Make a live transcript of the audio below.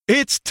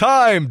It's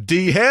time,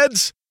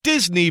 D-heads!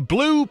 Disney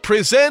Blue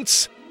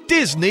presents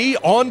Disney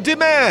On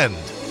Demand.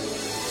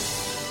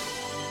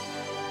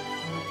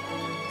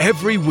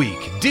 Every week,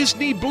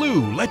 Disney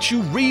Blue lets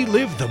you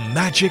relive the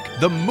magic,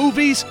 the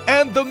movies,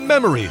 and the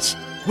memories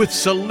with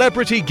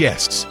celebrity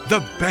guests,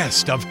 the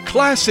best of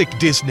classic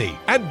Disney,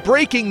 and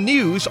breaking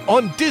news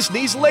on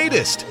Disney's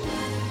latest.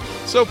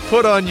 So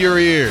put on your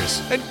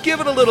ears and give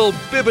it a little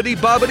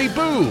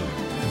bibbidi-bobbidi-boo.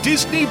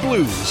 Disney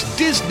Blue's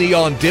Disney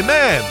On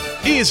Demand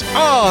is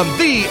on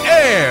the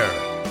air.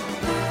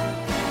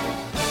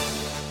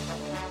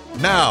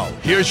 Now,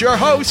 here's your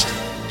host,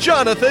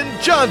 Jonathan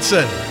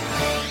Johnson.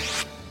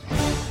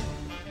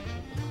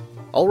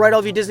 All right, all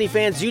of you Disney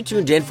fans, you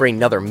tuned in for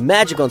another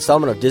magical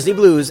installment of Disney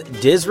Blues,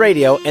 Diz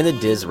Radio, and the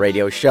Diz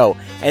Radio Show.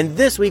 And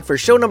this week, for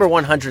show number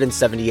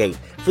 178,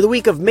 for the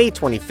week of May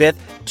 25th,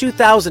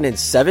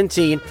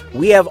 2017,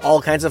 we have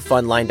all kinds of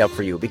fun lined up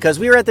for you because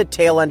we are at the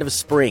tail end of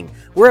spring.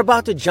 We're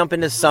about to jump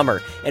into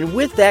summer, and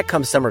with that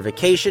comes summer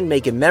vacation,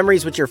 making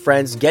memories with your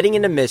friends, getting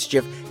into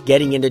mischief,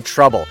 getting into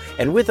trouble.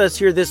 And with us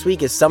here this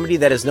week is somebody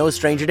that is no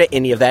stranger to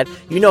any of that.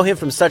 You know him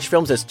from such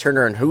films as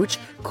Turner and Hooch,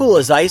 Cool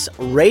as Ice,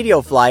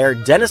 Radio Flyer,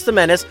 Dennis the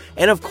Menace,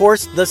 and of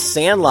course, The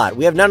Sandlot.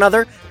 We have none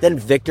other than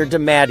Victor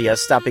DeMattia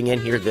stopping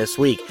in here this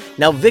week.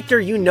 Now, Victor,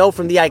 you know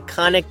from the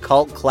iconic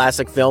cult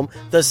classic film,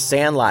 The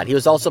Sandlot. He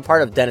was also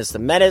part of Dennis the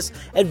Menace,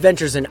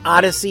 Adventures in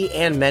Odyssey,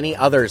 and many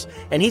others.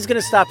 And he's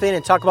going to stop in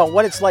and talk about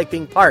what it's like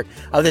being part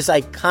of this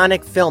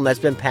iconic film that's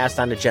been passed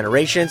on to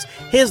generations,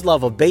 his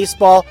love of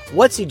baseball,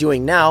 what's he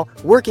doing now,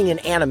 working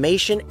in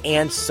animation,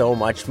 and so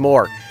much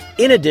more.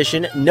 In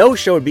addition, no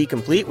show would be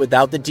complete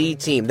without the D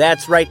Team.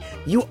 That's right,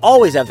 you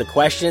always have the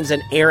questions,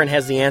 and Aaron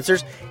has the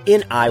answers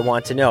in I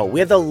Want to Know. We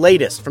have the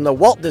latest from the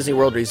Walt Disney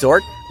World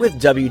Resort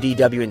with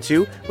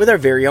WDW&2 with our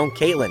very own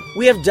Caitlin.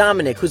 We have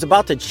Dominic, who's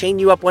about to chain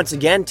you up once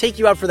again, take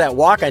you out for that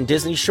walk on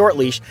Disney Short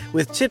Leash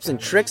with tips and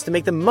tricks to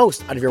make the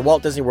most out of your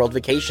Walt Disney World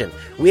vacation.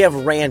 We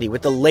have Randy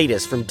with the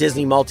latest from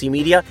Disney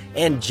Multimedia,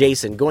 and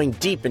Jason going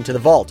deep into the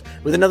vault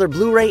with another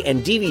Blu-ray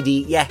and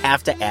DVD you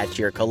have to add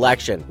to your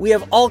collection. We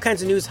have all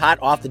kinds of news hot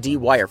off the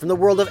D-Wire from the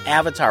world of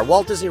Avatar,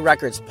 Walt Disney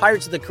Records,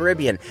 Pirates of the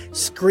Caribbean,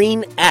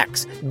 Screen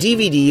X,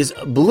 DVDs,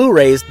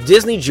 Blu-rays,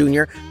 Disney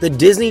Junior, the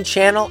Disney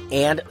Channel,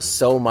 and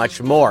so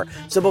much more.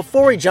 So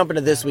before we jump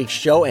into this week's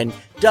show and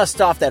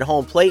dust off that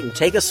home plate and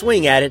take a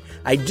swing at it,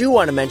 I do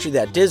want to mention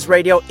that Diz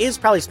Radio is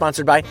proudly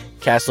sponsored by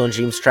Castle &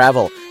 Dreams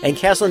Travel. And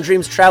Castle &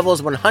 Dreams Travel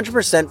is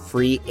 100%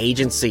 free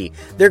agency.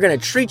 They're going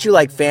to treat you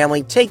like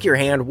family, take your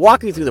hand,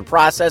 walk you through the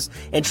process,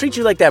 and treat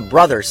you like that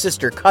brother,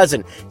 sister,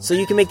 cousin, so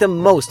you can make the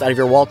most out of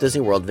your Walt Disney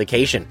World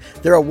vacation.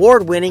 They're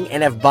award-winning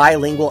and have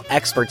bilingual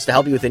experts to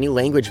help you with any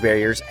language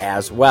barriers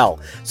as well.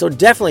 So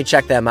definitely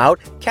check them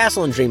out.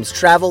 Castle & Dreams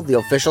Travel, the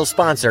official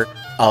sponsor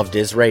of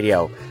Diz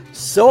Radio.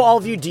 So all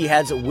of you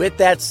D-heads, with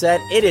that said,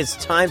 it is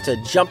time to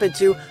jump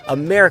into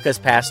America's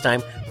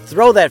pastime.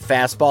 Throw that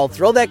fastball,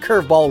 throw that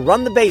curveball,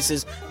 run the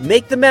bases,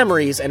 make the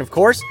memories, and of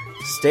course,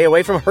 stay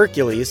away from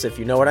Hercules, if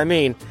you know what I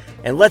mean.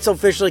 And let's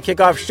officially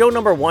kick off show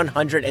number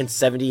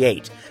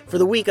 178 for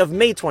the week of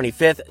May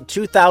 25th,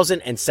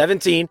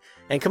 2017.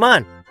 And come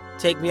on,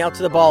 take me out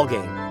to the ball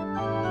game.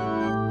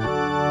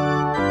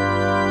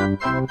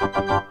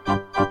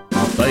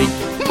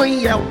 Take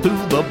me out to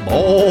the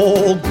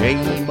ball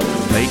game.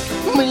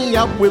 Take me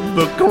out with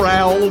the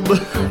crowd.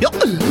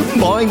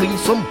 Buy me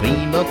some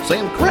peanuts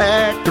and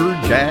Cracker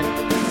Jack.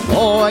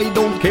 I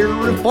don't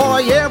care if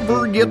I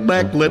ever get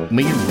back. Let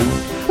me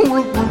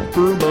root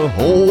for the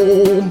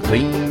home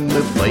team.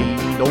 If they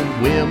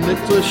don't win,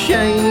 it's a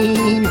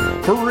shame.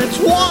 For it's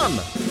 1,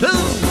 2,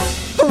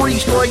 3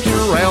 strikes,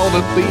 you're out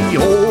at the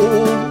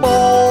old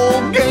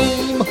ball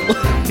game.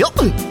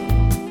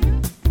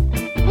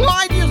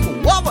 I just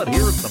love it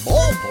here at the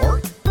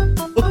ballpark.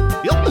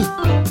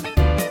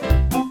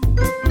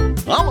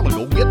 I'm gonna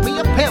go get me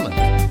a pennant.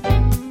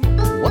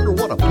 Wonder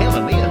what a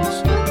pennant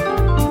is.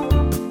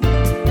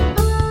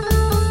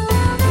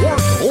 Of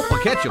course, I hope I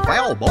catch a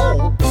foul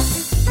ball.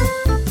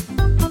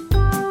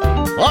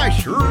 I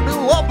sure do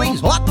love these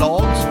hot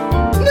dogs.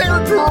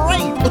 They're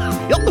great.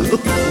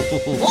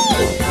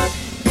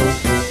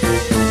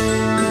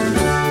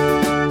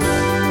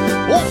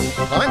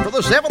 Oh, time for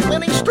the 7th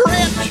inning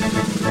stretch.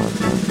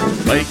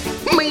 Take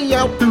me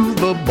out to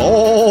the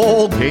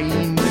ball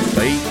game.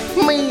 Take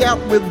me out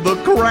with the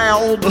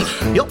crowd.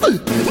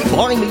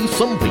 Buy me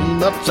some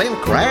peanuts and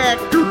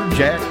Cracker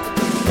Jack.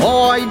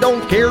 I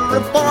don't care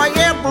if I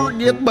ever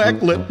get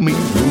back. Let me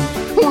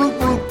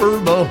root for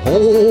the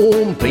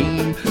home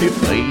team.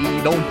 If they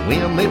don't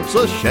win, it's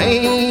a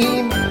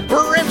shame.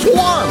 For it's 1,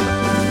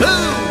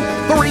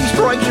 2, 3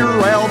 strikes,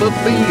 you're out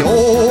at the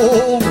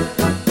old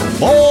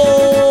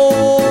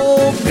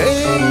ball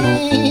game.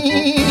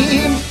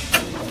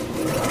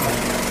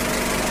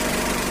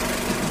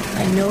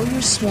 I know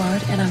you're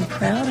smart, and I'm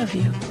proud of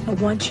you. I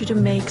want you to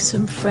make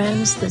some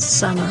friends this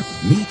summer.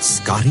 Meet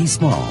Scotty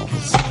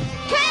Smalls.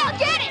 Kale,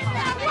 get it!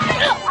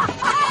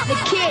 The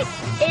kid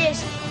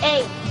is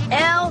a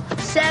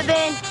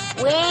L7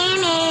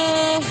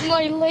 Winnie!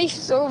 My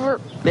life's over.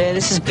 Man,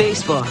 this is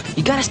baseball.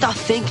 You gotta stop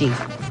thinking.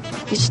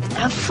 Just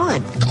have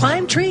fun.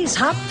 Climb trees,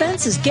 hop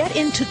fences, get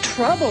into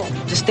trouble.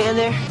 Just stand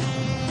there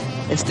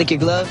and stick your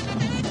glove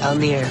out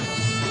in the air.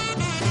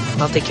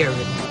 I'll take care of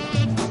it.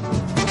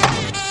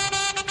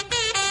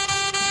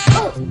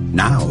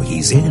 Now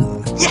he's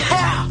in.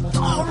 Yeah!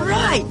 All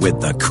right!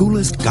 With the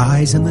coolest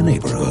guys in the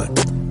neighborhood.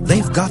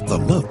 They've got the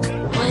look.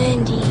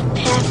 Wendy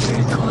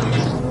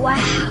Peppercorn.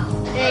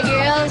 Wow. Hey,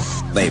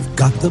 girls. They've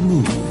got the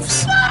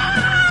moves.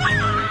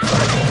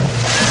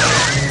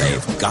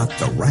 They've got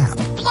the rap.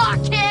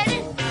 Blockhead.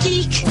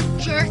 Geek.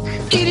 Jerk.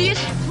 Idiot.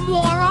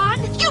 Moron.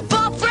 You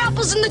bob for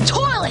apples in the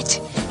toilet.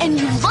 And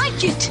you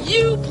like it.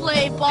 You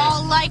play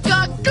ball like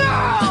a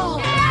girl.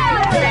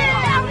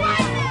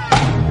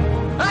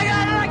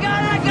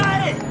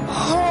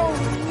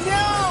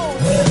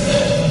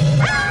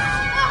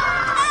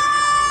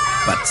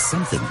 But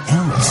something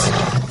else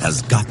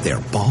has got their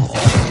ball.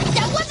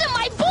 That wasn't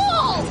my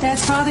ball!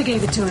 Dad's father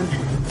gave it to him.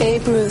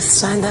 Babe Ruth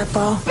signed that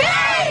ball.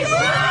 Babe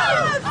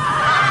Ruth!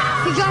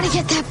 We gotta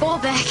get that ball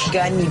back.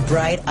 Got any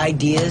bright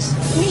ideas?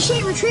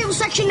 Initiate retrieval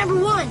section number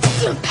 1.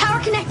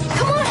 Power connect.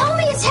 Come on, help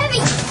me, it's heavy.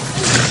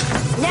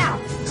 Now.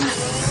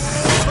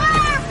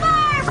 Fire!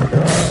 Fire!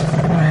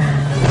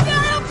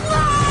 Gotta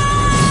blow!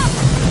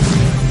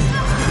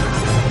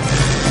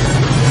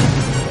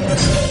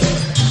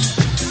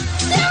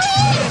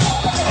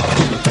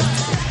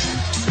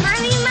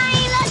 Mommy,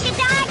 look, a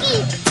doggy.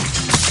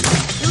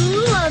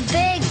 Ooh, a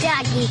big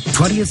doggy.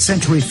 20th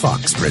Century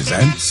Fox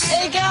presents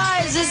Hey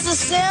guys, it's the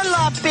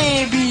Sandlot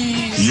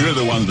babies. You're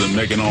the ones that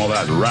making all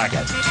that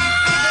racket.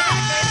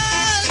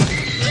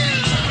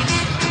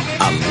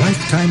 A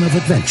Lifetime of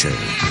Adventure.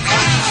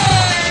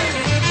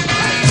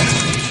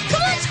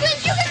 Come on,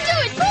 Squid, you can do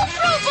it. Pull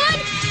through, bud.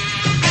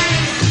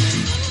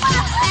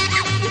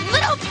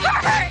 Little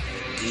pervert.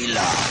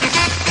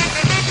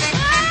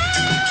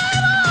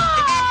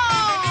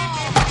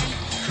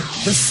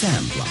 The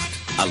Sandlot.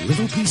 A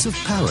little piece of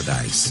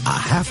paradise, a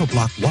half a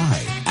block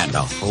wide, and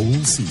a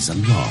whole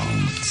season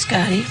long.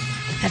 Scotty,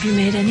 have you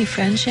made any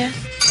friends yet?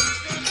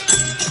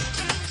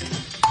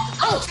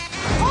 Oh,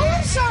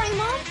 I'm sorry,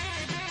 Mom.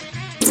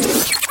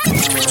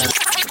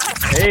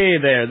 Hey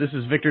there, this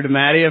is Victor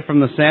DiMattia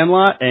from The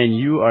Sandlot, and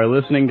you are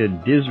listening to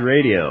Diz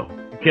Radio.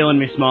 You're killing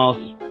me,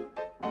 Smalls.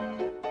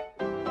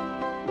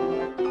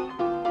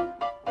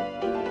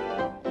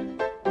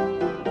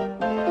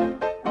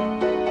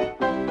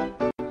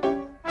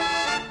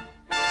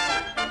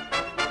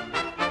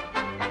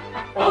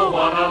 Oh,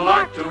 what a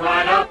lark to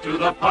ride out to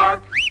the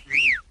park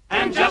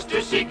and just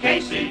to see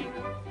Casey.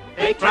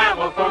 They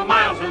travel for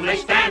miles and they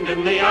stand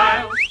in the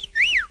aisles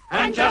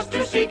and just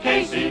to see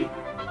Casey.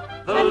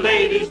 The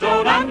ladies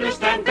don't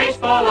understand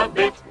baseball a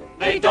bit.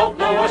 They don't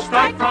know a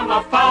strike from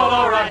a foul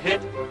or a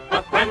hit.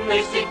 But when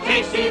they see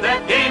Casey,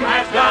 that game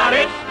has got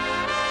it.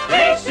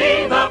 They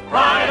see the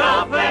pride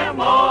of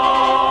them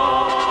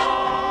all.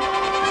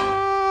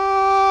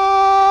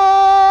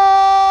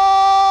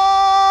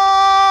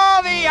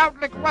 The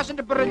outlook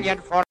wasn't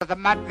brilliant for the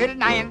Mudville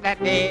Nine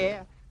that day.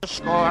 The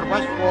score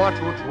was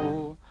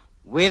 4-2,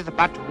 with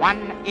but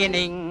one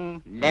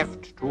inning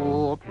left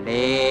to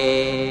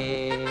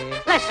play.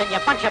 Listen, you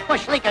bunch of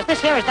bush leakers,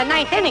 this here is the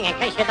 9th inning, in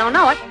case you don't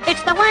know it.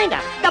 It's the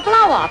wind-up, the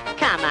blow-off.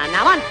 Come on,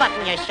 now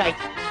unbutton your shirt.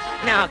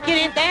 Now get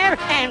in there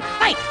and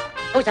fight.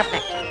 Who's up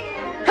next?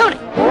 Cooney.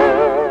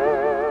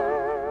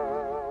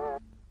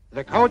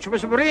 The coach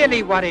was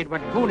really worried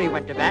when Cooney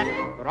went to bat,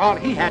 but all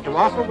he had to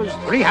offer was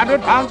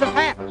 300 pounds of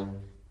fat.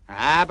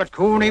 But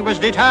Cooney was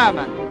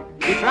determined.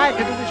 He tried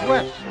to do his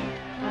worst.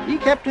 He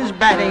kept his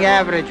batting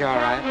average all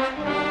right.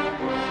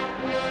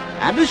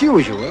 And as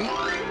usual,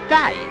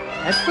 died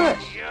at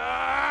first.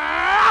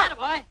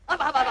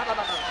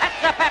 That's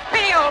the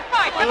Pepillo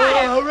boy. Come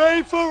on.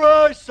 Hooray for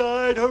our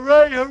side!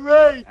 Hooray,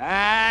 hooray!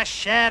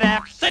 Shut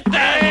up. Sit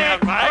down,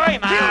 Hooray,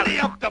 man! Giddy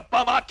up the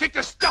bum! I'll kick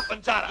the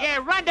stuffings out of him! Yeah,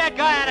 run that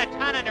guy out of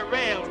town on the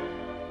rails.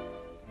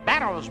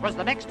 Barrels was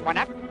the next one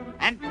up,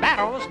 and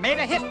Barrels made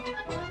a hit.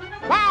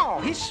 Wow,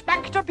 he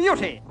smacked a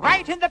beauty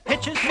right in the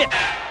pitcher's mitt.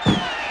 That's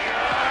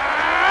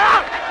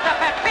the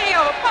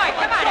Pepillo boy.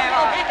 Come on,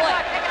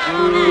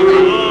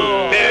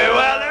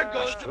 Well, there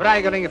goes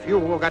Straggling few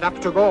got up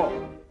to go.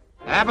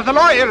 But the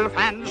loyal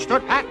fans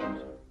stood pat.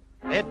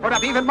 They'd put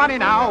up even money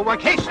now were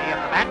Casey at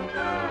the bat.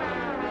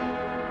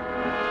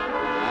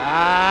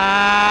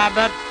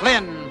 But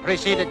Flynn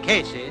preceded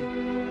Casey.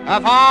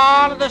 Of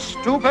all the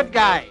stupid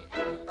guys,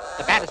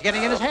 the bat is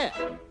getting in his hair.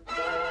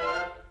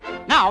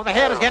 Now the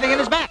hair is getting in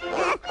his back.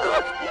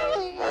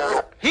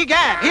 He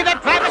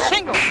let drive a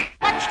single,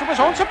 much to his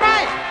own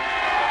surprise.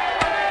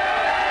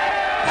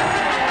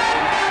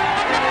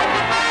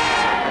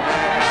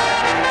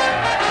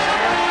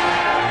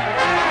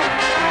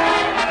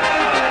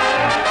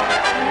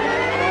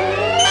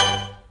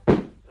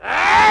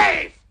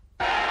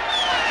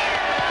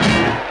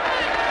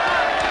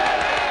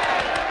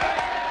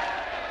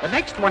 The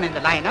next one in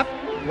the lineup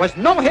was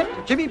no-hit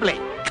Jimmy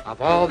Blake.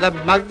 Of all the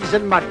mugs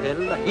in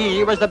Mudville,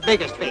 he was the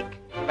biggest fake.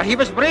 but he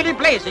was really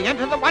blazing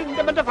into the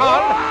wonderment of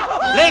all.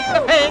 Blake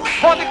the pig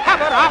tore the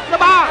cover off the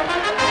ball.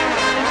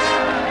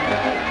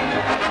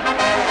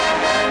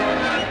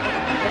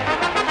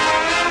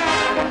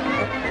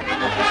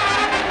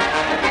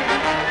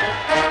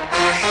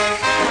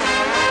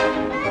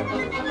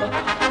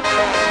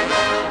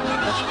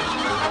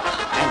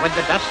 When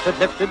the dust had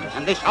lifted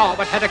and they saw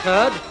what had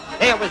occurred,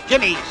 there was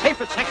Jimmy,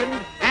 safe at second,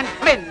 and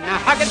Flynn, a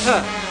hugging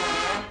third.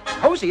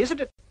 Cozy,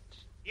 isn't it?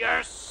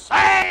 You're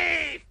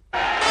safe!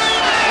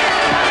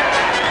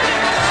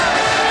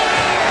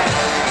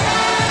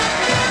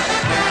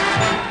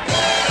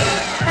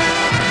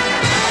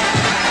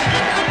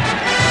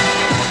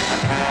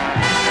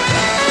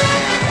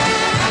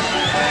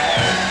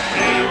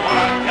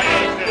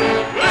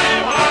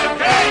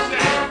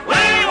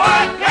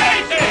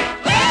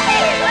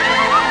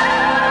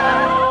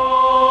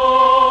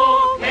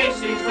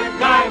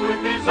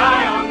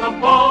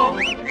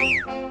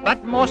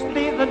 But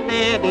mostly the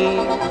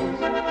ladies.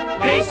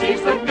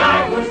 Casey's the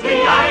guy who's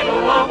the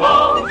idol of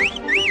all.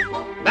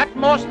 But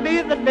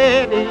mostly the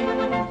ladies.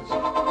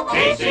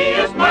 Casey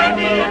is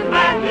mighty and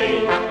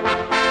manly.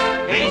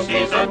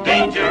 Casey's a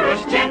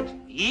dangerous gent.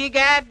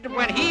 Egad,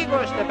 when he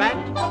goes to bat,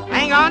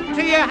 hang on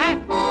to your hat.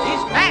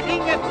 He's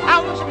batting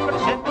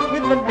 1,000%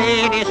 with the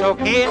ladies. Oh,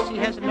 Casey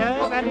has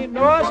nerve and he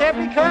knows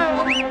every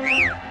curve.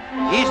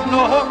 He's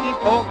no hokey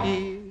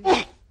pokey.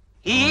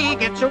 He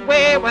gets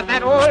away with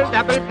that old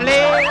double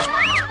play.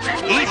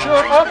 He's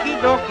sure okie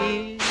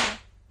dokie.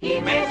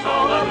 He makes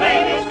all the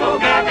ladies go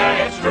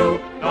gaga, it's true.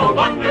 No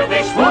wonder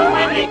they swoon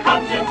when he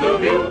comes into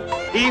view.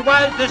 He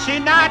was the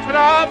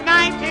Sinatra of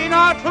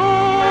 1902.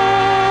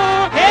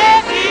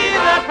 Casey,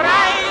 the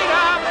pride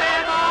of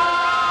them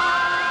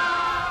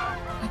all.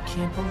 I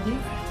can't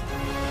believe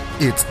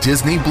it. It's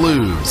Disney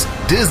Blues,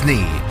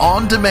 Disney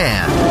on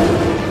Demand.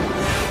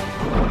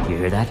 You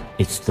hear that?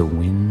 It's the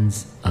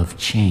winds of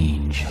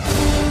change.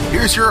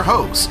 Here's your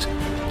host,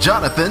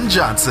 Jonathan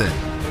Johnson.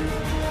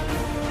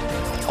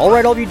 All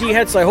right, all of you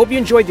D-heads, so I hope you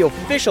enjoyed the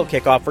official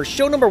kickoff for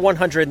show number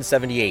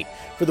 178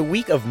 for the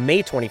week of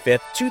May 25th,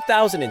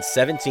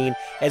 2017,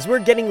 as we're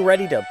getting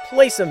ready to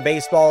play some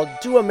baseball,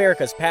 do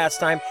America's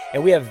pastime,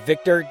 and we have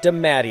Victor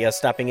DeMattia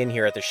stopping in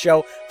here at the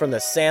show from the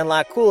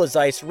Sandlot, Cool as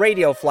Ice,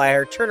 Radio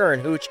Flyer, Turner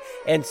and Hooch,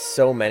 and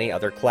so many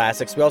other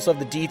classics. We also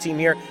have the D-team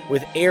here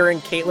with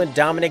Aaron, Caitlin,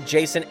 Dominic,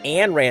 Jason,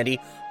 and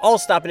Randy, all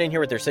stopping in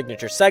here with their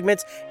signature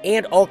segments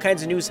and all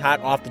kinds of news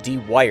hot off the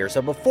D-Wire. So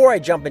before I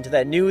jump into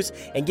that news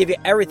and give you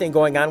everything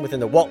going on within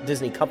the Walt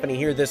Disney Company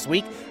here this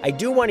week, I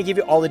do want to give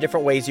you all the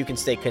different ways you can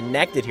stay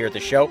connected here at the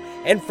show.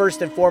 And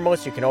first and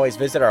foremost, you can always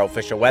visit our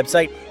official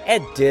website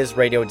at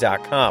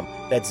DizRadio.com.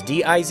 That's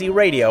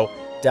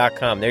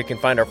DizRadio.com. There you can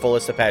find our full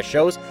list of past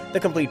shows,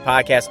 the complete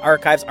podcast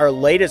archives, our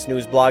latest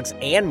news blogs,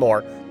 and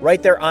more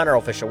right there on our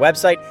official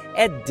website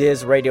at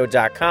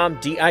DizRadio.com,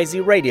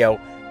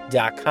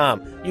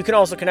 DizRadio.com. You can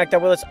also connect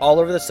up with us all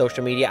over the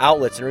social media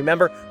outlets. And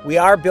remember, we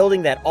are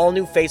building that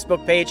all-new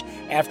Facebook page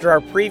after our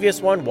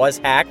previous one was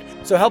hacked.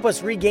 So help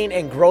us regain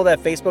and grow that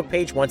Facebook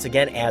page once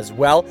again as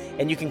well.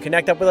 And you can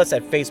connect up with us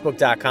at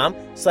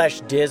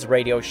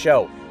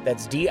facebook.com/DizRadioShow.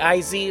 That's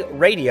D-I-Z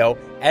Radio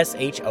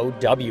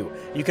SHOW.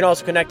 You can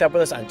also connect up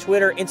with us on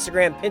Twitter,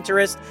 Instagram,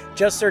 Pinterest.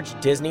 Just search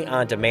Disney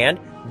On Demand,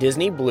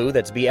 Disney Blue,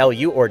 that's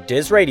BLU, or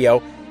Diz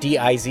Radio,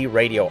 DIZ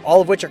Radio.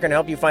 All of which are going to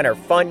help you find our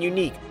fun,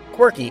 unique,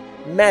 quirky,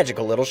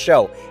 magical little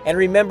show. And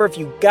remember, if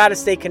you gotta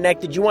stay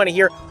connected, you want to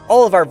hear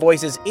all of our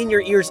voices in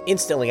your ears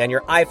instantly on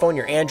your iPhone,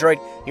 your Android,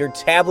 your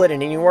tablet,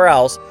 and anywhere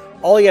else,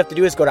 all you have to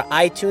do is go to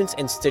iTunes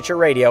and Stitcher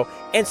Radio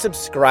and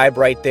subscribe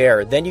right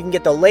there. Then you can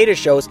get the latest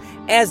shows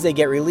as they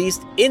get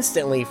released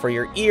instantly for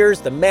your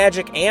ears, the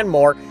magic, and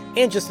more,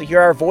 and just to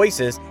hear our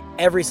voices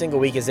every single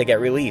week as they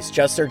get released.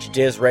 Just search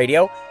Diz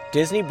Radio,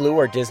 Disney Blue,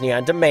 or Disney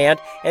On Demand,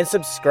 and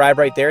subscribe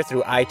right there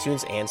through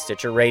iTunes and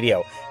Stitcher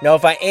Radio. Now,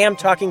 if I am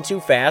talking too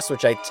fast,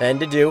 which I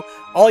tend to do,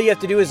 all you have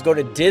to do is go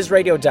to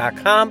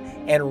DizRadio.com,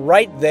 and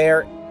right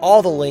there,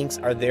 all the links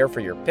are there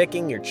for your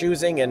picking, your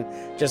choosing, and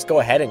just go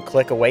ahead and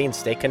click away and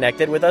stay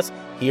connected with us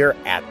here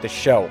at the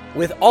show.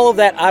 With all of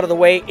that out of the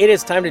way, it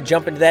is time to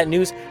jump into that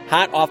news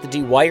hot off the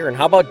D-Wire. And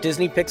how about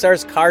Disney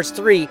Pixar's Cars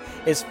 3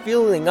 is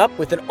fueling up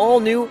with an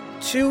all-new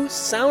 2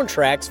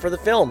 soundtracks for the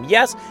film.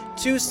 Yes,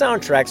 2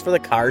 soundtracks for the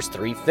Cars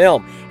 3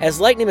 film. As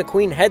Lightning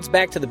McQueen heads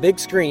back to the big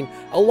screen,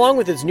 along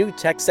with his new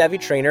tech-savvy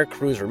trainer,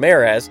 Cruz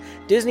Ramirez,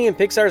 Disney and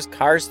Pixar's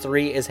Cars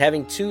 3 is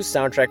having 2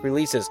 soundtrack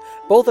releases,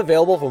 both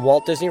available from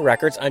Walt Disney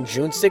Records on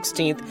June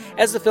 16th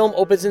as the film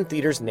opens in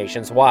theaters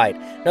nationwide.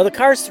 Now, the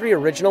Cars 3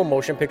 original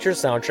motion picture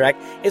soundtrack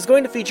is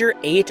going to feature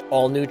 8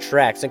 all-new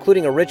tracks,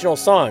 including original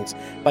songs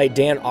by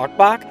Dan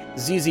Auerbach,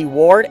 ZZ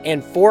Ward,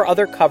 and 4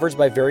 other covers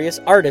by various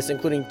artists,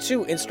 including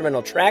 2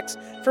 instrumental tracks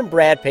from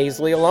Brad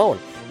Paisley alone.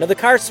 Now, the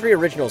Cars 3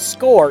 original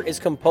score is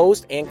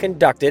composed and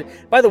conducted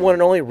by the one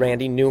and only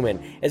Randy Newman,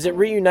 as it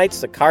reunites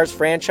the Cars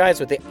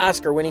franchise with the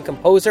Oscar-winning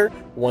composer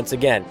once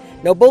again.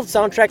 Now, both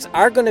soundtracks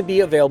are going to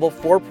be available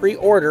for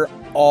pre-order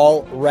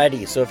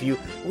already, so if you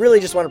really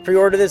just want to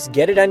pre-order this,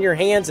 get it on your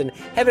hands, and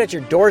have it at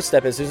your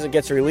doorstep as soon as it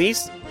gets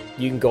released,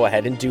 you can go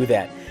ahead and do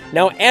that.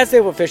 Now, as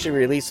they've officially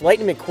released,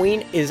 Lightning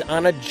McQueen is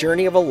on a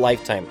journey of a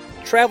lifetime,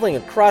 traveling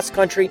across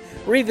country,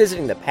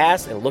 revisiting the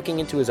past, and looking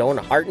into his own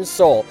heart and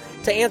soul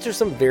to answer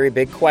some very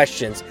big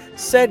questions,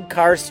 said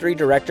Cars 3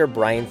 director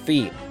Brian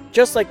Fee.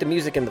 Just like the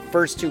music in the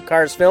first 2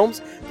 Cars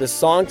films, the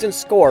songs and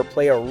score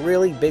play a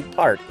really big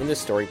part in the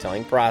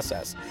storytelling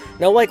process.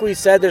 Now, like we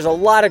said, there's a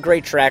lot of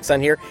great tracks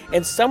on here,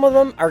 and some of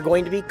them are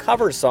going to be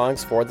cover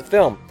songs for the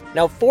film.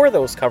 Now, 4 of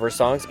those cover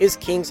songs is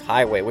King's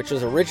Highway, which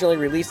was originally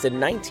released in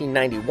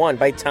 1991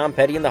 by Tom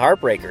Petty and the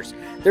Heartbreakers.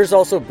 There's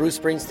also Bruce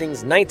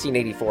Springsteen's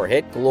 1984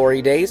 hit,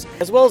 Glory Days,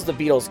 as well as the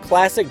Beatles'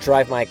 classic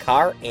Drive My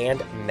Car,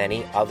 and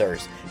many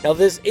others. Now,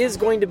 this is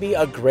going to be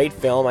a great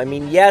film. I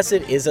mean, yes,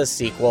 it is a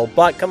sequel,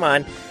 but come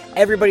on,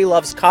 everybody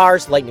loves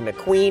Cars, Lightning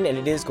McQueen, and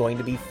it is going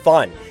to be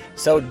fun.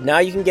 So now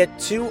you can get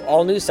 2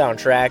 all-new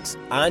soundtracks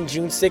on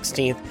June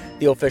 16th,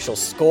 the official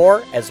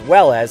score as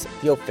well as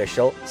the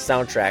official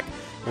soundtrack,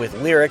 with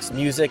lyrics,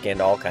 music,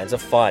 and all kinds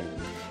of fun.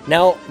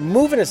 Now,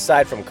 moving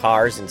aside from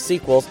Cars and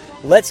sequels,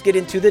 let's get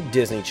into the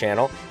Disney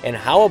Channel, and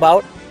how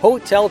about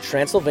Hotel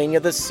Transylvania,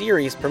 the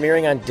series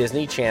premiering on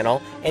Disney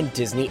Channel and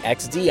Disney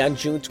XD on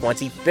June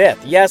 25th.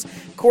 Yes,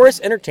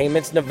 Chorus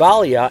Entertainment's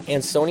Navalia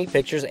and Sony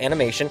Pictures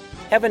Animation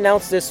have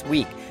announced this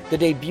week the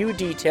debut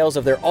details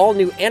of their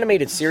all-new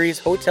animated series,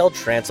 Hotel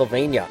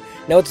Transylvania.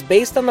 Now, it's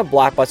based on the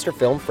blockbuster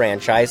film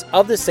franchise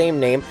of the same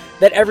name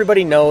that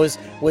everybody knows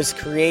was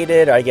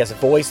created, I guess,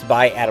 voiced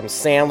by Adam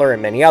Sandler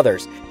and many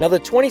others. Now, the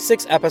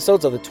 26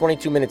 episodes of the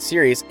 22-minute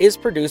series is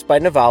produced by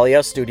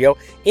Navalia Studio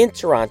in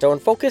Toronto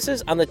and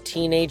focuses on the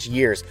teenage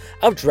years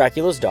of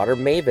Dracula's daughter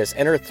Mavis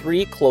and her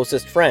 3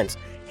 closest friends,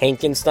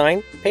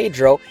 Hankenstein,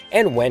 Pedro,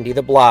 and Wendy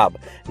the Blob.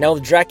 Now,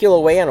 with Dracula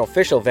away on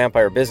official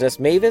vampire business,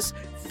 Mavis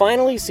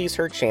finally sees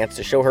her chance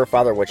to show her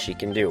father what she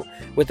can do.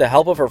 With the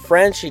help of her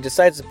friends, she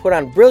decides to put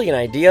on brilliant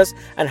ideas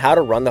on how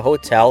to run the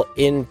hotel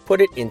and put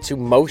it into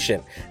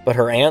motion. But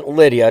her Aunt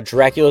Lydia,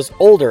 Dracula's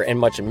older and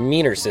much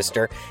meaner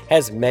sister,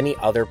 has many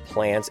other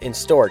plans in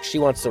store. She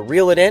wants to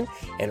reel it in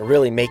and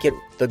really make it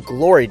the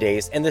glory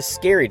days and the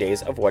scary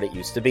days of what it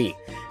used to be.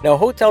 Now,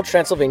 Hotel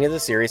Transylvania, the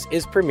series,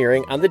 is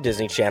premiering on the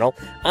Disney Channel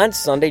on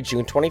Sunday,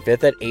 June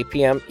 25th at 8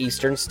 p.m.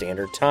 Eastern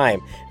Standard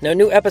Time. Now,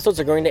 new episodes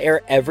are going to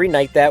air every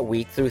night that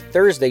week through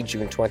Thursday,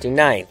 June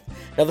 29th.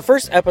 Now, the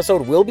first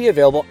episode will be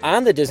available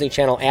on the Disney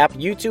Channel app,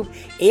 YouTube,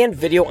 and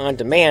video on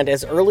demand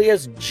as early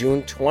as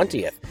June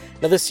 20th.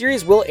 Now, the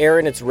series will air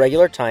in its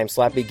regular time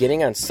slot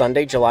beginning on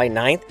Sunday, July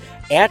 9th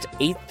at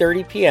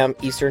 8:30 p.m.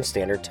 Eastern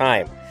Standard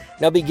Time.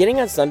 Now, beginning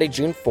on Sunday,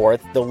 June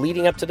 4th, the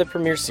leading up to the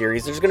premiere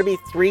series, there's going to be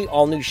 3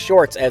 all-new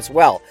shorts as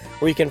well,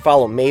 where you can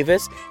follow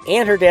Mavis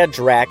and her dad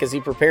Drac as he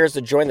prepares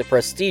to join the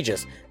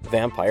prestigious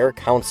Vampire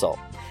Council.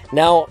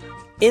 Now,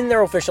 in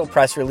their official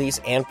press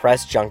release and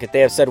press junket, they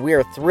have said, "We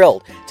are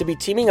thrilled to be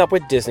teaming up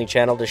with Disney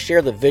Channel to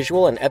share the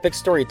visual and epic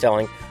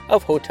storytelling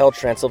of Hotel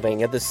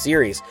Transylvania, the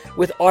series,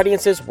 with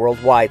audiences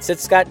worldwide," said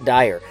Scott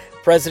Dyer,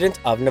 president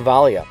of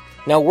Navalia.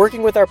 Now,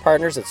 working with our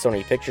partners at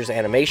Sony Pictures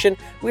Animation,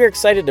 we are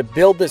excited to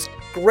build this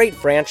great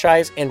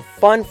franchise and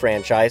fun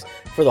franchise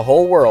for the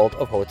whole world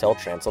of Hotel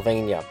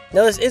Transylvania.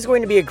 Now, this is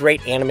going to be a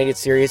great animated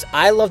series.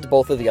 I loved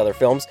both of the other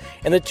films,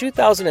 and the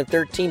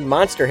 2013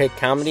 monster hit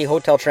comedy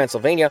Hotel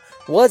Transylvania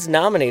was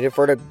nominated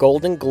for the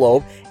Golden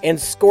Globe and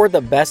scored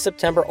the best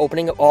September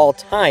opening of all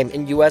time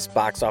in U.S.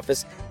 box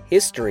office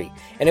history.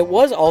 And it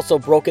was also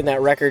broken that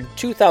record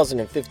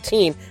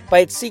 2015 by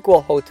its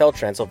sequel, Hotel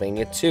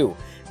Transylvania 2.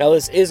 Now,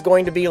 this is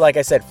going to be, like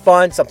I said,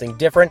 fun, something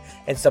different,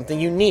 and something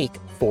unique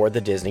for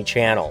the Disney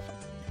Channel.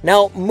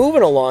 Now,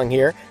 moving along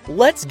here,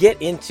 let's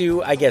get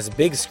into, I guess,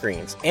 big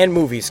screens and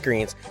movie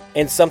screens,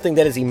 and something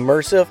that is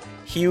immersive,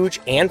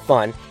 huge, and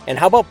fun. And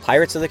how about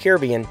Pirates of the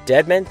Caribbean,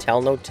 Dead Men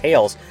Tell No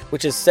Tales,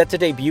 which is set to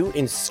debut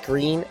in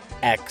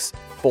ScreenX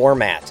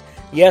format.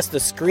 Yes, the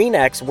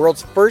ScreenX,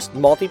 world's first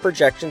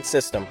multi-projection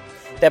system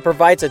that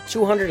provides a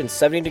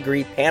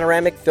 270-degree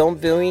panoramic film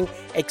viewing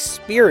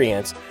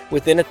experience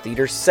within a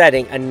theater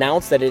setting,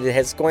 announced that it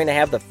is going to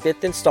have the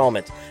 5th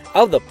installment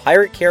of the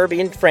Pirate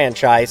Caribbean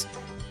franchise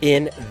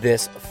in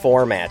this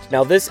format.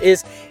 Now, this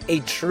is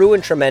a true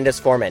and tremendous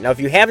format. Now, if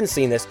you haven't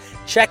seen this,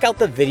 check out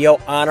the video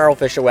on our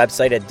official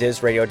website at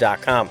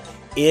DizRadio.com.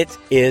 It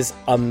is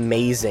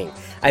amazing.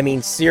 I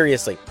mean,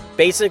 seriously.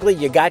 Basically,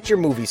 you got your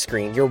movie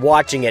screen, you're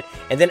watching it,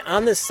 and then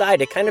on the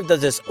side, it kind of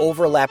does this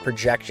overlap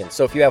projection.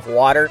 So if you have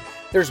water,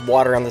 there's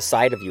water on the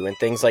side of you and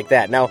things like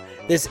that. Now,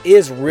 this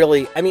is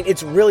really,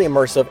 it's really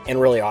immersive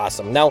and really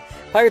awesome. Now,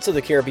 Pirates of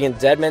the Caribbean,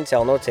 Dead Men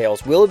Tell No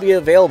Tales will be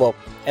available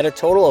at a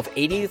total of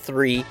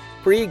 83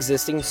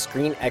 pre-existing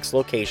ScreenX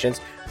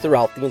locations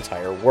throughout the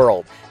entire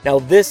world. Now,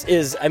 this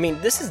is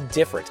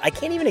different. I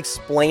can't even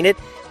explain it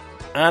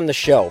on the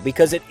show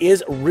because it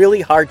is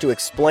really hard to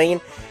explain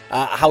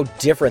how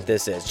different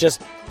this is.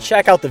 Just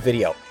check out the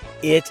video.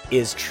 It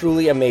is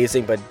truly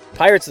amazing, but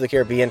Pirates of the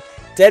Caribbean,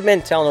 Dead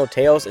Men Tell No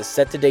Tales is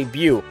set to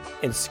debut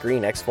in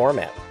ScreenX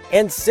format.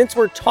 And since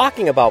we're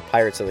talking about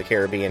Pirates of the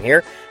Caribbean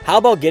here, how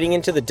about getting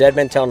into the Dead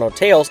Men Tell No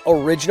Tales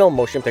original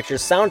motion picture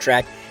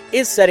soundtrack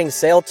is setting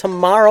sail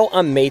tomorrow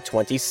on May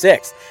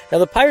 26th. Now,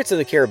 the Pirates of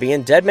the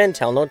Caribbean Dead Men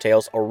Tell No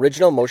Tales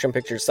original motion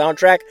picture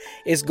soundtrack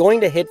is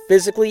going to hit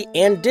physically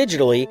and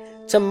digitally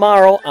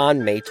tomorrow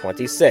on May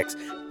 26th.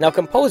 Now,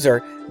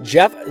 composer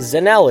Jeff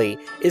Zanelli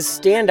is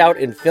standout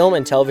in film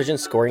and television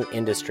scoring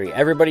industry.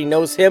 Everybody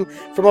knows him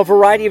from a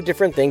variety of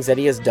different things that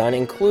he has done,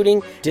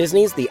 including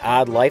Disney's The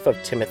Odd Life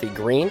of Timothy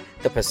Green,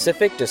 The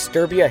Pacific,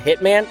 Disturbia,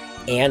 Hitman,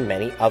 and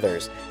many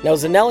others. Now,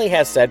 Zanelli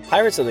has said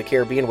Pirates of the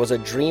Caribbean was a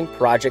dream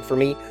project for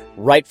me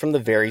right from the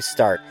very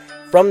start.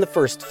 From the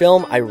first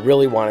film, I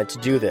really wanted to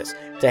do this,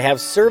 to have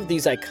served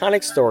these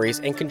iconic stories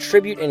and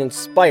contribute and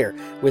inspire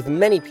with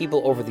many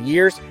people over the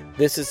years.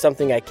 This is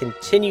something I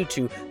continue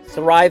to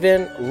thrive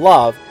in,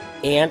 love,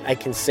 and I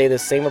can say the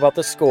same about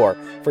the score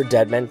for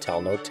Dead Men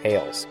Tell No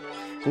Tales.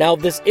 Now,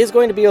 this is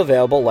going to be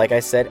available, like I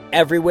said,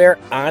 everywhere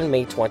on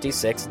May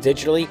 26th,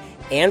 digitally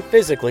and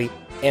physically,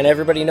 and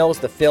everybody knows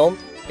the film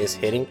is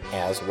hitting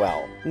as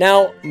well.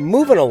 Now,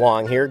 moving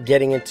along here,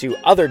 getting into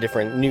other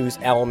different news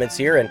elements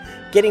here and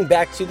getting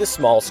back to the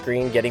small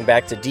screen, getting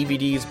back to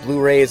DVDs,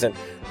 Blu-rays, and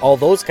all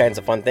those kinds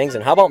of fun things.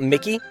 And how about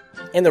Mickey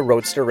and the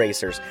Roadster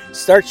Racers?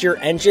 Start Your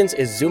Engines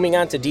is zooming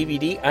onto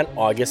DVD on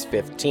August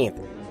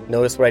 15th.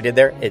 Notice what I did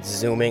there? It's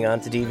zooming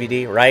onto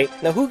DVD, right?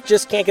 Now, who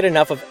just can't get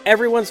enough of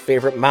everyone's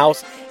favorite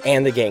Mouse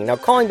and the gang? Now,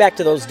 calling back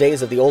to those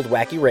days of the old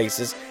wacky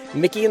races,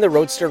 Mickey and the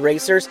Roadster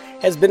Racers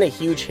has been a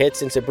huge hit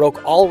since it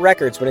broke all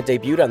records when it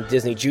debuted on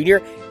Disney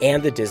Junior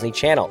and the Disney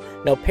Channel.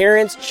 Now,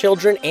 parents,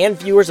 children, and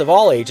viewers of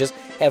all ages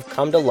have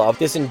come to love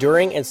this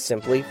enduring and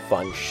simply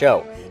fun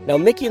show. Now,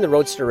 Mickey and the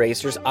Roadster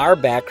Racers are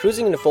back,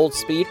 cruising into full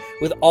speed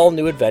with all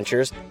new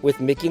adventures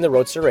with Mickey and the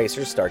Roadster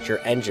Racers Start Your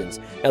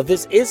Engines. Now,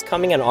 this is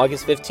coming on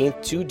August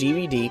 15th to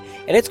DVD,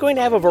 and it's going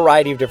to have a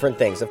variety of different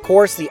things. Of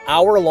course, the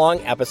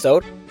hour-long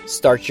episode,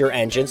 Start Your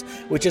Engines,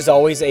 which is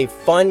always a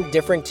fun,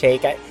 different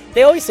take.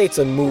 They always say it's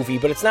a movie,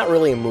 but it's not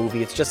really a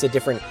movie. It's just a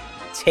different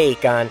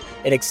take on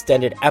an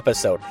extended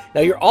episode.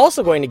 Now, you're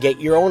also going to get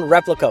your own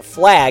replica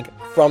flag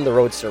from the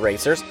Roadster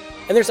Racers,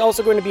 and there's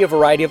also going to be a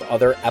variety of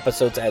other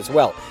episodes as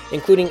well,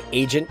 including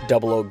Agent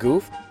 00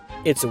 Goof,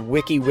 It's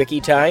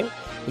Wiki Time,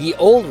 Ye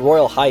Old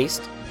Royal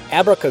Heist,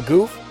 Abraca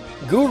Goof,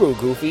 Guru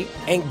Goofy,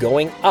 and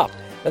Going Up.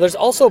 Now, there's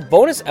also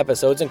bonus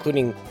episodes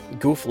including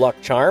Goof Luck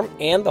Charm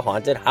and The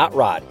Haunted Hot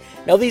Rod.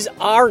 Now, these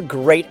are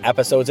great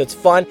episodes. It's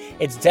fun.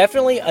 It's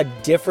definitely a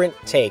different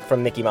take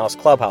from Mickey Mouse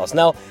Clubhouse.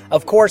 Now,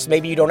 of course,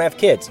 maybe you don't have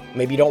kids.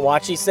 Maybe you don't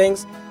watch these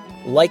things.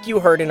 Like you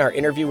heard in our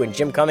interview when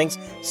Jim Cummings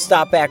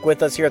stopped back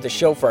with us here at the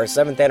show for our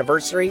 7th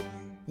anniversary,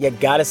 you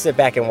gotta sit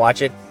back and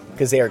watch it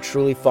because they are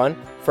truly fun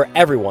for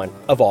everyone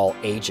of all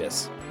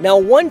ages. Now,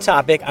 one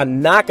topic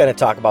I'm not going to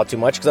talk about too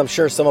much because I'm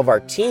sure some of our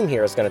team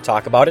here is going to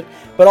talk about it,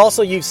 but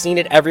also you've seen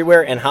it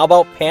everywhere, and how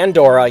about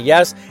Pandora?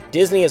 Yes,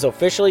 Disney has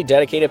officially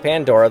dedicated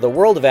Pandora, the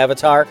world of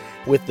Avatar,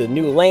 with the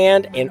new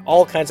land and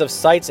all kinds of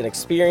sights and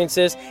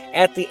experiences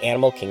at the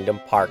Animal Kingdom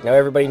Park. Now,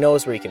 everybody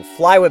knows where you can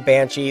fly with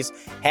banshees,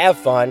 have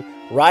fun,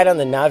 ride on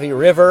the Navi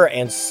River,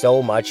 and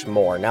so much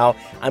more. Now,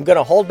 I'm going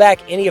to hold back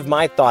any of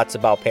my thoughts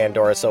about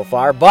Pandora so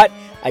far, but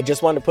I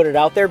just wanted to put it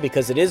out there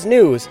because it is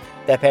news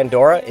that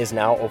Pandora is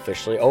now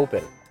officially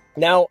open.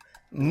 Now,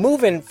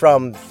 moving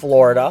from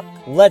Florida,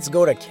 let's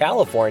go to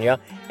California.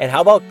 And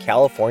how about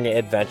California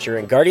Adventure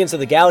and Guardians of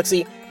the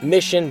Galaxy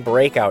Mission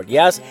Breakout?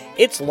 Yes,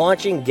 it's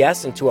launching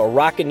guests into a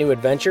rockin' new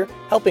adventure,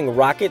 helping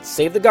Rocket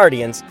save the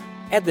Guardians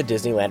at the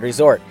Disneyland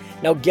Resort.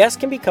 Now, guests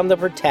can become the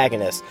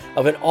protagonists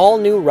of an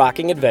all-new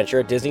rocking adventure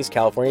at Disney's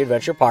California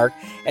Adventure Park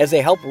as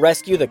they help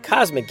rescue the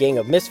cosmic gang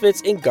of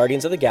misfits in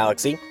Guardians of the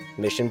Galaxy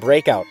Mission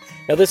Breakout.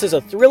 Now, this is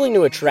a thrilling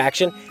new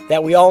attraction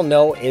that we all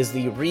know is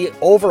the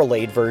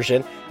re-overlaid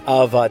version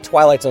of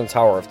Twilight Zone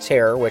Tower of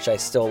Terror, which I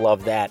still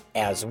love that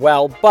as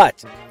well,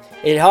 but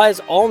it has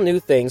all new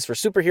things for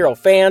superhero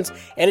fans,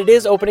 and it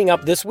is opening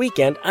up this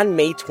weekend on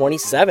May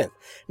 27th.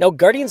 Now,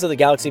 Guardians of the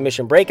Galaxy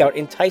Mission Breakout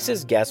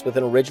entices guests with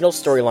an original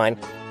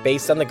storyline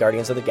based on the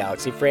Guardians of the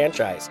Galaxy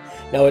franchise.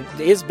 Now, it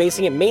is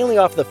basing it mainly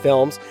off the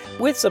films,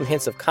 with some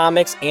hints of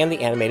comics and the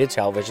animated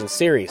television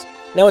series.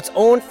 Now, its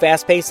own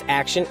fast-paced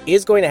action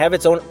is going to have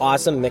its own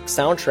awesome mixed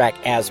soundtrack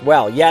as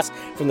well. Yes,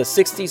 from the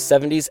 60s,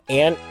 70s,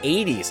 and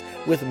 80s,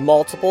 with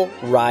multiple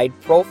ride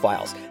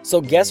profiles.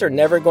 So guests are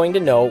never going to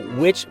know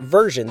which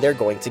version they're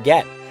going to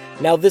get.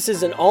 Now, this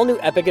is an all-new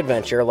epic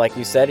adventure. Like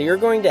you said, you're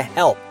going to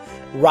help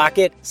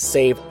Rocket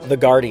save the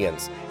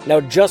Guardians. Now,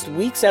 just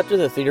weeks after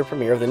the theater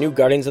premiere of the new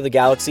Guardians of the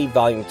Galaxy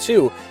Volume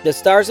 2, the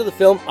stars of the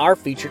film are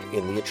featured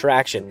in the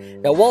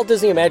attraction. Now, Walt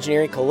Disney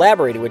Imagineering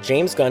collaborated with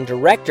James Gunn,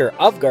 director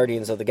of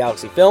Guardians of the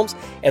Galaxy films,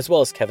 as well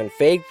as Kevin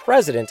Feige,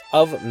 president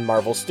of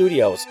Marvel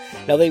Studios.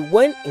 Now, they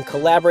went and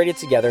collaborated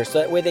together so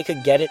that way they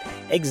could get it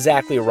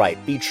exactly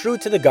right. Be true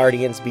to the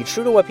Guardians, be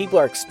true to what people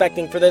are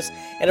expecting for this,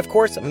 and of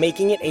course,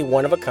 making it a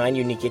one-of-a-kind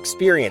unique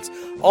experience.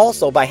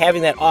 Also, by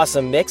having that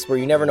awesome mix where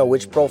you never know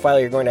which profile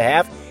you're going to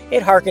have,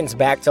 it harkens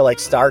back to like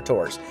Star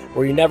Tours,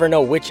 where you never know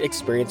which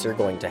experience you're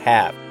going to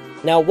have.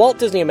 Now, Walt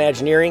Disney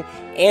Imagineering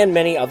and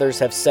many others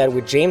have said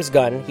with James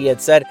Gunn, he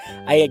had said,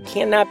 "I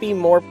cannot be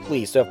more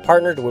pleased to have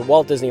partnered with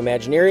Walt Disney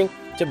Imagineering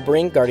to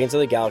bring Guardians of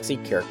the Galaxy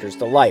characters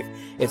to life.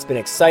 It's been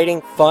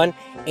exciting, fun,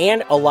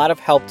 and a lot of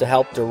help to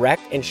help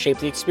direct and shape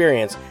the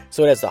experience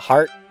so it has the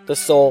heart, the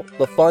soul,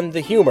 the fun,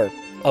 the humor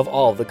of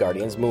all of the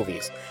Guardians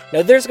movies."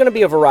 Now, there's going to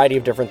be a variety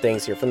of different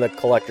things here, from the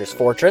Collector's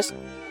Fortress,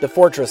 the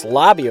Fortress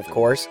Lobby, of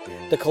course,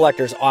 the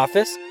Collector's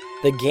Office,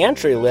 the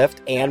Gantry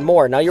Lift, and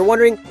more. Now, you're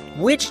wondering,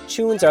 which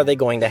tunes are they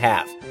going to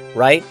have,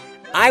 right?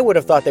 I would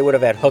have thought they would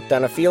have had Hooked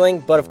on a Feeling,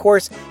 but of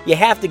course, you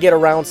have to get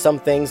around some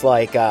things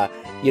like,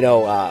 you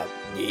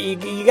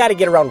got to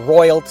get around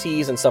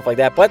royalties and stuff like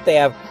that, but they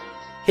have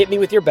Hit Me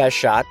With Your Best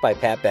Shot by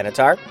Pat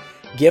Benatar,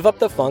 Give Up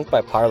the Funk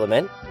by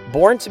Parliament,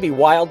 Born to Be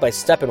Wild by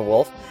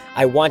Steppenwolf,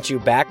 I Want You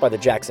Back by the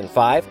Jackson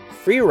 5,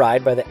 Free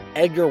Ride by the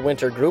Edgar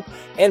Winter Group,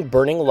 and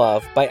Burning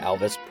Love by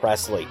Elvis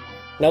Presley.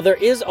 Now, there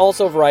is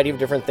also a variety of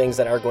different things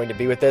that are going to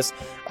be with this.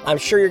 I'm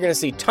sure you're going to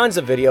see tons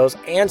of videos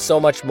and so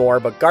much more,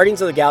 but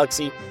Guardians of the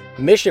Galaxy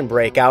Mission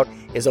Breakout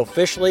is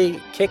officially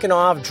kicking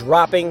off,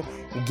 dropping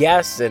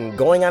guests, and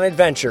going on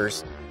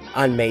adventures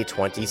on May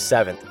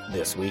 27th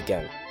this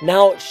weekend.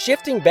 Now,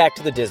 shifting back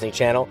to the Disney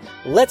Channel,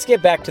 let's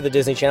get back to the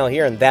Disney Channel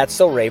here, and That's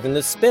So Raven,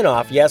 the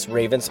spin-off, yes,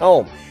 Raven's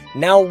Home.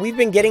 Now, we've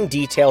been getting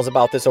details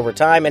about this over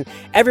time, and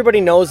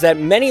everybody knows that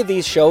many of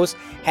these shows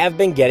have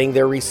been getting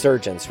their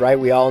resurgence, right?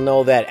 We all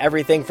know that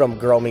everything from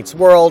Girl Meets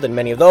World and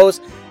many of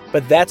those,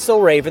 but That's So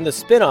Raven, the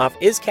spin-off,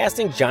 is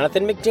casting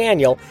Jonathan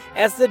McDaniel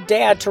as the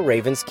dad to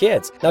Raven's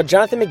kids. Now,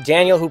 Jonathan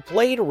McDaniel, who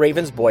played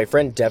Raven's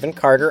boyfriend, Devin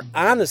Carter,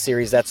 on the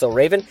series That's So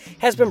Raven,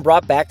 has been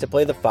brought back to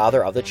play the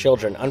father of the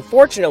children.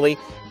 Unfortunately,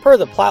 per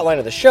the plotline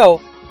of the show,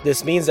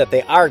 this means that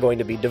they are going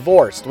to be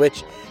divorced,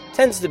 which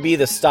tends to be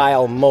the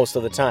style most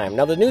of the time.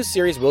 Now, the new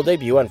series will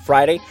debut on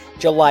Friday,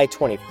 July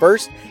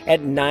 21st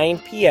at 9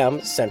 p.m.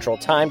 Central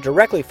Time,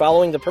 directly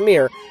following the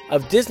premiere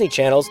of Disney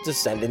Channel's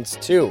Descendants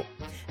 2.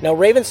 Now,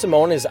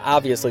 Raven-Symoné is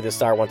obviously the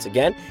star once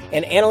again,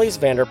 and Anneliese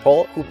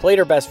Vanderpool, who played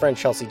her best friend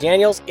Chelsea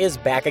Daniels, is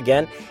back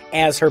again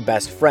as her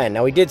best friend.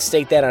 Now, he did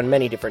state that on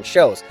many different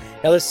shows.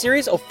 Now, the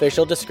series'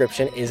 official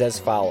description is as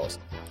follows.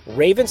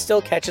 Raven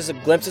still catches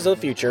glimpses of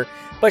the future,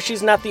 but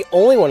she's not the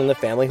only one in the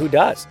family who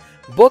does.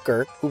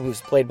 Booker, who's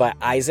played by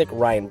Isaac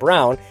Ryan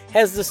Brown,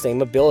 has the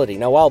same ability.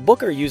 Now, while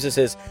Booker uses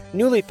his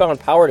newly found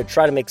power to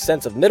try to make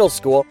sense of middle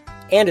school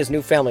and his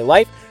new family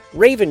life,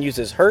 Raven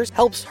uses hers,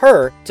 helps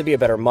her to be a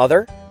better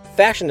mother,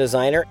 fashion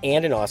designer,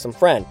 and an awesome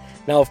friend.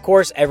 Now, of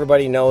course,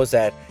 everybody knows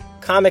that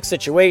comic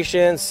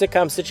situations,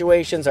 sitcom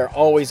situations are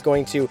always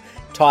going to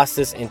toss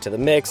this into the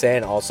mix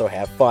and also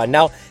have fun.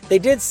 Now, they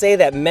did say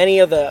that many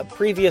of the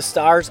previous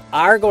stars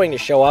are going to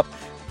show up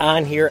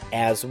on here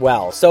as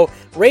well. So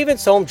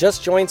Raven's Home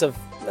just joins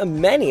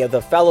many of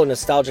the fellow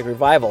nostalgic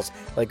revivals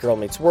like Girl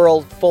Meets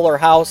World, Fuller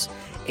House,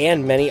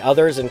 and many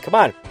others. And come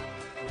on,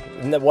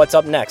 what's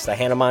up next? A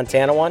Hannah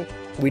Montana one?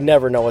 We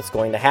never know what's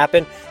going to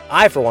happen.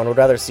 I, for one, would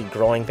rather see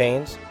Growing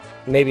Pains,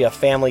 maybe a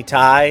Family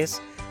Ties,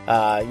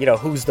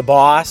 Who's the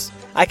Boss?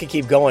 I could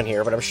keep going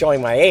here, but I'm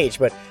showing my age,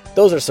 but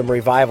those are some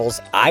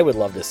revivals I would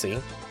love to see.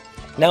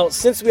 Now,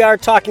 since we are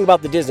talking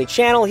about the Disney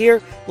Channel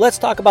here, let's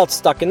talk about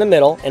Stuck in the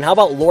Middle, and how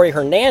about Laurie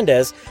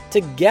Hernandez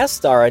to guest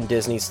star on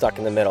Disney's Stuck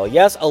in the Middle?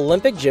 Yes,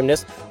 Olympic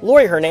gymnast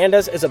Laurie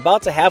Hernandez is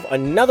about to have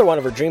another one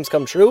of her dreams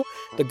come true.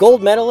 The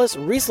gold medalist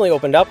recently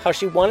opened up how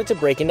she wanted to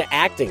break into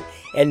acting,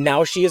 and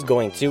now she is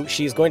going to.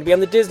 She's going to be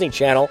on the Disney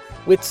Channel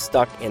with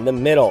Stuck in the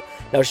Middle.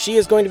 Now, she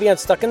is going to be on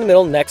Stuck in the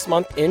Middle next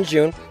month in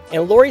June,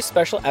 and Laurie's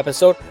special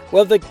episode will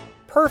have the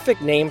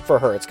perfect name for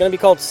her. It's going to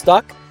be called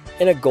Stuck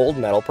in a Gold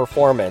Medal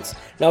Performance.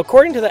 Now,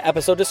 according to the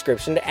episode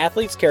description, the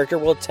athlete's character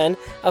will attend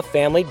a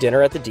family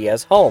dinner at the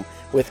Diaz home,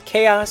 with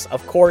chaos,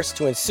 of course,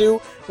 to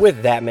ensue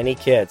with that many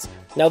kids.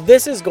 Now,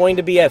 this is going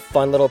to be a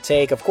fun little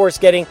take, of course,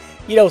 getting,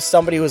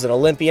 somebody who's an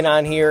Olympian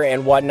on here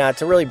and whatnot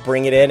to really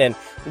bring it in. And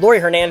Laurie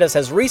Hernandez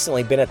has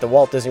recently been at the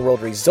Walt Disney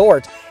World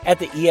Resort at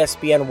the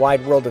ESPN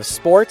Wide World of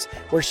Sports,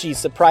 where she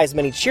surprised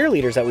many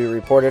cheerleaders that we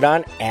reported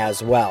on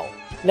as well.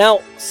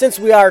 Now, since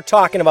we are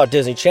talking about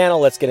Disney Channel,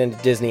 let's get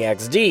into Disney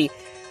XD.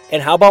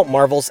 And how about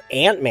Marvel's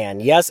Ant-Man?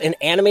 Yes, and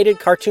animated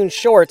cartoon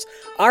shorts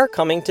are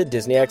coming to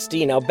Disney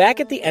XD. Now, back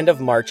at the end of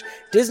March,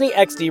 Disney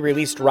XD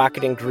released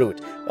Rocket and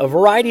Groot, a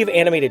variety of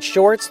animated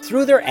shorts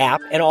through their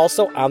app and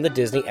also on the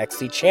Disney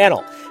XD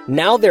channel.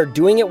 Now they're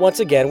doing it once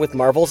again with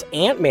Marvel's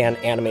Ant-Man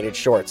animated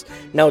shorts.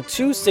 Now,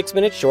 2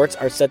 6-minute shorts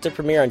are set to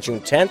premiere on June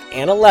 10th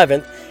and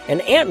 11th,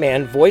 and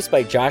Ant-Man, voiced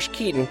by Josh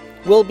Keaton,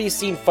 will be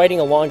seen fighting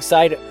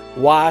alongside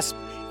Wasp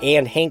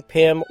and Hank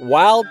Pym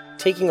while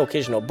taking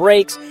occasional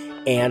breaks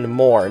and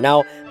more.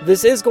 Now,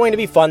 this is going to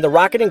be fun. The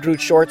Rocket and Groot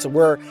shorts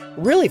were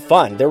really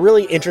fun. They're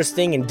really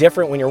interesting and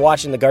different when you're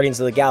watching the Guardians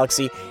of the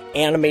Galaxy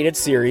animated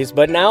series,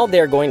 but now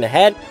they're going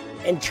ahead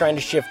and trying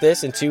to shift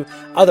this into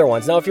other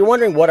ones. Now, if you're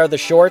wondering what are the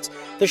shorts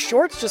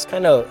just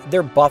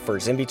they're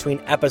buffers in between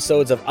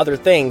episodes of other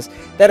things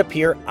that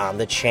appear on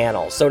the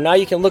channel. So now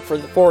you can look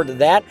forward to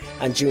that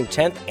on June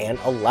 10th and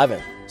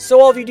 11th. So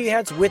all of you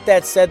D-heads, with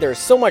that said, there's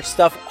so much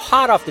stuff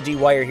hot off the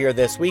D-wire here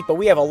this week, but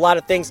we have a lot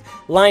of things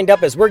lined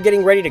up as we're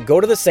getting ready to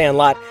go to the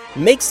Sandlot,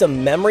 make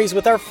some memories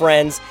with our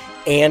friends,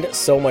 and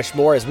so much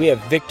more as we have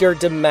Victor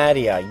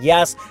DeMattia,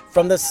 yes,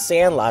 from the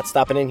Sandlot,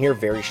 stopping in here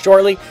very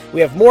shortly. We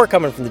have more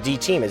coming from the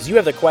D-team. As you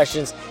have the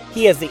questions,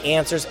 he has the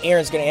answers.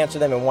 Aaron's going to answer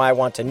them and why I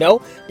want to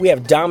know. We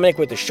have Dominic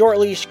with the short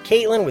leash,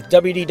 Caitlin with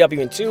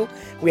WDW and 2.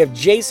 We have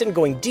Jason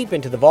going deep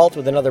into the vault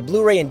with another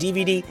Blu-ray and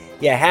DVD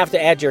you have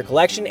to add to your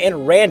collection,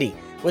 and Randy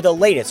with the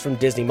latest from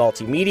Disney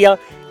Multimedia,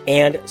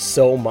 and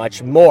so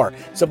much more.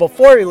 So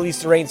before I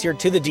release the reins here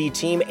to the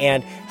D-team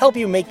and help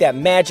you make that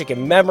magic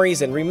and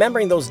memories and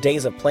remembering those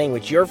days of playing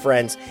with your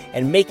friends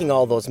and making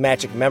all those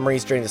magic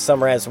memories during the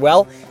summer as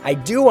well, I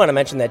do want to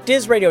mention that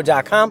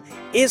DizRadio.com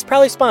is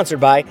proudly sponsored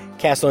by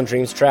Castle and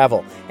Dreams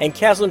Travel. And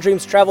Castle and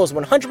Dreams Travel is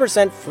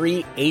 100%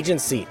 free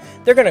agency.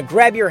 They're going to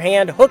grab your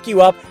hand, hook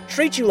you up,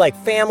 treat you like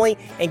family,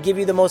 and give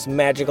you the most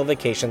magical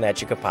vacation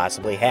that you could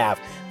possibly have.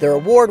 They're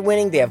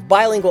award-winning, they have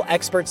bilingual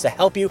experts to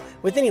help you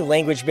with any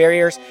language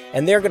barriers,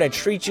 and they're going to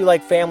treat you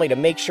like family to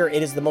make sure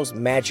it is the most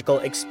magical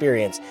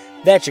experience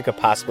that you could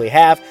possibly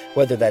have,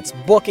 whether that's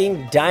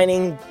booking,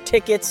 dining,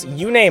 tickets,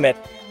 you name it,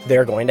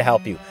 they're going to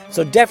help you.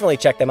 So definitely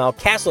check them out.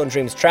 Castle and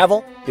Dreams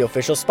Travel, the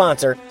official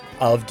sponsor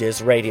of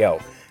Diz Radio.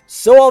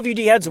 So all of you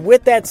D-heads,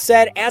 with that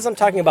said, as I'm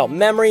talking about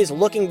memories,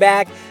 looking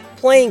back,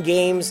 playing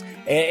games,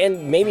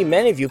 and maybe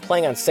many of you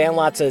playing on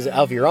Sandlots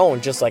of your own,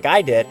 just like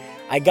I did,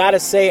 I gotta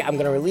say, I'm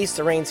gonna release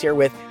the reins here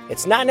with,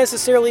 it's not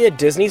necessarily a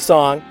Disney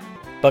song,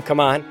 but come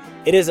on,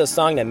 it is a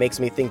song that makes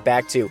me think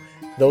back to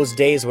those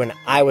days when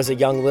I was a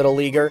young little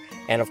leaguer,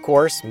 and of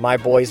course, my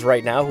boys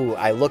right now, who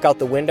I look out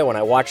the window and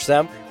I watch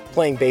them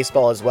playing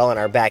baseball as well in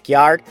our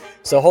backyard.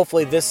 So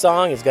hopefully this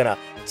song is gonna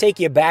take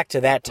you back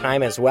to that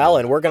time as well,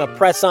 and we're gonna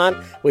press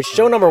on with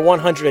show number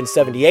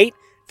 178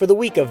 for the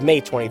week of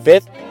May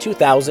 25th,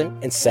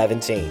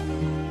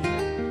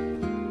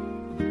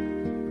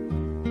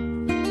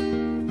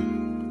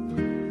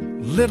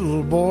 2017.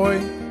 Little boy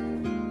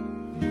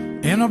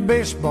in a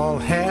baseball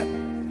hat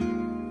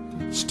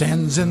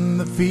stands in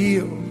the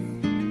field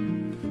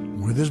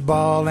with his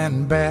ball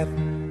and bat.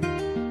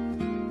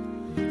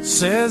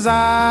 Says,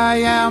 I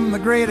am the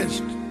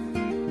greatest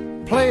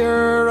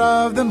player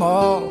of them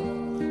all.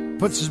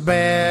 Puts his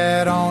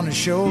bat on his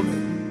shoulder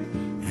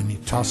and he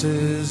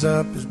tosses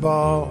up his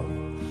ball.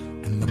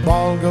 And the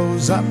ball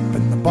goes up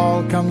and the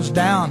ball comes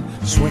down,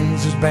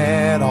 swings his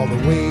bat all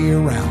the way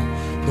around.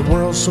 The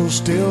world's so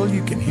still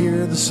you can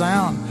hear the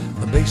sound.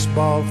 The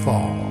baseball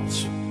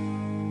falls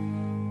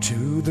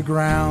to the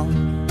ground.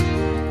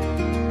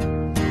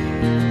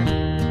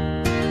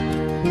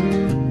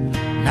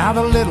 Now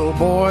the little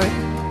boy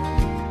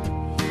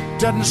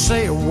doesn't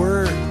say a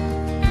word,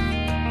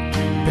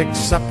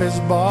 picks up his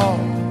ball,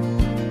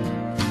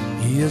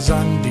 he is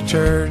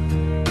undeterred.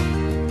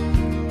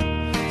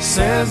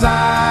 Says,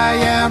 I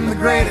am the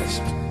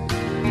greatest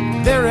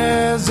there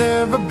has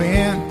ever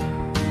been.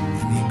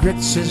 And he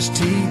grits his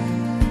teeth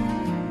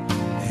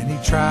and he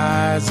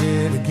tries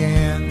it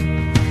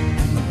again.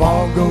 And the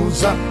ball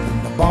goes up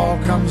and the ball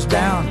comes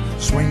down,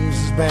 swings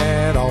his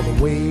bat all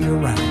the way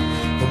around.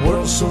 The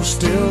world's so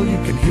still you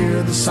can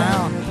hear the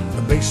sound.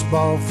 The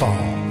baseball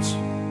falls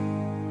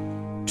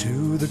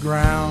to the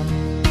ground.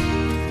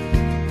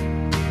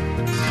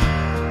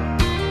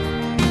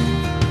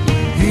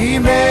 He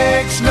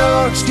makes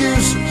no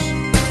excuses,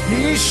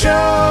 he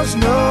shows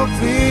no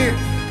fear.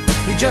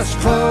 He just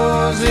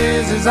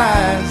closes his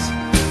eyes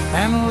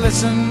and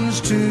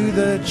listens to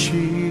the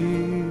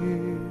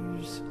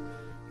cheers.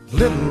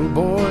 Little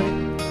boy,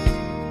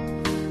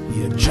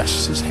 he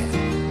adjusts his hat,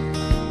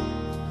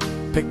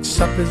 picks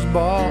up his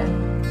ball,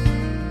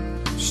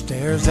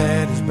 stares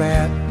at his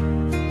bat.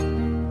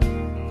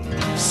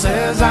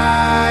 Says,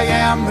 I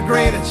am the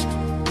greatest,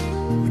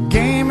 the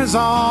game is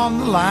on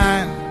the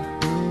line.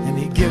 And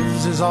he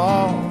gives his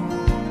all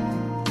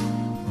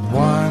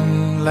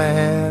one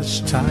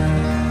last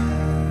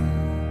time.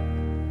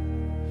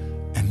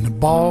 And the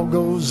ball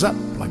goes up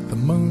like the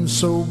moon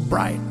so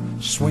bright,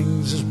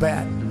 swings his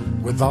bat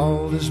with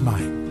all his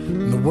might.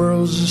 And the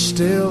world's as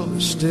still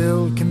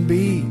can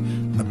be.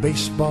 And the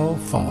baseball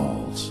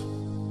falls,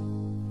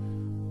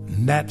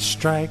 and that's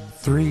strike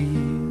three.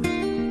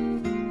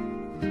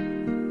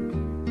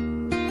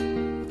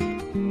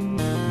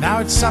 Now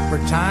it's supper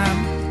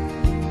time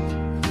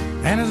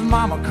and his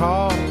mama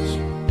calls.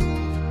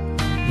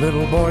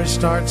 Little boy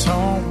starts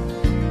home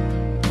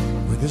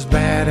with his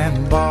bat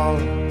and ball.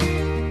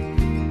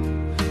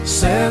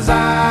 Says,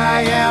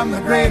 I am the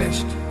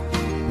greatest,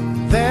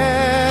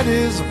 that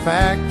is a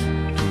fact.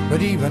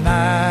 But even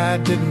I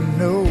didn't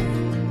know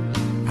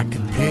I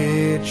could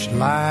pitch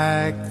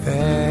like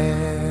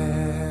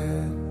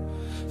that.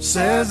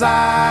 Says,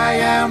 I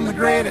am the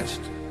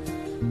greatest,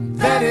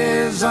 that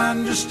is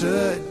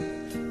understood.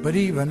 But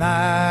even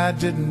I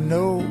didn't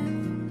know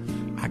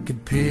I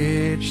could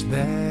pitch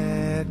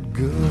that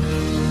good.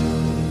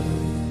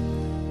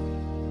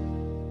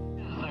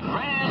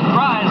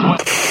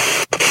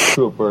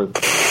 Trooper,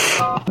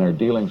 their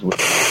dealings with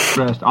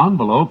addressed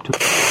envelope to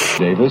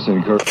Davis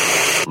and Kirk.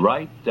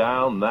 Right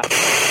down that.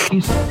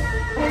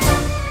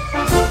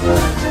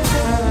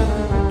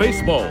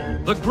 Baseball,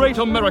 the great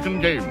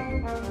American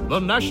game, the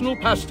national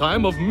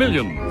pastime of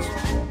millions.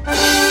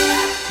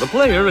 The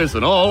player is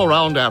an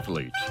all-around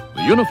athlete.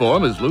 The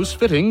uniform is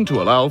loose-fitting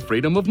to allow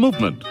freedom of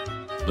movement.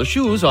 The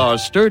shoes are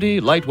sturdy,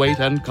 lightweight,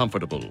 and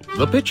comfortable.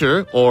 The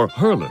pitcher, or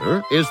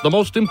hurler, is the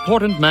most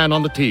important man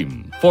on the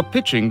team, for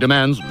pitching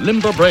demands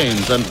limber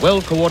brains and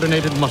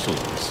well-coordinated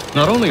muscles,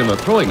 not only in the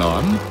throwing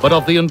arm, but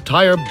of the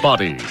entire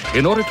body,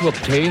 in order to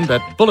obtain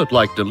that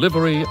bullet-like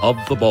delivery of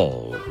the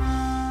ball.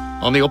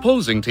 On the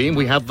opposing team,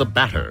 we have the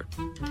batter,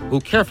 who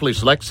carefully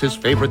selects his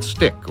favorite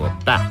stick or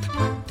bat.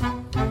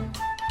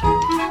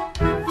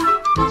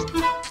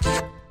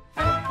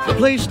 The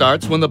play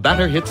starts when the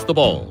batter hits the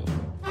ball.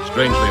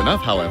 Strangely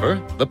enough,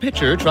 however, the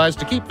pitcher tries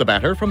to keep the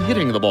batter from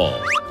hitting the ball.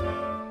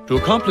 To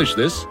accomplish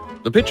this,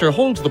 the pitcher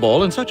holds the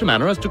ball in such a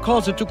manner as to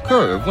cause it to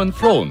curve when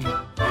thrown.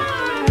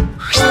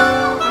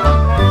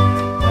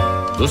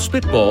 The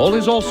spitball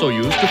is also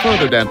used to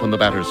further dampen the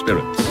batter's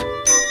spirits.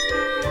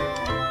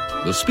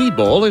 The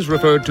speedball is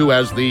referred to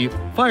as the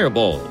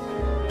fireball,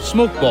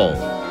 smokeball,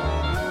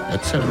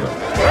 etc.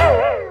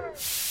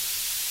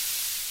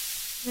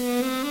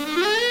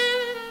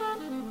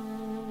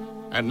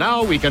 And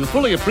now we can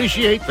fully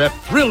appreciate that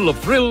thrill of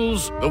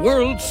thrills, the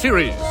World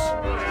Series.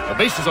 The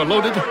bases are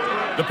loaded,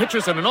 the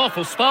pitcher's in an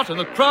awful spot, and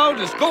the crowd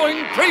is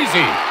going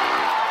crazy.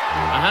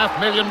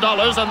 $500,000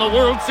 and the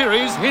World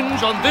Series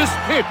hinge on this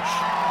pitch.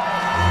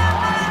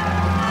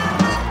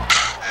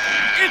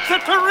 It's a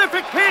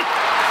terrific pitch!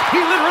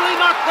 He literally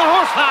knocked the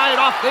horsehide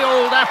off the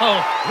old apple.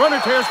 Runner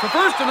tears for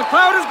first, and the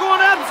crowd is going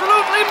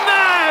absolutely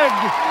mad.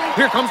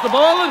 Here comes the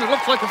ball, and it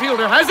looks like the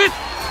fielder has it.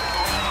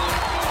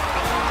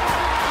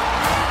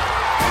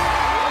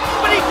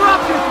 But he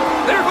dropped it.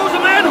 There goes a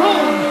man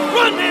home.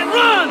 Run, man,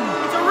 run!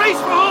 It's a race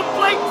for home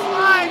plate.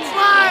 Slide,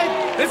 slide.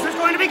 This is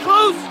going to be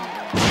close.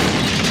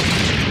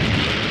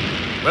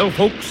 Well,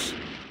 folks,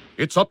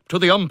 it's up to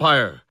the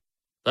umpire,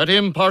 that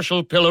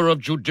impartial pillar of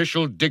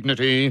judicial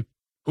dignity,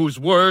 whose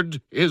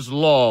word is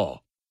law.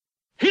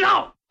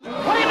 Hero!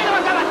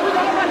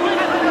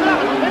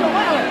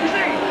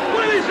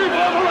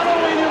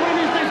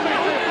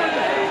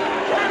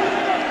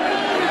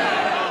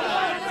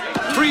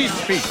 Free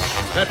speech,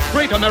 that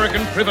great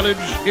American privilege,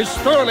 is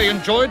thoroughly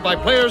enjoyed by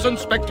players and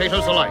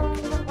spectators alike.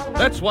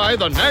 That's why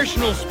the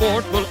national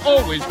sport will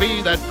always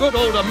be that good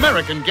old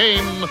American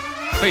game,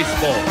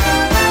 baseball.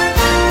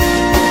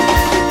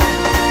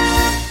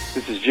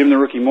 This is Jim the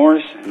Rookie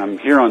Morris, and I'm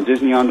here on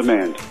Disney On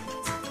Demand.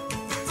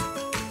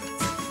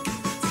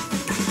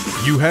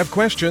 You have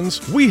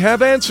questions, we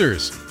have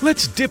answers.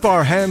 Let's dip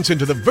our hands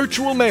into the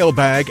virtual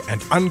mailbag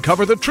and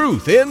uncover the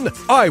truth in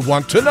I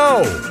Want to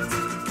Know.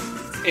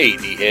 Hey,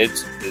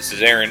 D-Heads, this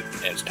is Aaron,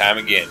 and it's time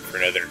again for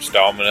another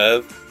installment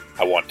of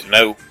I Want to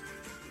Know.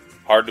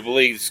 Hard to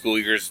believe the school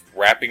year's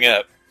wrapping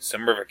up.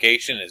 Summer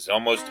vacation is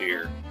almost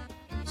here.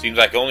 Seems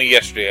like only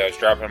yesterday I was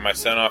dropping my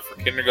son off for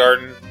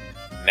kindergarten.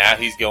 Now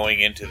he's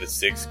going into the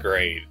 6th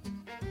grade.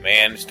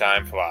 Man, does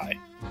time fly.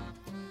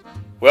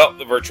 Well,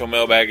 the virtual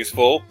mailbag is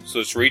full, so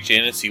let's reach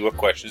in and see what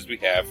questions we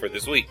have for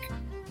this week.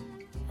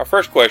 Our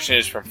first question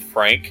is from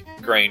Frank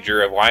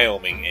Granger of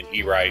Wyoming, and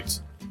he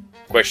writes,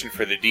 question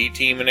for the D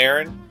team and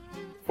Aaron,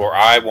 for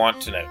I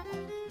Want to Know.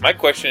 My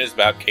question is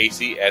about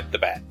Casey at the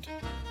bat.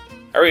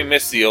 I really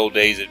miss the old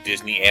days of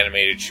Disney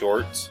animated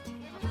shorts,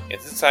 and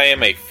since I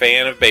am a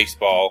fan of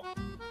baseball,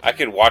 I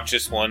could watch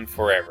this one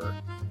forever.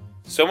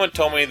 Someone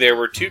told me there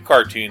were 2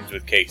 cartoons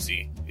with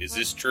Casey. Is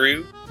this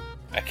true?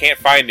 I can't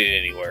find it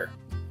anywhere.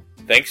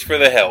 Thanks for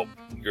the help.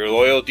 Your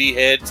loyal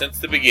D-Head since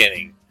the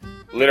beginning.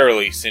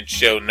 Literally since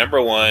show number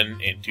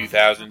 1 in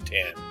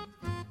 2010.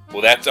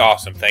 Well, that's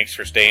awesome. Thanks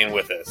for staying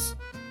with us.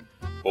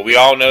 Well, we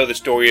all know the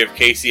story of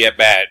Casey at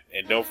bat,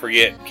 and don't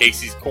forget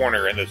Casey's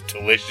Corner and those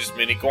delicious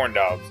mini corn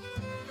dogs.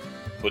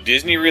 Well,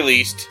 Disney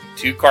released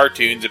 2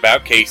 cartoons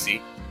about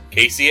Casey,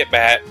 Casey at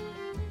Bat,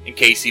 and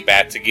Casey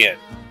Bats Again.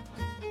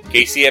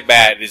 Casey at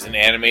Bat is an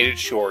animated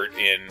short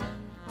in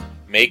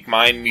Make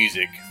Mine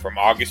Music from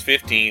August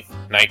 15th,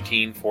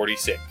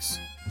 1946.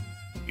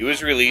 It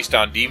was released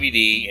on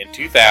DVD in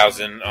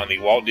 2000 on the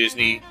Walt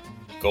Disney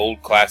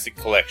Gold Classic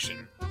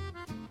Collection.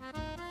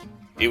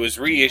 It was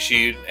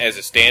reissued as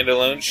a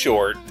standalone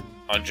short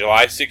on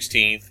July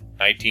 16th,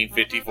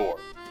 1954.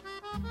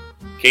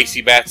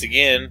 Casey Bats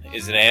Again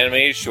is an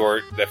animated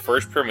short that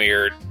first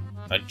premiered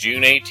on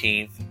June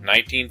 18th,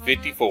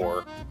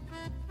 1954.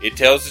 It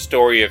tells the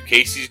story of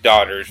Casey's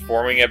daughters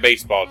forming a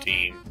baseball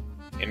team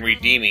and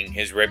redeeming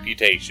his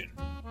reputation.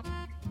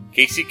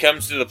 Casey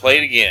comes to the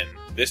plate again,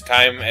 this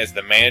time as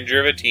the manager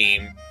of a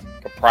team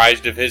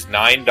comprised of his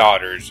 9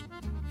 daughters,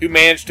 who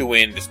managed to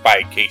win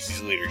despite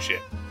Casey's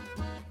leadership.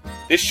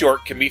 This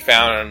short can be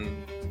found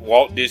on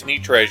Walt Disney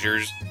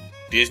Treasures,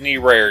 Disney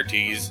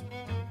Rarities,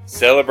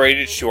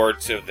 Celebrated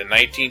Shorts of the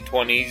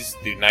 1920s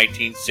through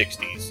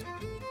 1960s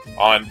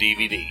on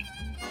DVD,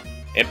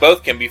 and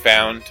both can be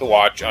found to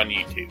watch on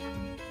YouTube.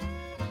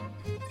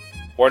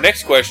 Our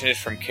next question is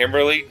from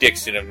Kimberly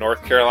Dixon of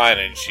North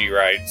Carolina, and she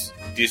writes,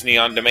 Disney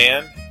On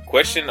Demand? ?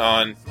 Question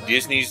on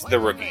Disney's The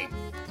Rookie.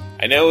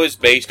 I know it's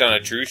based on a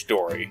true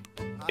story.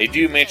 They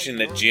do mention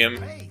that Jim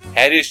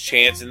had his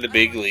chance in the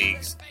big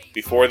leagues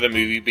before the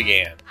movie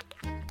began.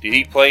 Did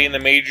he play in the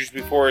majors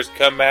before his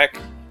comeback,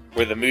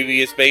 where the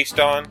movie is based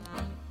on?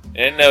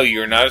 And I know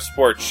you're not a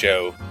sports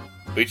show,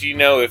 but you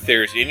know if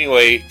there's any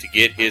way to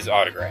get his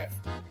autograph.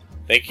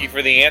 Thank you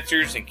for the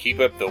answers and keep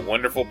up the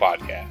wonderful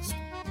podcast.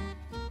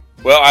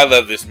 Well, I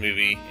love this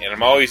movie, and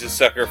I'm always a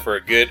sucker for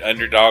a good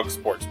underdog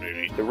sports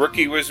movie. The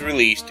Rookie was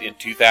released in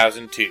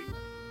 2002.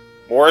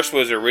 Morris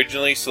was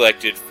originally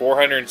selected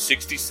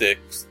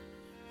 466th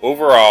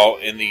overall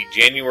in the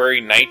January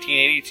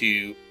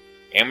 1982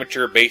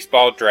 amateur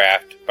baseball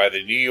draft by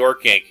the New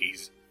York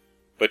Yankees,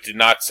 but did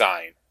not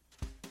sign.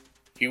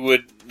 He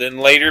would then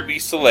later be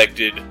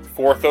selected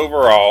 4th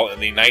overall in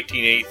the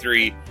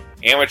 1983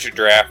 amateur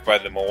draft by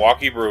the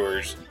Milwaukee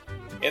Brewers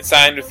and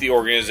signed with the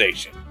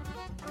organization.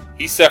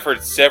 He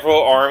suffered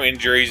several arm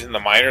injuries in the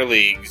minor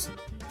leagues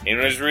and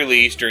was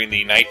released during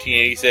the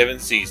 1987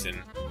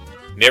 season,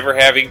 never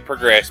having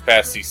progressed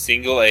past the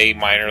Single-A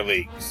minor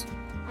leagues.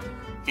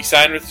 He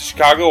signed with the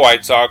Chicago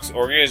White Sox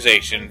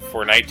organization for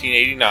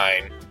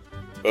 1989,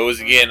 but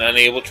was again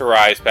unable to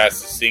rise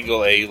past the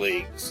Single-A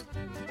leagues.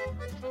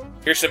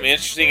 Here's some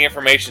interesting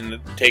information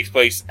that takes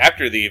place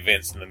after the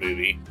events in the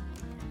movie.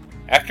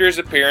 After his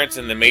appearance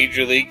in the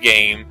Major League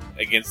game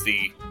against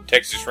the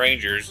Texas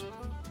Rangers,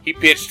 he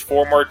pitched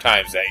 4 more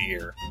times that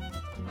year.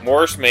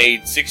 Morris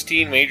made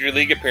 16 Major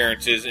League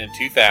appearances in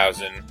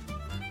 2000,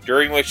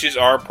 during which his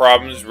arm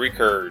problems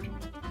recurred.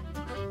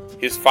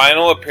 His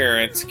final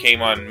appearance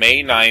came on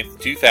May 9,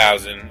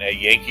 2000 at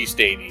Yankee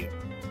Stadium.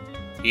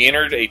 He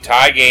entered a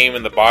tie game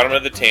in the bottom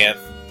of the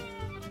 10th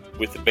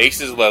with the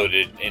bases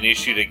loaded and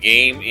issued a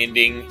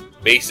game-ending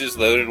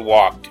bases-loaded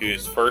walk to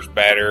his first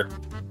batter,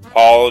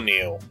 Paul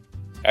O'Neill,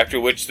 after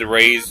which the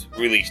Rays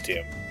released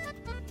him.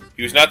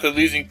 He was not the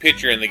losing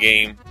pitcher in the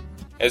game,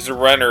 as the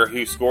runner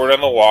who scored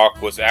on the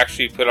walk was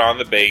actually put on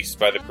the base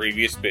by the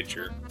previous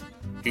pitcher,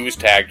 who was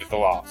tagged with a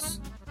loss.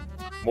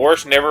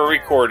 Morris never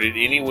recorded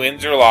any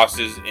wins or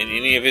losses in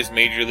any of his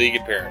Major League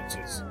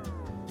appearances.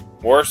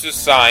 Morris was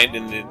signed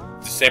in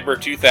December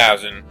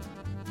 2000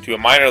 to a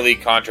minor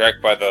league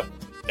contract by the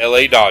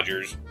LA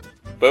Dodgers,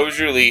 but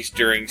was released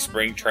during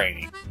spring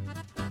training.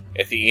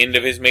 At the end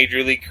of his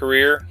Major League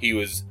career, he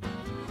was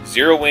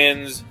 0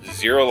 wins,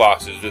 0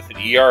 losses with an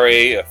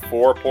ERA of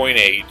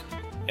 4.8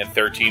 and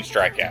 13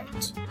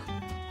 strikeouts.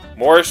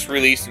 Morris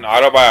released an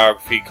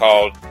autobiography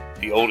called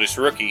The Oldest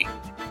Rookie.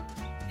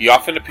 He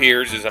often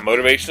appears as a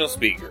motivational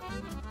speaker.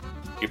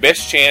 Your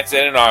best chance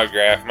at an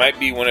autograph might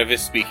be one of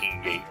his speaking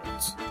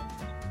engagements.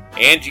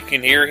 And you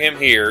can hear him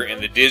here in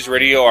the Diz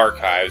Radio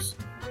archives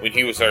when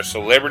he was our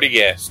celebrity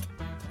guest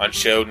on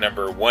show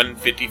number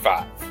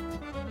 155.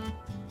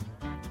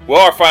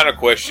 Well, our final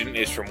question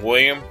is from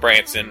William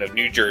Branson of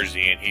New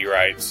Jersey, and he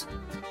writes,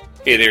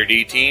 Hey there,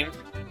 D-Team.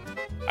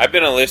 I've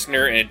been a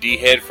listener and a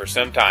D-head for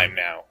some time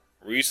now.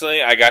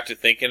 Recently, I got to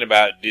thinking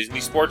about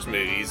Disney sports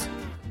movies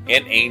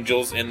and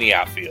Angels in the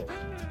Outfield.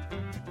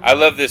 I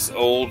love this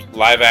old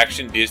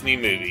live-action Disney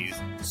movies.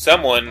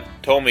 Someone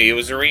told me it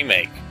was a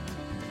remake.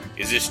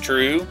 Is this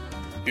true?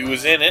 Who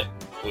was in it?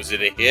 Was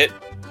it a hit?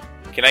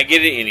 Can I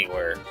get it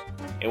anywhere?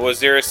 And was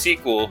there a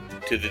sequel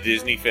to the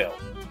Disney film?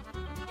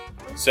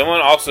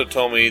 Someone also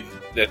told me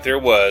that there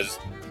was,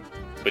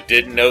 but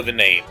didn't know the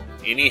name.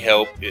 Any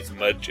help is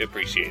much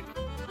appreciated.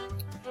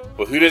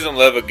 Well, who doesn't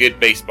love a good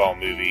baseball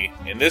movie?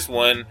 And this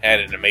one had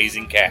an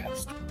amazing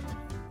cast.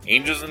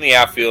 Angels in the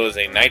Outfield is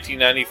a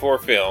 1994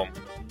 film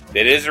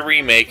that is a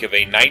remake of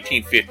a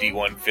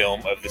 1951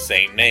 film of the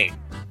same name.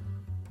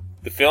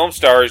 The film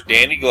stars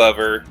Danny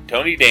Glover,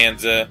 Tony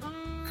Danza,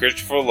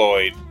 Christopher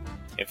Lloyd,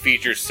 and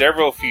features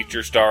several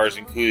future stars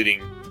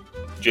including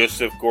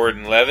Joseph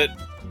Gordon-Levitt,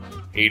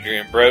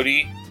 Adrian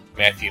Brody,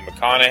 Matthew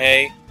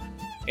McConaughey,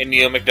 and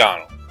Neil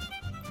McDonough.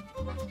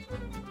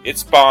 It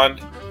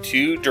spawned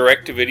 2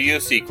 direct-to-video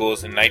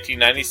sequels in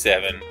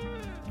 1997,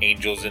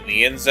 Angels in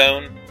the End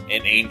Zone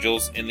and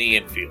Angels in the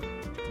Infield.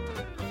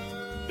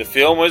 The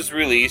film was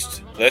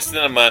released less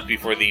than a month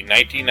before the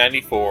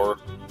 1994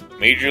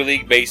 Major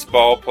League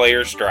Baseball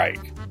player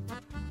strike,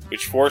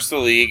 which forced the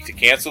league to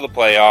cancel the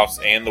playoffs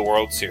and the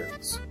World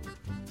Series.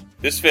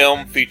 This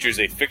film features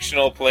a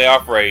fictional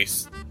playoff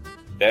race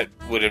that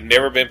would have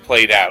never been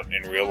played out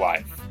in real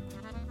life.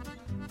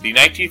 The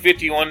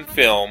 1951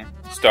 film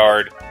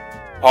starred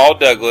Paul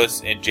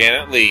Douglas and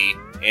Janet Leigh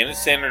and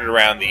is centered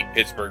around the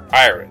Pittsburgh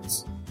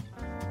Pirates.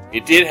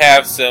 It did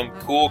have some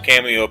cool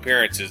cameo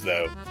appearances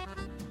though.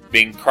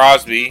 Bing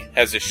Crosby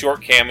has a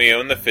short cameo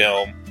in the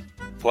film,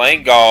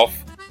 playing golf,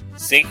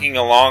 sinking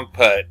a long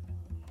putt,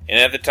 and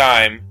at the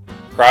time,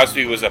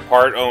 Crosby was a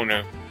part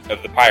owner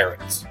of the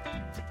Pirates.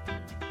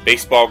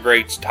 Baseball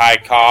greats Ty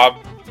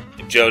Cobb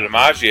and Joe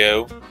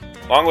DiMaggio,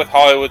 along with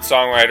Hollywood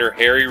songwriter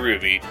Harry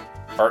Ruby,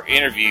 are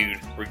interviewed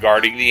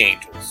regarding the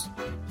Angels.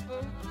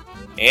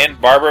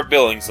 And Barbara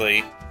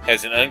Billingsley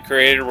has an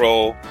uncredited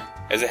role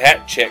as a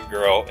hat check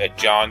girl at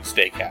John's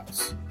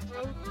Steakhouse.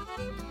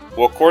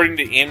 Well, according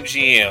to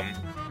MGM,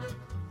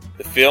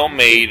 The film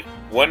made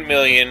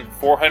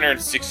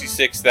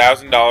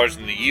 $1,466,000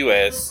 in the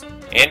U.S.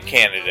 and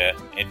Canada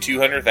and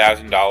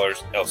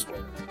 $200,000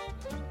 elsewhere.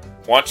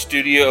 Once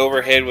studio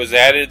overhead was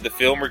added, the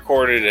film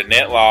recorded a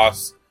net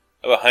loss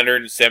of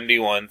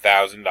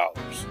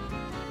 $171,000.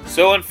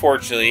 So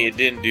unfortunately, it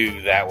didn't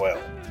do that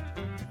well.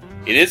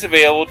 It is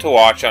available to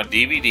watch on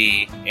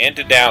DVD and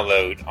to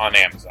download on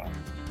Amazon.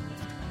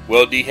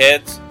 Well,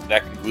 D-Heads,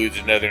 that concludes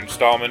another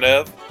installment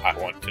of I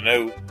Want to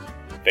Know.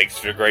 Thanks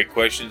for the great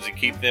questions and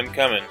keep them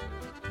coming.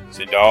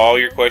 Send all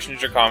your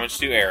questions or comments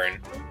to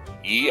Aaron,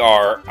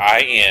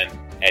 ERIN,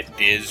 at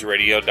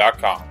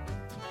DizRadio.com.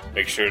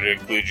 Make sure to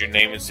include your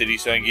name and city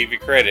so I can give you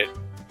credit.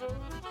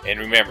 And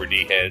remember,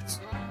 D-Heads,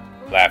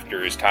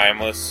 laughter is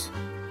timeless,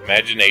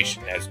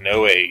 imagination has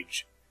no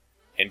age,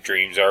 and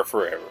dreams are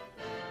forever.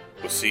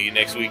 We'll see you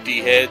next week,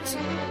 D-Heads,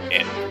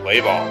 and play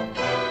ball.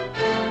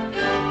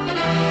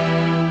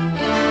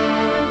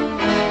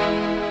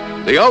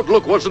 The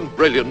outlook wasn't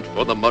brilliant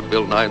for the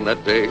Mudville Nine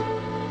that day.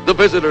 The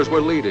visitors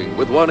were leading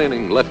with 1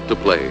 inning left to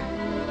play.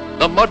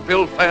 The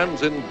Mudville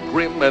fans in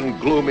grim and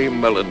gloomy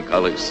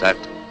melancholy sat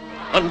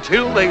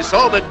until they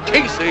saw that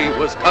Casey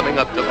was coming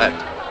up to bat.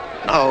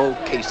 Now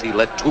Casey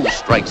let 2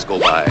 strikes go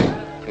by.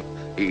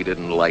 He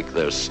didn't like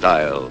their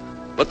style,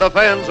 but the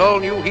fans all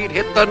knew he'd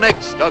hit the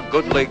next a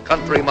goodly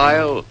country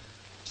mile.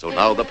 So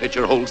now the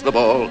pitcher holds the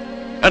ball,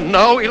 and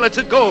now he lets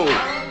it go.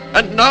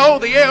 And now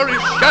the air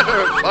is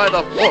shattered by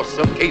the force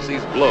of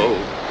Casey's blow.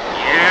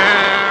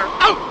 Yeah,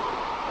 out!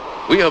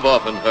 We have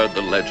often heard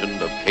the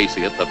legend of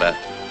Casey at the bat,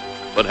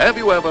 but have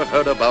you ever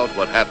heard about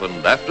what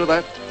happened after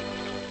that?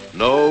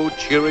 No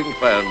cheering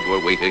fans were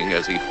waiting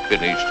as he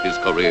finished his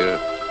career.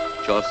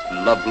 Just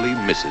lovely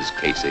Mrs.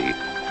 Casey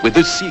with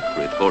a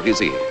secret for his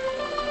ear.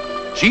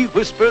 She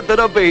whispered that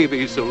a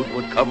baby soon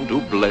would come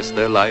to bless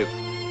their life,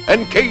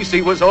 and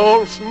Casey was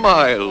all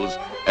smiles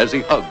as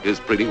he hugged his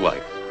pretty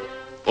wife.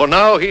 For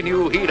now he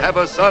knew he'd have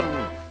a son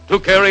to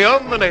carry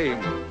on the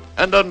name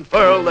and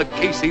unfurl the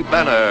Casey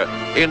banner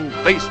in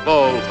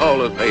baseball's Hall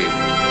of Fame.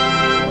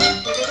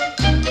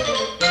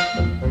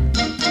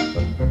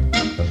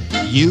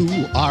 You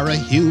are a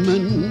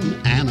human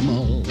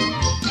animal.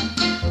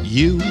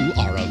 You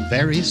are a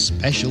very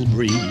special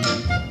breed.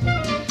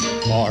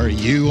 For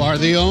you are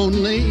the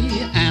only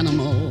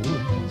animal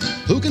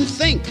who can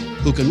think,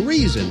 who can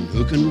reason,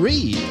 who can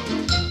read.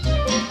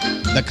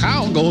 The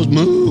cow goes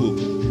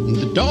moo.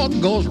 The dog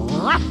goes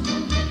ruff,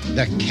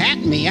 the cat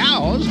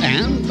meows,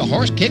 and the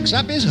horse kicks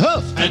up his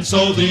hoof. And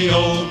so the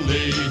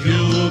only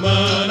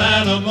human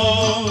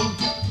animal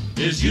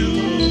is you.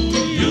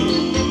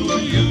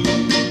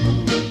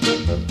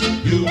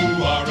 You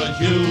are a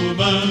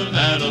human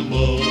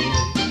animal.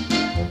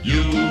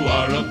 You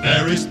are a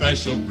very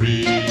special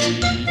breed.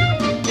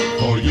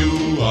 For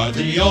you are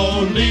the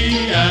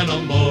only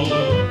animal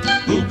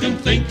who can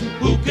think,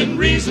 who can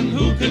reason,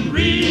 who can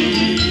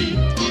read.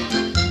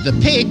 The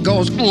pig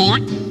goes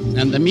honk,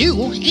 and the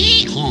mule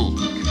honk.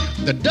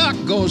 The duck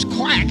goes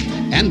quack,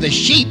 and the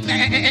sheep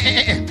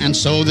and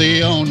so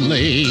the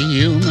only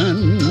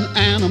human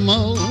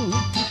animal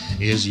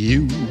is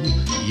you.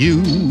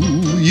 You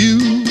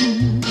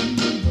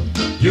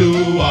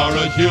are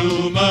a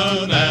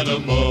human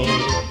animal.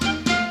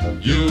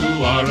 You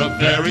are a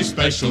very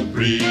special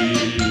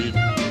breed.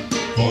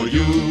 For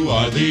you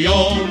are the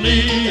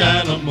only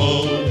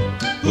animal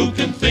who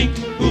can think,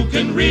 who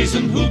can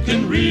reason, who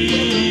can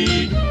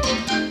read.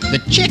 The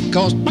chick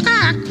goes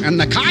quack, and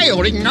the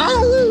coyote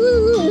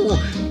no.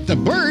 The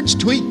birds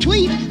tweet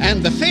tweet,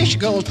 and the fish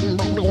goes.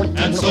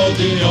 And so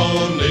the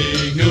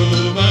only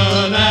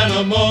human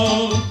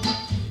animal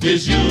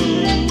is you.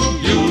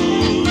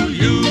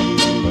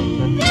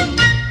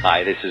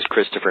 Hi, this is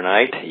Christopher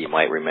Knight. You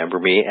might remember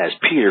me as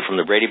Peter from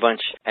the Brady Bunch,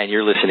 and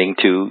you're listening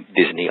to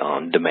Disney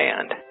On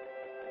Demand.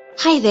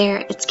 Hi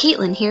there, it's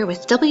Caitlin here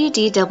with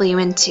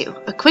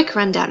WDWN2, a quick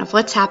rundown of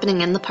what's happening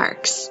in the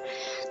parks.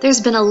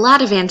 There's been a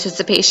lot of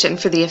anticipation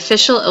for the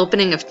official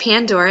opening of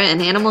Pandora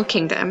and Animal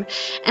Kingdom,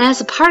 and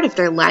as a part of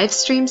their live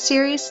stream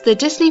series, the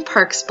Disney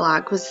Parks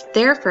blog was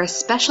there for a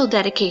special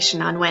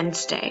dedication on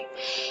Wednesday.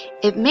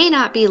 It may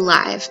not be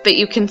live, but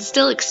you can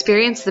still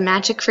experience the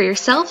magic for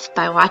yourself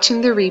by watching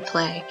the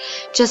replay.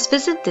 Just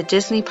visit the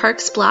Disney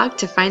Parks blog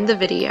to find the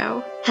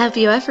video. Have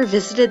you ever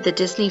visited the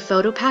Disney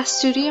PhotoPass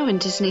studio in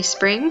Disney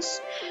Springs?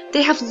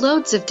 They have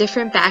loads of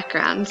different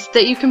backgrounds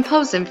that you can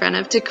pose in front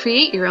of to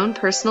create your own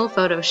personal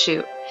photo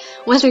shoot.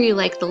 Whether you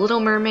like The Little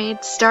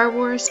Mermaid, Star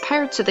Wars,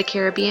 Pirates of the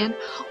Caribbean,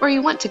 or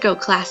you want to go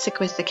classic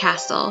with the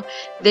castle,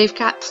 they've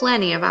got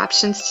plenty of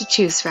options to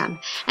choose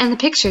from, and the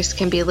pictures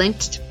can be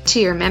linked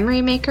to your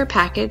Memory Maker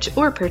package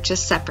or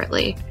purchased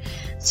separately.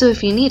 So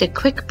if you need a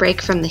quick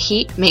break from the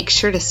heat, make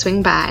sure to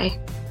swing by.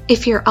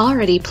 If you're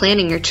already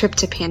planning your trip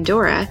to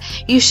Pandora,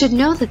 you should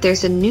know that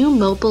there's a new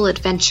mobile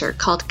adventure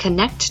called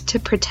Connect to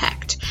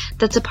Protect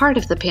that's a part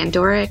of the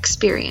Pandora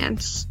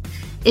experience.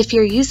 If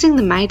you're using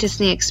the My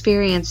Disney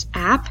Experience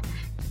app,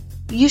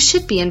 you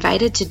should be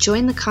invited to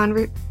join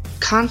the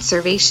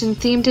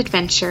conservation-themed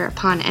adventure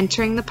upon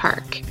entering the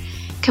park.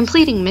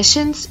 Completing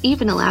missions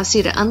even allows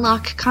you to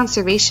unlock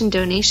conservation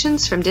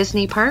donations from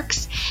Disney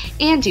parks,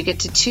 and you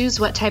get to choose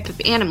what type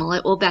of animal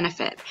it will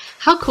benefit.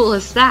 How cool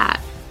is that?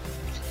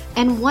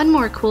 And one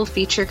more cool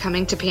feature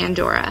coming to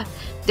Pandora.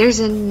 There's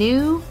a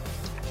new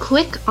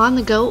quick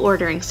on-the-go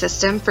ordering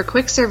system for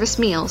quick service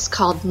meals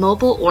called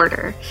Mobile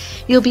Order.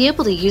 You'll be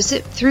able to use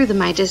it through the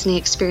My Disney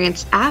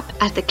Experience app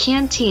at the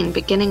Canteen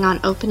beginning on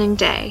opening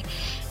day,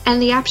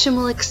 and the option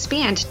will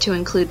expand to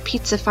include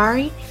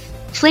Pizzafari,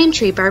 Flame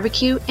Tree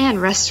Barbecue, and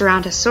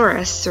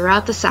Restaurantosaurus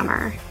throughout the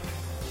summer.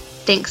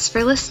 Thanks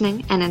for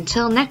listening, and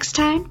until next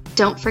time,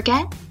 don't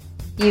forget,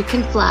 you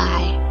can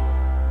fly.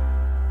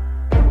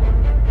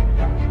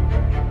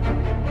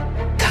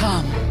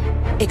 Come,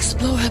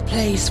 explore a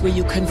place where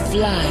you can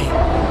fly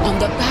on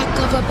the back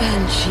of a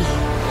banshee.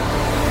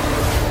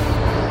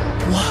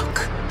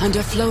 Walk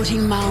under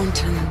floating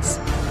mountains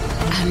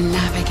and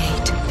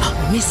navigate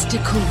a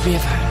mystical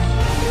river.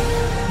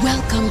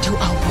 Welcome to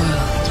our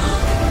world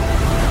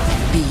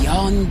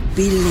beyond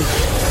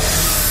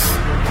belief.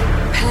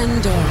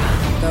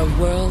 Pandora, the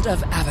world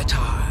of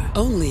Avatar.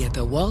 Only at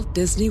the Walt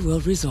Disney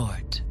World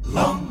Resort.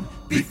 Long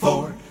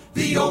before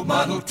the old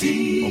Model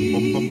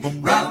T,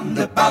 round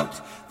about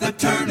the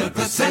turn of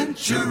the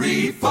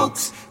century,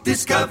 folks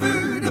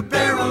discovered a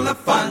barrel of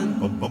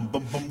fun,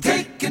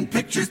 taking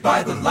pictures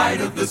by the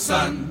light of the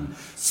sun.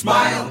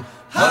 Smile,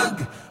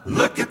 hug,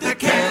 look at the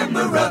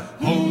camera,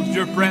 hold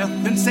your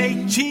breath and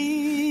say cheese.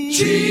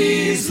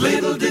 Cheese,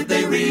 little did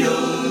they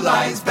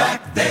realize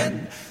back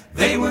then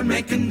they were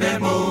making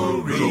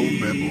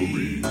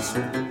memories.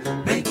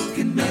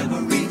 Making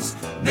memories,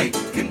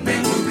 making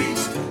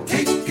memories.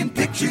 Taking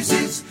pictures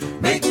is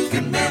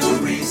making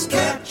memories.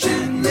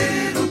 Catching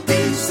little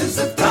pieces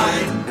of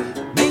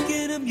time,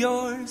 making them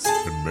yours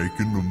and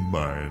making them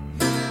mine.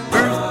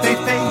 Birthday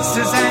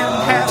faces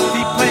and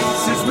happy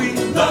places we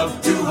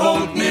love to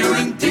hold near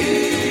and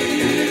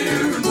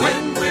dear. And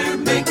when we're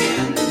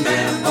making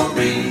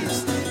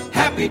memories,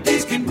 happy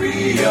days can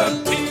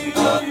reappear.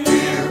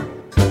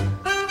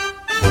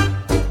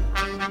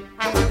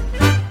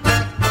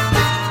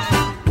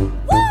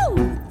 Woo!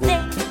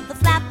 There the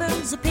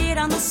flappers appeared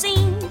on the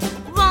scene.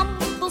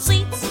 Rumble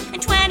seats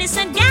and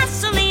 20-cent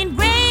gasoline,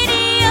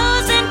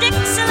 radios and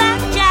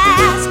Dixieland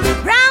jazz,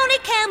 brownie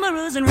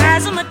cameras and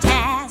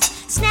razzmatazz,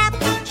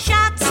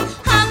 snapshots of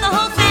the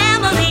whole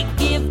family.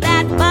 Give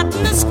that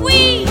button a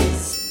squeeze.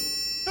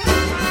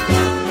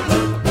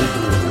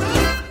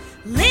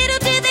 Little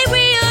did they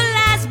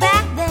realize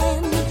back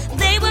then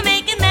they were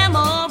making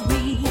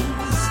memories.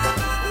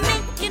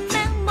 Making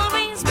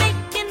memories,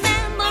 making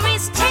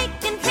memories.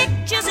 Taking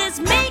pictures is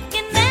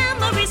making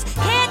memories.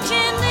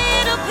 Catching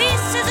little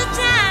pieces of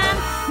time,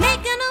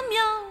 making them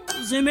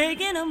yours and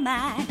making them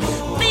mine.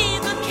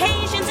 Big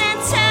occasions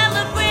and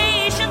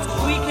celebrations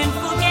we can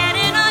forget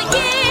in a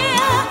year.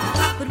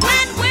 But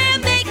when we're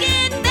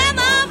making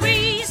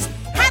memories,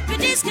 happy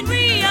days can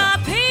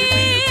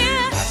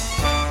reappear.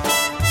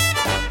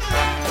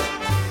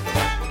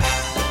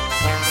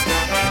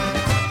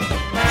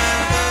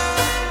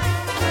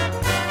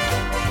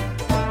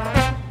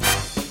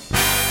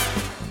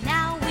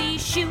 Now we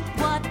shoot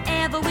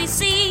whatever we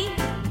see.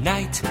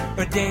 Night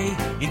or day,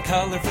 in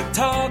color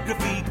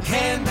photography,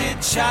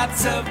 candid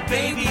shots of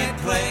baby at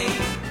play.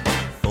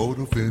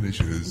 Photo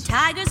finishes.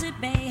 Tigers at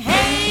bay.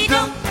 Hey,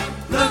 don't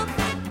look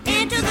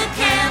into the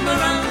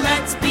camera.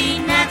 Let's be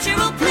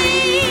natural,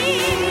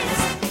 please.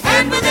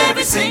 And with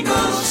every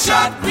single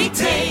shot we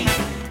take,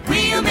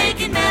 we are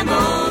making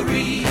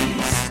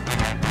memories.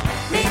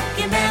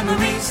 Making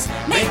memories,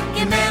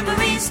 making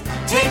memories.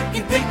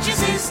 Taking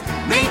pictures is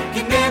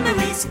making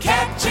memories.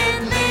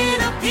 Catching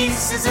little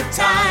pieces of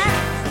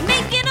time,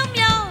 making them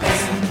yours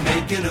and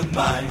making them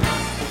mine.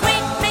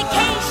 Great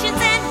vacations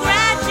and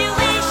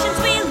graduations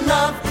we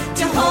love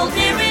to hold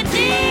near and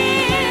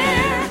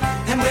dear.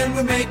 And when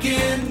we're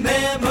making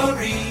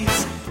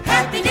memories,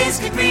 happy days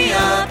can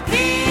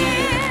reappear.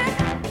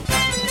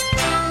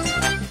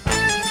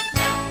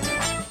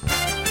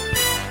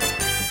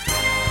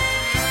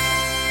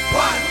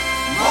 One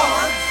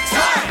more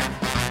time.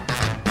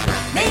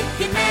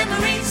 Making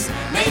memories,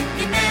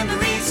 making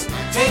memories.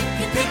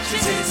 Taking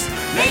pictures is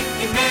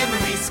making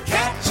memories.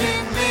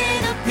 Catching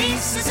little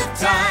pieces of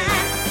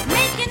time,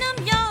 making them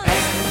yours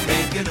and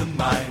making them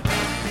mine.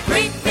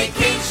 Great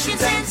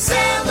vacations and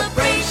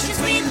celebrations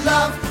we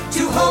love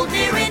to hold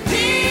near and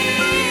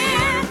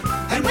dear.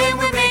 And when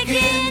we're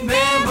making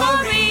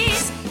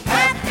memories,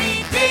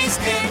 happy days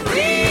can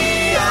reappear.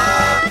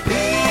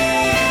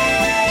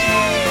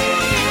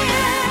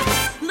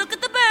 Look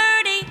at the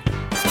birdie.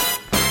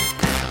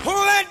 Who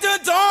let the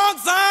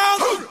dogs out?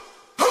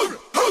 Who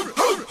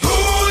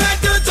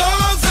let the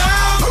dogs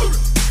out?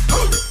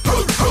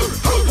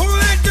 Who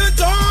let the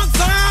dogs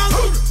out?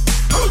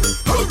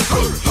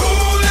 Who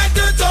let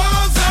the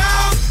dogs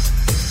out?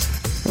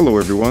 Hello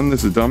everyone,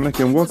 this is Dominic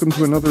and welcome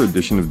to another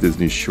edition of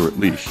Disney's Short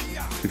Leash.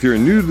 If you're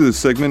new to this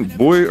segment,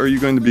 boy are you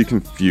going to be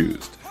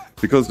confused.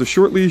 Because the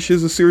Short Leash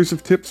is a series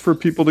of tips for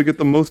people to get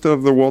the most out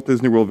of their Walt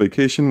Disney World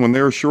vacation when they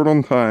are short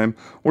on time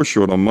or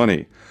short on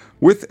money.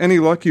 With any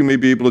luck, you may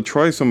be able to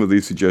try some of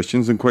these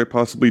suggestions and quite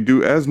possibly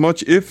do as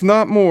much, if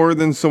not more,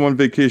 than someone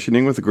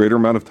vacationing with a greater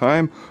amount of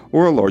time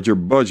or a larger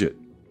budget.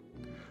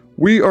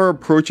 We are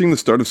approaching the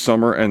start of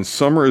summer, and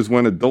summer is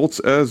when adults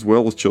as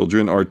well as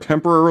children are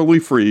temporarily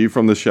free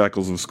from the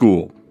shackles of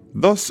school.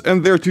 Thus,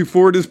 and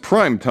theretofore, it is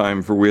prime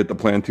time for we at the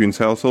Plantoons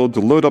household to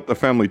load up the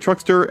family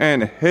truckster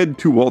and head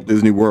to Walt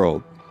Disney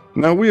World.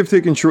 Now, we have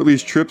taken short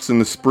leash trips in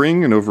the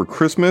spring and over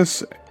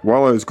Christmas.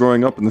 While I was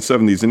growing up in the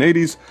 70s and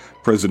 80s,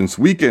 President's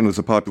Weekend was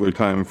a popular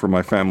time for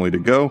my family to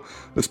go,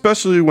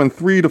 especially when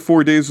 3 to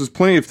 4 days was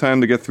plenty of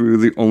time to get through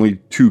the only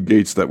 2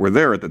 gates that were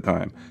there at the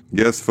time.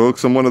 Yes,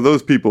 folks, I'm one of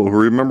those people who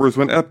remembers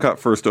when Epcot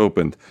first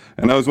opened,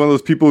 and I was one of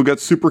those people who got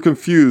super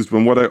confused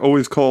when what I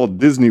always called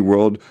Disney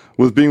World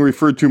was being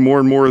referred to more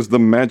and more as the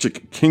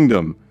Magic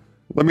Kingdom.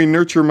 Let me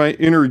nurture my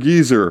inner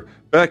geezer.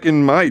 Back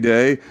in my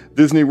day,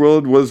 Disney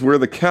World was where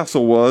the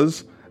castle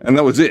was, and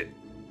that was it.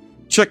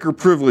 Check your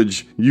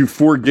privilege, you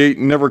 4-gate,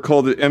 never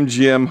called it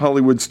MGM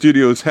Hollywood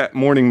Studios hat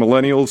morning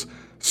millennials.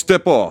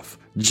 Step off,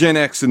 Gen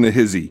X in the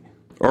hizzy.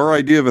 Our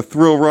idea of a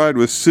thrill ride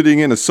was sitting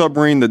in a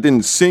submarine that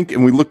didn't sink,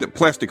 and we looked at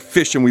plastic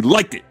fish and we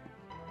liked it.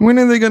 When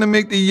are they going to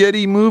make the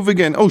Yeti move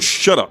again? Oh,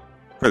 shut up.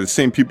 Probably the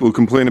same people who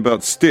complain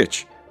about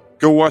Stitch.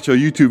 Go watch a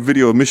YouTube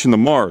video of Mission to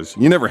Mars.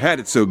 You never had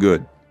it so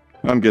good.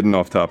 I'm getting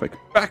off topic.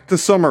 Back to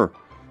summer.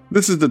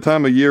 This is the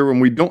time of year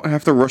when we don't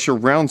have to rush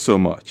around so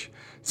much.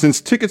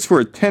 Since tickets for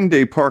a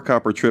 10-day park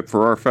hopper trip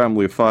for our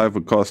family of 5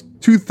 would cost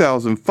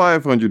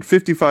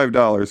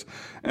 $2,555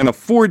 and a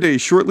 4-day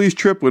short leash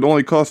trip would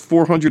only cost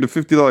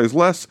 $450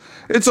 less,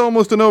 it's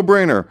almost a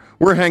no-brainer.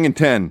 We're hanging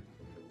 10.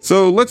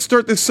 So let's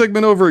start this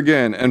segment over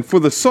again, and for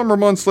the summer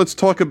months, let's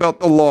talk about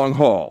the long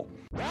haul.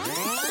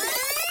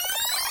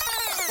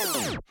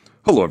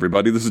 Hello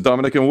everybody, this is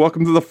Dominic and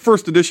welcome to the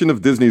first edition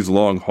of Disney's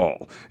Long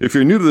Haul. If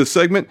you're new to this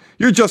segment,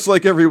 you're just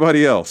like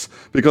everybody else,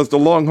 because the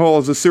Long Haul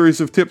is a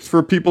series of tips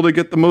for people to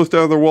get the most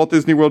out of their Walt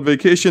Disney World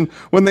vacation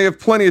when they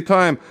have plenty of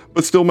time,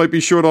 but still might be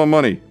short on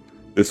money.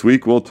 This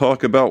week we'll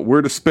talk about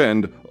where to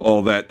spend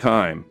all that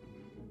time.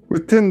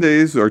 With 10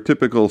 days, our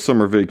typical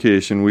summer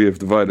vacation, we have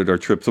divided our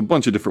trips a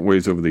bunch of different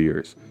ways over the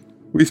years.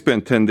 We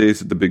spent 10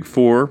 days at the Big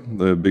Four,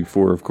 the Big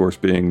Four of course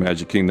being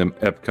Magic Kingdom,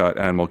 Epcot,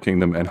 Animal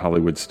Kingdom, and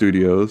Hollywood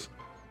Studios.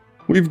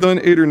 We've done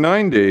 8 or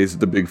 9 days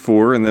at the Big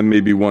Four, and then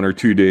maybe 1 or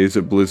 2 days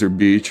at Blizzard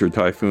Beach or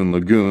Typhoon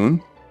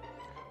Lagoon.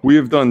 We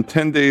have done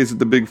 10 days at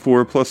the Big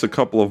Four, plus a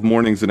couple of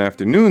mornings and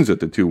afternoons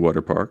at the 2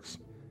 water parks.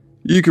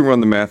 You can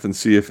run the math and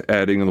see if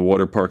adding the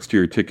water parks to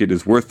your ticket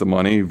is worth the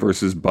money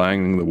versus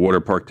buying the water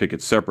park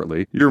ticket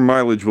separately. Your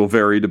mileage will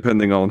vary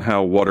depending on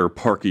how water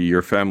parky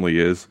your family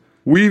is.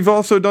 We've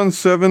also done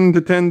 7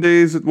 to 10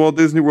 days at Walt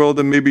Disney World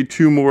and maybe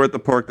 2 more at the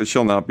park that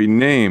shall not be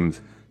named.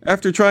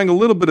 After trying a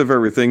little bit of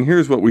everything,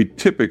 here's what we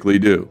typically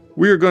do.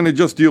 We are going to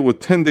just deal with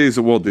 10 days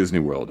at Walt Disney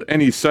World.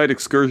 Any side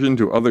excursion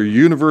to other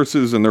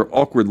universes and their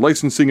awkward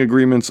licensing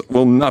agreements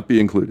will not be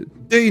included.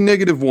 Day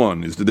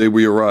 -1 is the day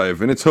we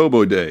arrive, and it's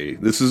Hobo Day.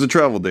 This is a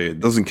travel day.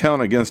 It doesn't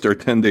count against our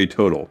 10-day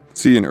total.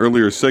 See an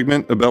earlier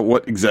segment about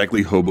what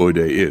exactly Hobo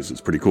Day is. It's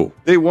pretty cool.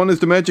 Day 1 is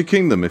the Magic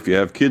Kingdom. If you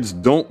have kids,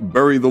 don't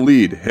bury the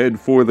lead. Head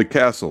for the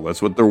castle.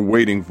 That's what they're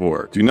waiting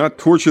for. Do not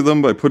torture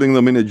them by putting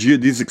them in a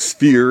geodesic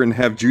sphere and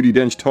have Judi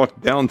Dench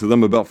talk down to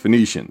them about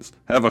Phoenicians.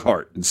 Have a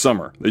heart. It's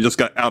summer. They just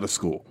got out of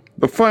school.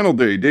 The final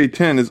day, day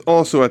 10, is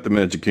also at the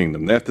Magic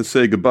Kingdom. They have to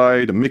say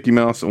goodbye to Mickey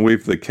Mouse and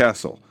wave for the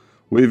castle.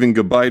 Waving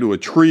goodbye to a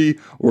tree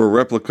or a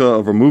replica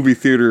of a movie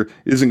theater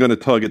isn't going to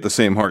tug at the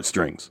same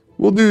heartstrings.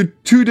 We'll do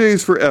 2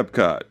 days for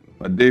Epcot,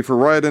 a day for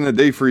riding, a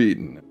day for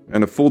eating,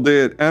 and a full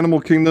day at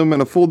Animal Kingdom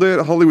and a full day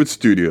at Hollywood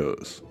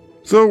Studios.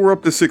 So we're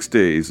up to 6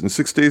 days, and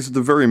 6 days is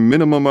the very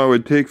minimum I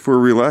would take for a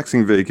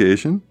relaxing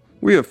vacation.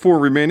 We have 4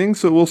 remaining,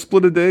 so we'll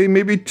split a day,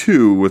 maybe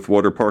 2, with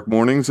water park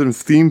mornings and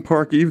theme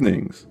park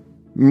evenings.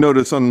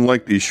 Notice,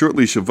 unlike the short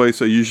leash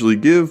advice I usually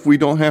give, we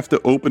don't have to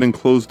open and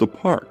close the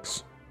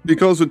parks.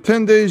 Because with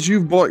 10 days,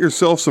 you've bought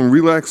yourself some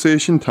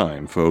relaxation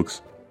time,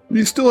 folks.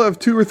 You still have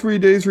 2 or 3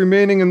 days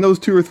remaining, and those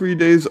 2 or 3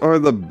 days are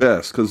the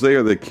best, because they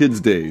are the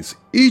kids' days.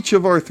 Each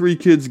of our 3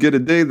 kids get a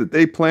day that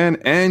they plan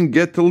and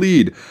get to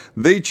lead.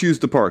 They choose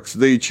the parks,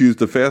 they choose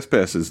the fast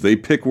passes, they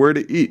pick where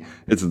to eat.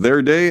 It's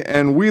their day,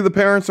 and we the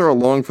parents are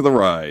along for the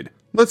ride.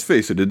 Let's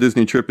face it, a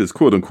Disney trip is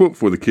quote-unquote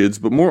for the kids,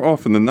 but more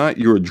often than not,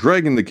 you are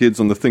dragging the kids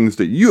on the things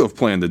that you have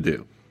planned to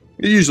do.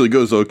 It usually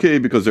goes okay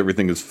because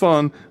everything is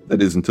fun,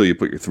 that is until you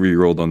put your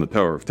 3-year-old on the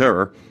Tower of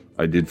Terror.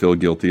 I did feel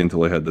guilty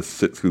until I had to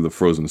sit through the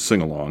Frozen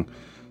sing-along.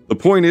 The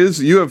point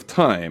is, you have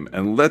time,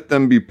 and let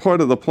them be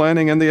part of the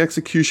planning and the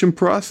execution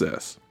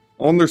process.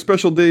 On their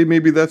special day,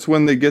 maybe that's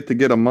when they get to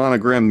get a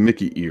monogrammed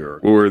Mickey ear,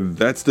 or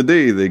that's the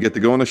day they get to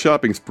go on a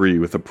shopping spree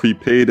with a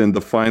prepaid and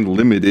defined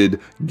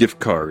limited gift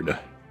card.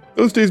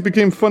 Those days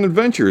became fun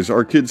adventures.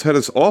 Our kids had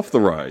us off the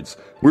rides.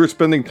 We were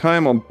spending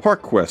time on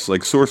park quests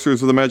like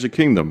Sorcerers of the Magic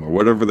Kingdom, or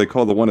whatever they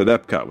call the one at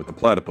Epcot with the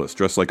platypus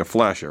dressed like a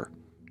flasher.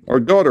 Our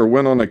daughter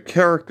went on a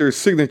character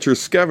signature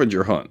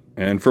scavenger hunt.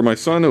 And for my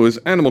son, it was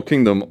Animal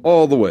Kingdom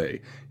all the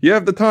way. You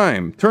have the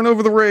time. Turn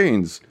over the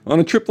reins. On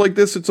a trip like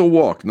this, it's a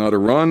walk, not a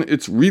run.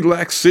 It's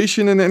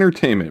relaxation and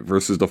entertainment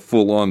versus the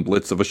full-on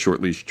blitz of a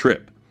short-leash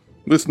trip.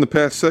 Listen to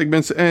past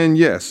segments, and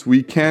yes,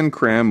 we can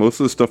cram most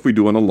of the stuff we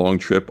do on a long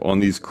trip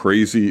on these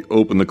crazy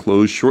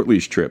open-to-close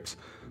short-leash trips.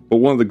 But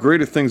one of the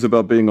greatest things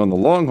about being on the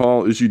long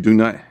haul is you do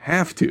not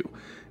have to.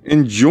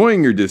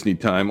 Enjoying your Disney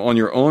time on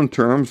your own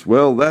terms,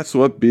 well, that's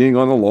what being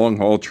on a long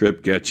haul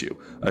trip gets you.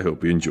 I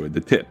hope you enjoyed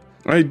the tip.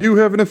 I do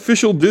have an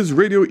official Diz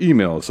Radio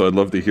email, so I'd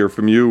love to hear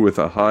from you with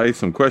a hi,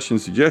 some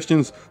questions,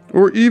 suggestions,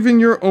 or even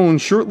your own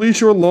short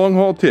leash or long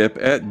haul tip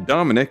at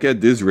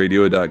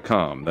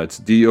Dominic@DizRadio.com. That's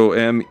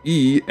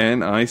DOMENIC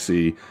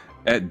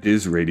at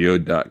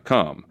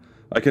DizRadio.com.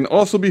 I can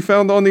also be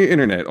found on the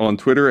internet on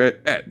Twitter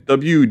at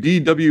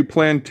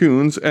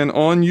WDWPlantoons and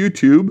on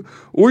YouTube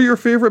or your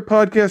favorite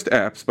podcast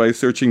apps by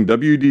searching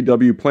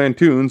WDW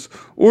Plantoons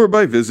or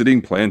by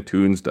visiting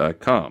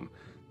plantoons.com.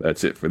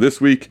 That's it for this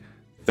week.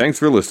 Thanks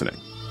for listening.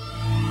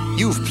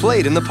 You've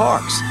played in the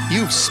parks.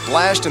 You've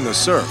splashed in the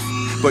surf.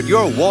 But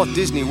your Walt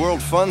Disney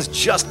World fun's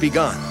just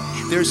begun.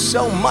 There's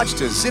so much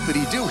to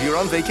zippity-do here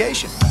on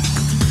vacation.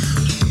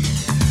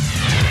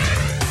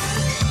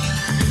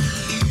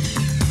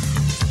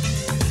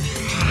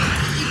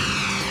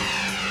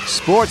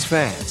 Sports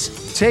fans,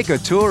 take a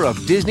tour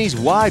of Disney's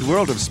Wide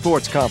World of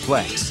Sports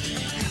complex.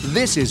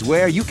 This is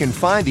where you can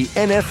find the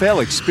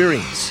NFL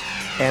experience.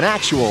 An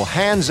actual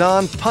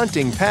hands-on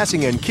punting,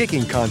 passing, and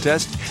kicking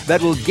contest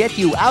that will get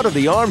you out of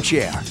the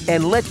armchair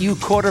and let you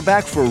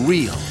quarterback for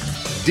real.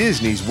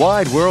 Disney's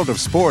Wide World of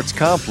Sports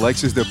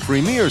complex is the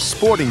premier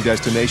sporting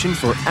destination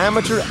for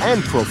amateur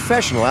and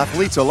professional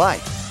athletes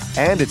alike.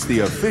 And it's the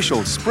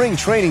official spring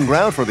training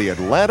ground for the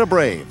Atlanta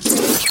Braves.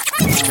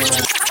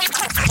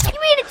 You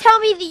mean to tell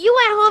me that you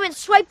went home and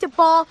swiped a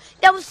ball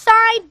that was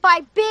signed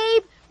by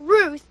Babe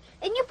Ruth,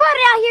 and you brought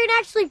it out here and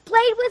actually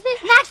played with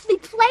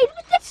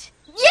it?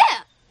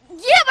 Yeah!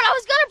 Yeah, but I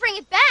was gonna bring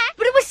it back.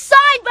 But it was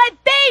signed by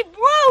Babe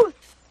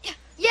Ruth!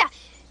 Yeah.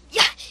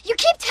 You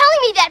keep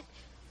telling me that.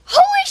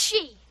 Who is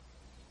she?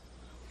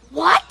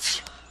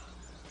 What?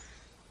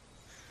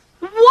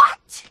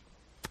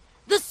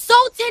 The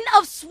Sultan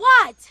of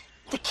Swat!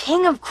 The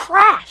King of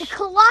Crash! The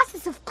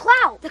Colossus of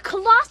Clout! The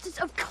Colossus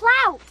of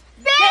Clout!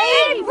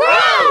 Babe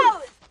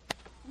Ruth!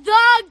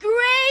 The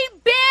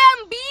Great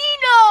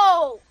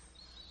Bambino!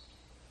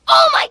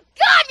 Oh my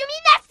God! You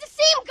mean that's the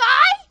same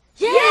guy?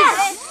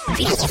 Yes!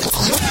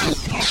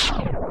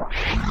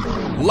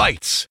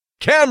 Lights,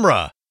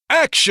 camera,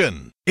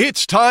 action!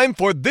 It's time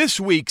for this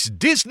week's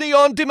Disney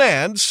On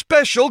Demand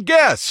special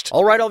guest.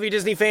 All right, all of you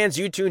Disney fans,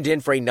 you tuned in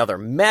for another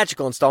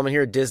magical installment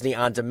here at Disney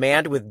On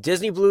Demand with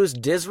Disney Blues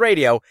Diz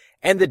Radio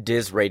and the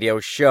Diz Radio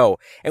Show.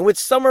 And with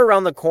summer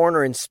around the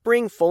corner and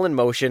spring full in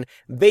motion,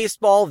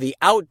 baseball, the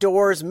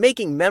outdoors,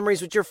 making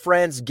memories with your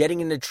friends,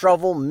 getting into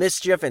trouble,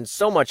 mischief, and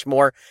so much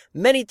more,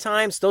 many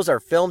times those are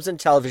films and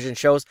television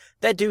shows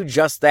that do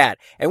just that.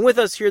 And with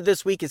us here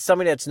this week is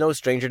somebody that's no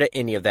stranger to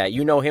any of that.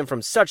 You know him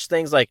from such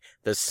things like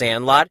The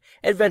Sandlot,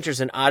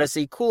 Adventures in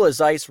Odyssey, Cool as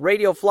Ice,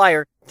 Radio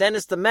Flyer,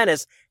 Dennis the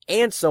Menace,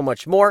 and so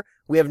much more.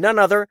 We have none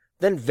other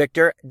than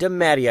Victor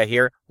DeMattia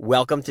here.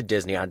 Welcome to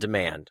Disney On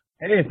Demand.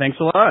 Hey, thanks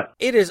a lot.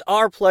 It is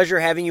our pleasure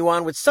having you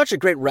on with such a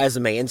great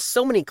resume and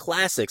so many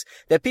classics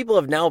that people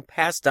have now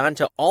passed on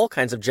to all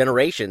kinds of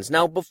generations.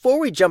 Now, before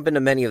we jump into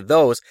many of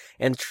those,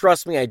 and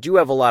trust me, I do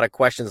have a lot of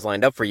questions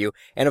lined up for you,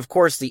 and of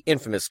course the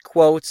infamous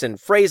quotes and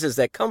phrases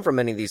that come from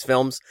many of these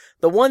films,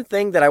 the one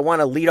thing that I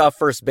want to lead off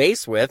first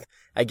base with,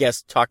 I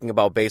guess talking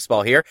about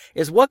baseball here,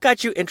 is what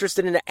got you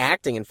interested into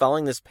acting and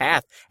following this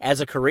path as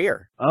a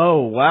career?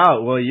 Oh,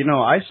 wow. Well,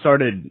 I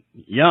started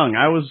young.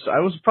 I was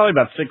probably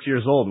about 6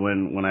 years old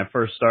when I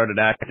first started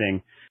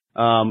acting. It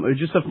was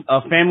just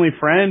a family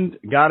friend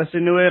got us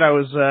into it.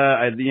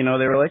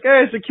 They were like,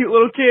 hey, it's a cute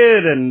little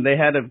kid. And they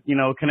had a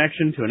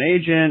connection to an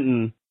agent,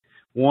 and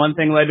one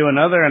thing led to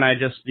another, and I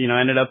just,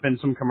 ended up in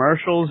some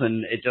commercials,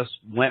 and it just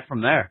went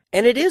from there.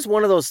 And it is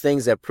one of those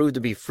things that proved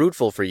to be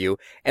fruitful for you.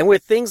 And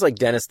with things like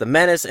Dennis the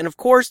Menace, and of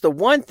course, the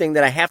one thing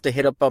that I have to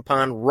hit up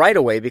upon right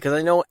away, because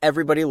I know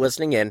everybody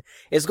listening in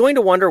is going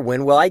to wonder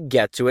when will I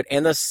get to it,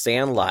 and The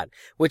Sandlot,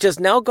 which has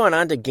now gone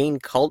on to gain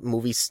cult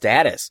movie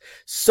status.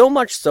 So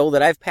much so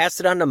that I've passed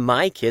it on to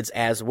my kids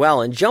as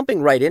well. And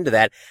jumping right into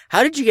that,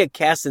 how did you get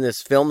cast in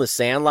this film, The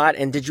Sandlot,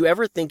 and did you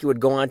ever think you would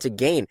go on to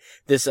gain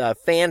this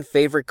fan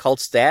favorite cult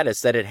status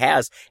that it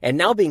has, and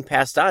now being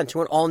passed on to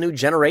an all-new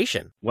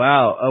generation?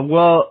 Wow. I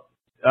was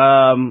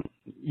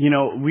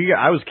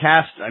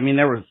cast. I mean,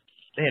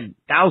 they had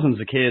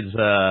thousands of kids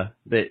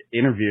that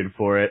interviewed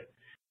for it,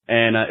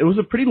 and it was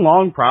a pretty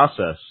long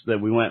process that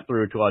we went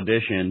through to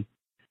audition.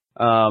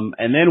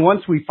 And then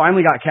once we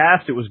finally got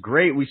cast, it was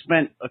great. We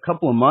spent a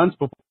couple of months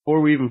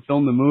before we even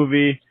filmed the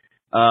movie.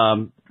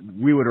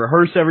 We would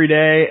rehearse every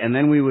day, and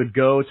then we would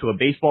go to a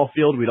baseball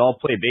field. We'd all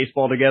play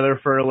baseball together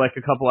for like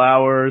a couple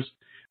hours.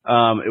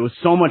 It was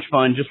so much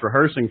fun just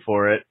rehearsing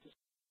for it.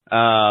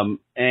 At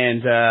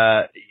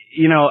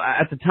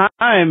the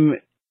time,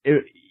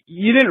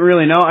 you didn't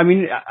really know. I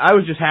mean, I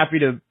was just happy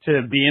to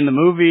be in the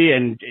movie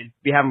and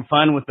be having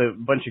fun with a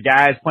bunch of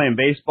guys playing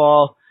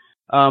baseball.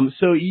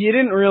 So you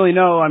didn't really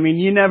know. I mean,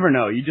 you never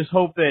know. You just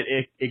hope that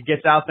it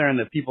gets out there and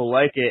that people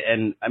like it.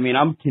 And I mean,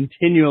 I'm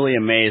continually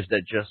amazed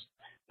at just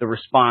the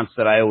response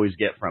that I always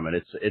get from it.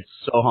 It's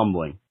so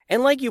humbling.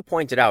 And like you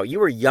pointed out, you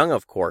were young,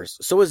 of course,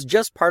 so it was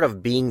just part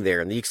of being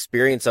there and the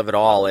experience of it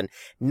all. And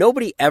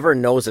nobody ever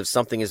knows if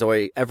something is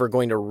ever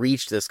going to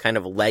reach this kind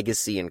of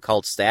legacy and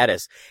cult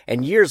status.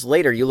 And years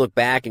later, you look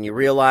back and you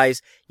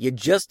realize you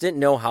just didn't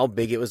know how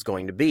big it was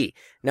going to be.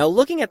 Now,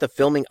 looking at the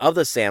filming of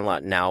The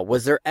Sandlot now,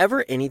 was there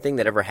ever anything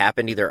that ever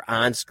happened either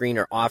on screen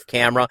or off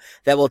camera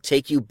that will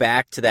take you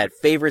back to that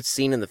favorite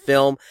scene in the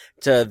film,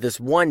 to this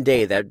one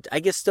day that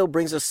I guess still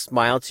brings a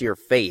smile to your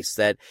face,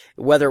 that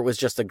whether it was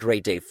just a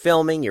great day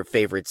filming, your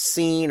favorite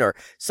scene, or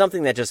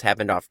something that just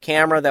happened off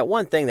camera, that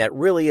one thing that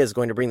really is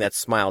going to bring that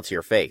smile to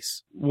your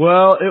face?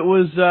 Well, it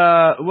was,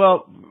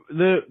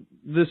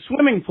 the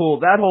swimming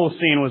pool, that whole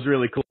scene was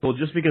really cool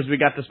just because we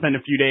got to spend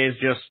a few days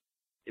just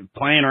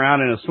playing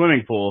around in a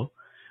swimming pool.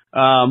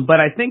 But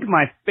I think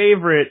my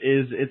favorite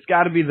it's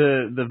got to be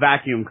the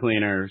vacuum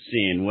cleaner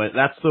scene.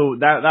 That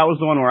was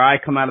the one where I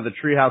come out of the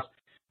treehouse,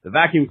 the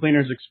vacuum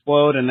cleaners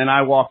explode, and then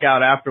I walk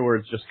out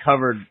afterwards just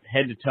covered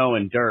head to toe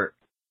in dirt.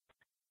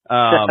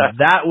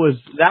 That was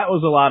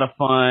a lot of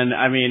fun.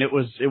 I mean, it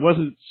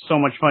wasn't so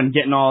much fun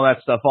getting all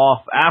that stuff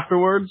off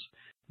afterwards,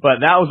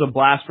 but that was a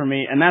blast for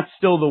me. And that's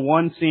still the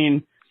one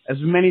scene, as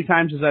many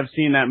times as I've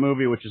seen that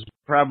movie, which is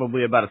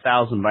probably about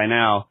 1,000 by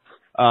now,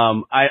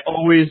 I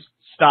always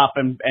stop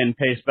and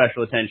pay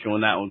special attention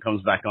when that one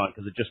comes back on,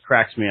 because it just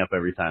cracks me up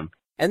every time.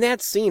 And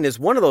that scene is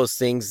one of those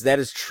things that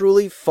is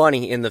truly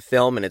funny in the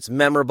film, and it's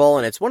memorable,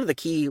 and it's one of the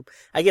key,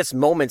 I guess,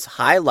 moments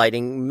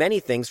highlighting many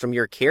things from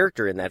your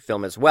character in that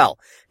film as well.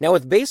 Now,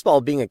 with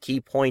baseball being a key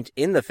point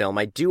in the film,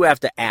 I do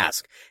have to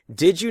ask,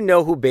 did you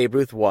know who Babe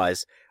Ruth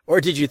was, or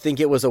did you think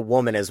it was a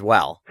woman as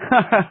well?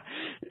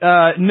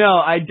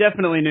 No, I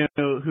definitely knew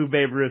who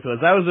Babe Ruth was.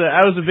 I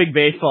was a big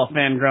baseball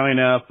fan growing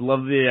up,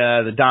 loved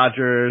the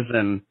Dodgers,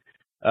 and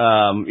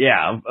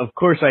yeah, of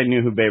course I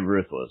knew who Babe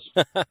Ruth was.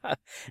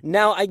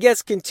 Now, I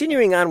guess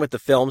continuing on with the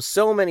film,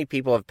 so many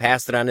people have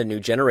passed it on to new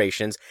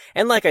generations,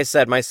 and like I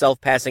said, myself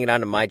passing it on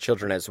to my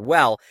children as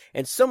well,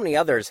 and so many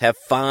others have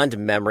fond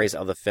memories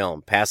of the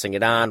film, passing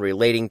it on,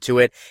 relating to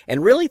it,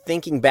 and really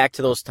thinking back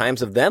to those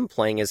times of them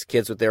playing as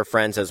kids with their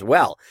friends as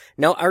well.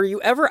 Now, are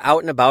you ever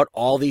out and about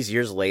all these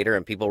years later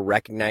and people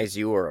recognize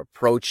you or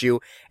approach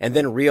you and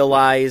then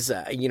realize,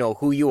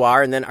 who you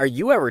are, and then are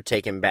you ever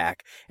taken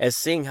back as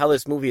seeing how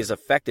this movie has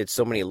affected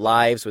so many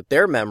lives with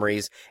their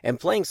memories and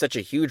playing such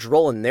a huge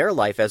role in their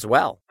life as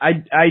well? I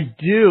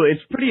do.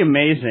 It's pretty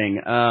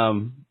amazing,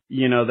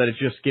 that it's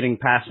just getting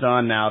passed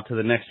on now to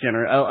the next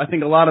generation. I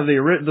think a lot of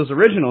those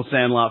original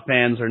Sandlot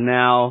fans are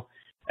now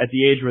at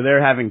the age where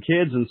they're having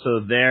kids, and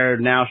so they're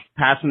now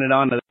passing it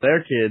on to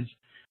their kids.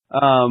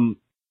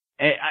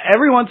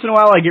 Every once in a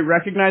while I get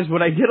recognized.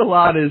 What I get a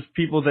lot is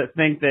people that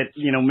think that,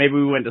 maybe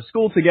we went to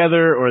school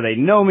together or they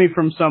know me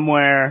from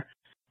somewhere.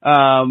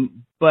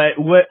 But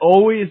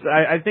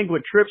I think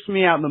what trips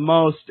me out the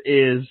most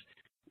is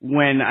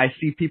when I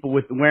see people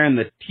wearing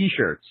the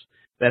t-shirts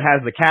that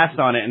has the cast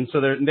on it. And so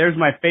there's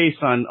my face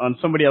on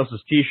somebody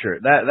else's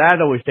t-shirt. That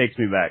always takes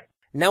me back.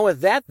 Now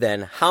with that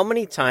then, how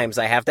many times,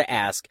 I have to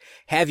ask,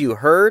 have you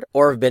heard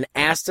or have been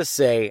asked to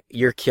say,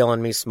 "You're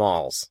killing me,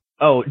 Smalls"?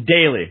 Oh,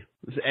 daily.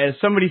 As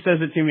somebody says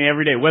it to me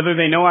every day, whether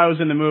they know I was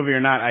in the movie or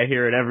not, I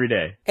hear it every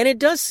day. And it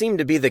does seem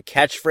to be the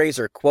catchphrase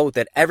or quote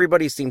that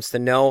everybody seems to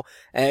know,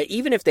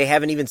 even if they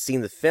haven't even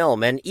seen the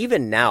film. And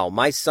even now,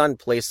 my son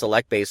plays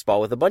select baseball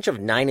with a bunch of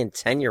 9 and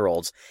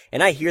 10-year-olds,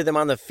 and I hear them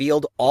on the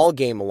field all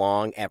game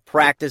long, at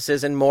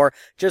practices and more,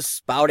 just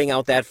spouting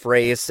out that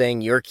phrase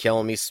saying, "You're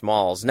killing me,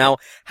 Smalls." Now,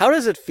 how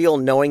does it feel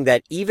knowing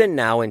that even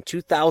now in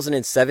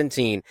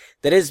 2017,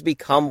 that has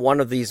become one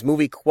of these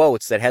movie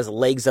quotes that has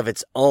legs of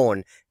its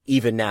own?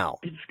 Even now,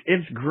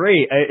 it's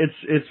great.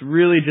 It's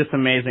really just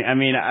amazing. I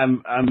mean,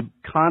 I'm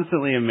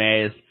constantly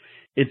amazed.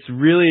 It's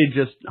really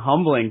just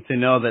humbling to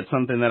know that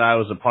something that I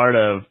was a part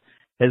of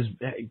has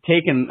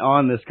taken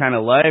on this kind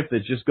of life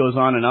that just goes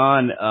on and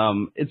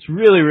on. It's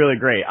really, really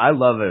great. I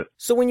love it.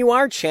 So when you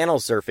are channel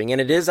surfing and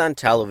it is on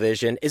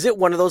television, is it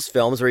one of those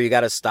films where you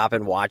got to stop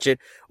and watch it?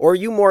 Or are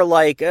you more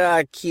like,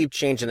 keep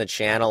changing the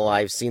channel,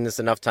 I've seen this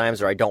enough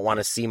times, or I don't want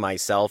to see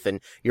myself,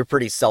 and you're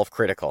pretty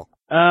self-critical?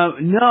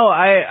 No,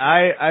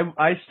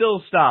 I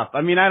still stop.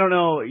 I mean, I don't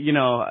know,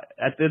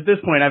 at this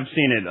point I've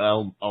seen it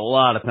a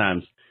lot of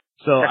times.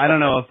 So I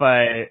don't know if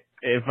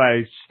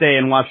I stay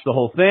and watch the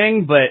whole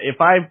thing, but if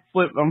I'm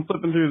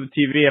flipping through the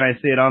TV and I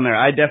see it on there,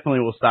 I definitely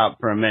will stop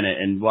for a minute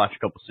and watch a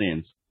couple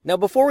scenes. Now,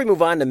 before we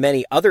move on to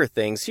many other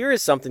things, here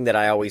is something that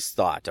I always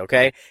thought,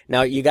 okay?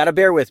 Now, you gotta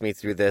bear with me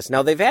through this.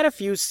 Now, they've had a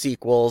few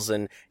sequels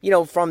and,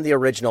 from the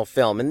original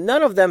film, and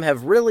none of them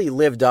have really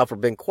lived up or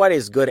been quite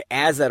as good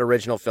as that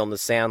original film, The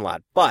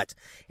Sandlot. But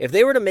if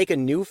they were to make a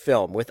new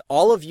film with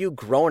all of you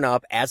grown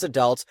up as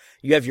adults,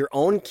 you have your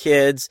own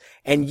kids,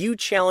 and you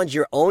challenge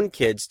your own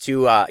kids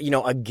to,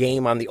 a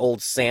game on the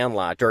old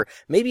Sandlot, or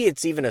maybe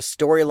it's even a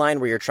storyline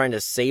where you're trying to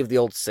save the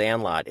old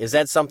Sandlot. Is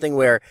that something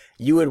where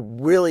you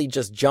would really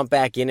just jump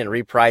back in and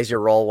reprise your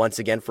role once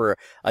again for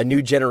a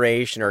new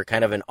generation or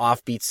kind of an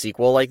offbeat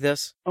sequel like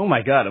this? Oh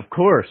my God, of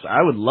course.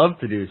 I would love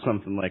to do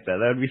something like that.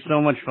 That would be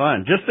so much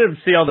fun. Just to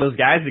see all those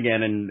guys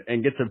again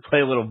and get to play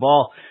a little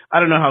ball. I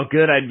don't know how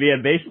good I'd be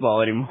at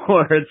baseball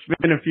anymore. It's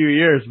been a few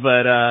years,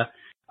 but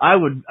I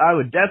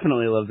would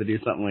definitely love to do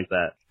something like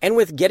that. And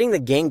with getting the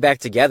gang back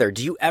together,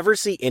 do you ever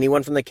see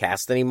anyone from the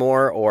cast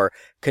anymore or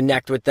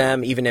connect with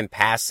them even in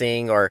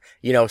passing or,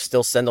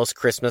 still send those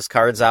Christmas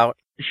cards out?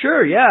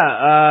 Sure,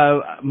 yeah.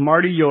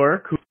 Marty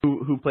York,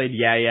 who played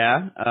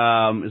Yaya,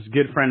 is a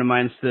good friend of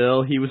mine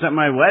still. He was at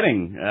my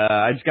wedding.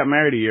 I just got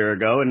married a year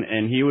ago,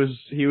 and he was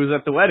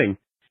at the wedding.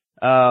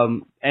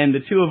 And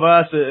the two of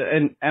us,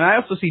 and I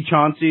also see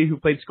Chauncey, who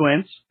played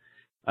Squints,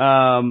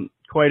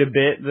 quite a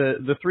bit.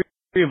 The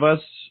three of us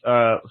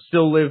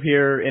still live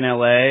here in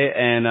LA,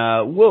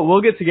 and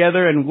we'll get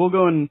together and we'll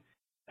go and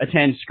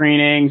attend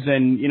screenings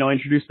and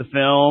introduce the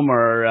film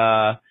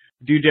or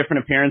do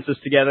different appearances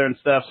together and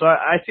stuff. So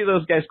I see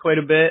those guys quite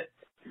a bit.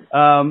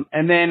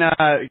 And then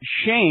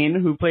Shane,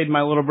 who played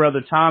my little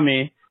brother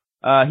Tommy,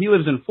 he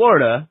lives in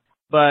Florida,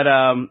 but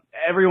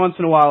every once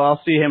in a while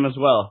I'll see him as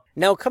well.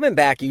 Now, coming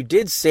back, you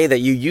did say that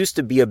you used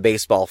to be a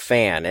baseball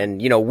fan,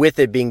 and, with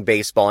it being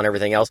baseball and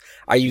everything else,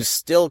 are you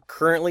still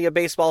currently a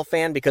baseball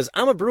fan? Because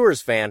I'm a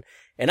Brewers fan,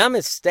 and I'm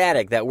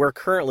ecstatic that we're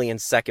currently in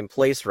second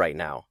place right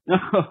now.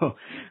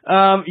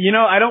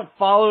 I don't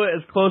follow it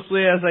as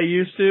closely as I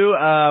used to.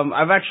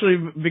 I've actually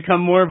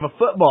become more of a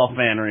football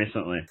fan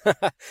recently.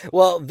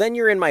 Well, then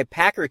you're in my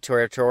Packer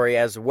territory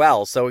as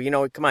well. So,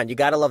 come on, you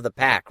gotta love the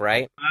Pack,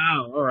 right?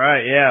 Oh, all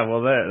right. Yeah,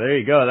 well, there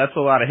you go. That's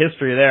a lot of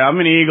history there. I'm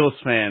an Eagles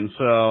fan,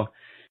 so...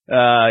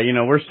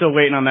 we're still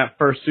waiting on that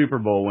first Super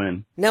Bowl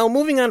win. Now,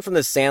 moving on from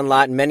The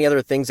Sandlot and many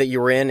other things that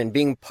you were in and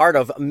being part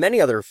of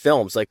many other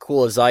films like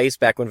Cool as Ice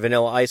back when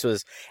Vanilla Ice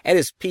was at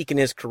his peak in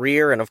his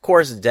career, and of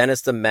course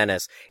Dennis the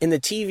Menace in the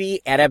TV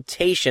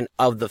adaptation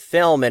of the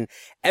film, and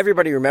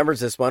everybody remembers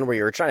this one where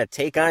you were trying to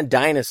take on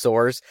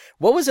dinosaurs.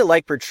 What was it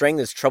like portraying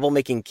this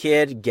troublemaking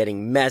kid,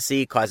 getting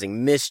messy,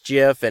 causing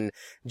mischief, and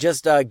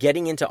just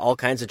getting into all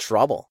kinds of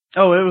trouble?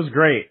 Oh, it was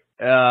great.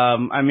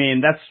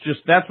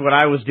 That's what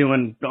I was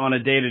doing on a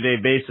day-to-day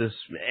basis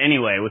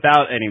anyway,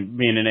 without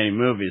being in any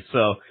movies.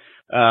 So,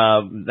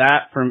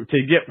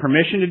 to get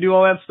permission to do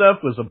all that stuff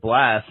was a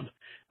blast.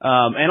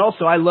 And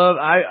also I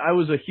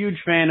was a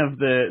huge fan of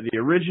the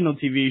original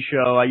TV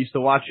show. I used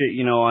to watch it,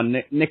 on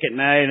Nick at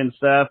Night and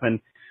stuff.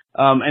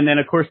 And then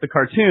of course the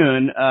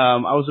cartoon,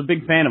 I was a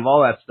big fan of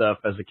all that stuff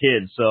as a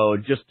kid. So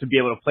just to be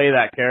able to play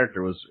that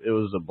character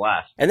was a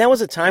blast. And that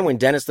was a time when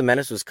Dennis the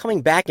Menace was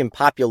coming back in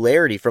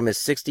popularity from his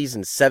 60s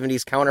and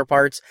 70s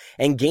counterparts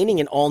and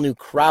gaining an all-new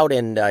crowd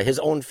and his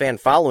own fan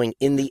following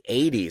in the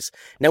 80s.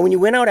 Now, when you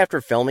went out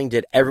after filming,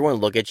 did everyone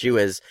look at you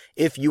as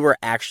if you were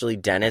actually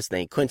Dennis?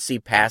 They couldn't see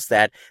past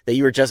that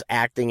you were just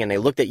acting, and they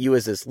looked at you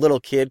as this little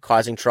kid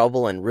causing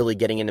trouble and really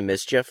getting into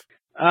mischief?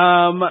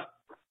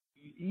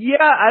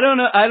 Yeah, I don't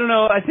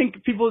know. I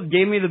think people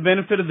gave me the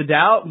benefit of the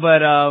doubt,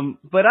 but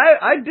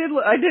I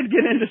did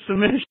get into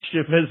some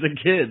mischief as a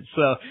kid,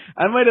 so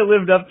I might have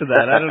lived up to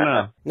that. I don't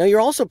know. Now,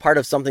 you're also part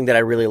of something that I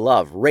really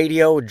love,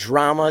 radio,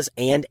 dramas,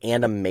 and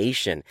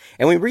animation.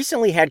 And we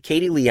recently had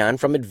Katie Leon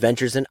from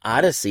Adventures in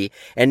Odyssey,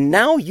 and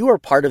now you are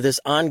part of this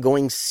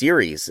ongoing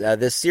series,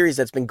 this series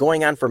that's been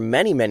going on for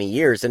many, many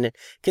years, and it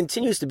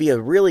continues to be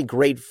a really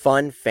great,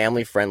 fun,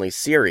 family-friendly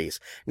series.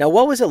 Now,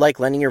 what was it like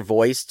lending your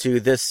voice to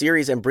this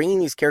series and bringing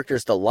these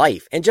characters to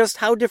life, and just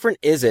how different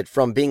is it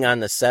from being on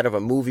the set of a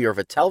movie or of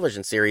a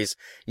television series,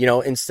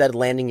 instead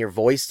landing your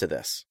voice to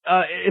this?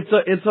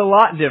 It's a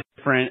lot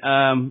different,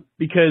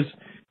 because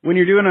when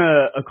you're doing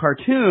a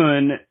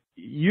cartoon,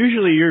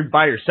 usually you're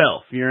by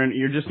yourself.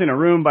 You're just in a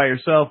room by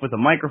yourself with a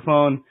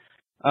microphone.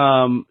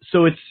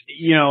 So it's,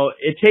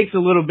 it takes a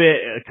little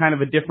bit, kind of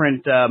a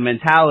different,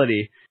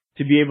 mentality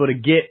to be able to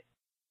get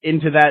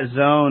into that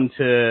zone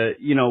to,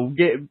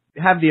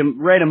 have the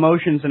right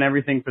emotions and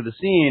everything for the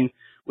scene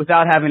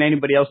without having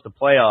anybody else to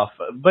play off.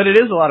 But it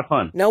is a lot of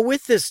fun. Now,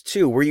 with this,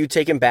 too, were you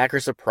taken back or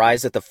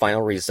surprised at the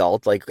final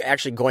result? Like,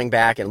 actually going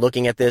back and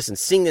looking at this and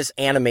seeing this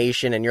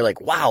animation, and you're like,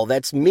 wow,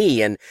 that's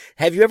me. And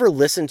have you ever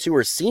listened to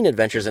or seen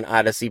Adventures in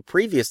Odyssey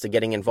previous to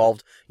getting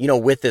involved,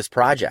 with this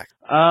project?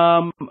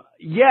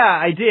 Yeah,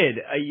 I did.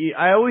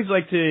 I always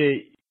like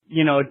to,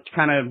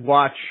 kind of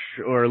watch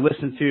or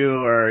listen to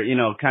or,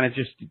 kind of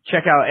just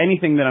check out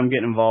anything that I'm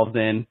getting involved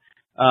in.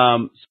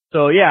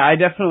 So yeah, I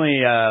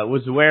definitely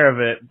was aware of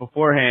it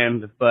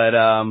beforehand, but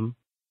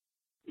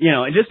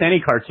just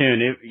any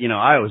cartoon,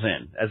 I was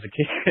in as a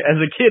kid. As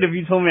a kid, if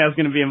you told me I was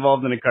going to be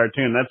involved in a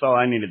cartoon, that's all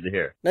I needed to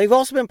hear. Now, you've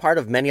also been part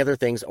of many other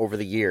things over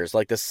the years,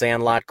 like The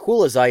Sandlot,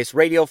 Cool as Ice,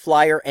 Radio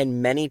Flyer,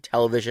 and many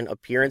television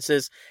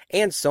appearances,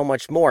 and so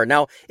much more.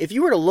 Now, if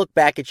you were to look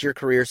back at your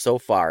career so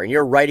far, and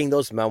you're writing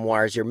those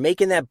memoirs, you're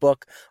making that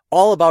book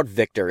all about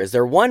Victor, is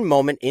there one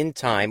moment in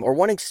time or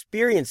one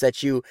experience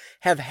that you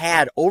have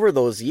had over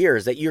those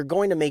years that you're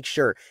going to make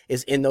sure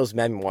is in those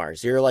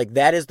memoirs? You're like,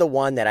 that is the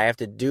one that I have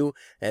to do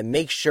and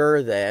make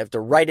sure that I have to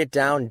write it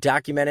down,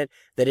 document it,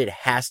 that it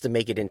has to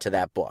make it into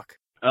that book.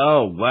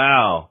 Oh,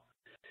 wow.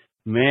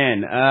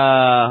 Man,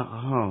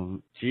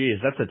 geez,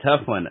 that's a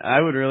tough one. I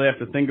would really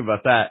have to think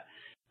about that.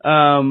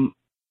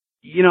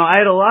 I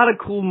had a lot of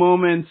cool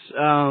moments,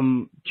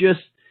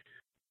 just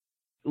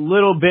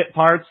little bit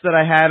parts that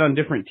I had on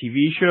different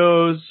TV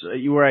shows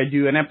where I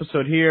do an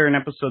episode here, an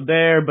episode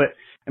there. But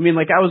I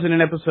was in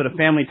an episode of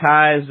Family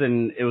Ties,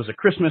 and it was a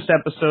Christmas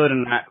episode,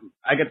 and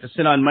I got to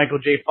sit on Michael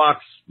J.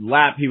 Fox's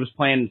lap. He was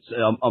playing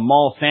a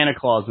mall Santa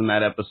Claus in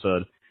that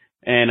episode.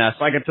 And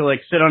so I got to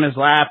sit on his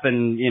lap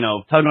and,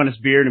 tug on his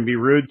beard and be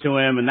rude to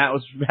him, and that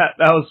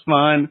was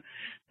fun.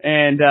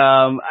 And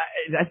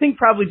I think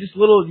probably just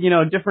little,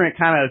 different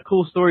kind of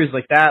cool stories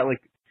like that,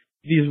 like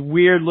these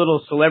weird little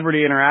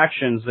celebrity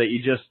interactions that you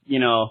just,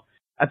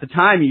 at the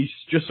time you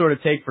just sort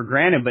of take for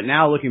granted. But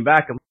now looking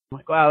back, I'm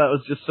like, wow, that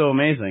was just so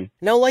amazing.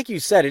 Now, like you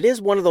said, it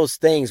is one of those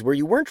things where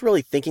you weren't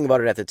really thinking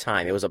about it at the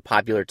time. It was a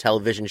popular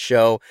television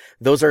show.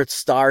 Those are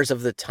stars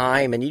of the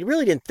time, and you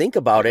really didn't think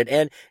about it.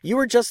 And you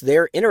were just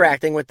there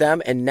interacting with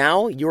them. And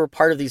now you were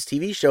part of these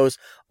TV shows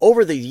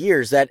over the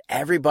years that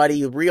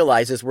everybody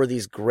realizes were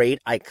these great,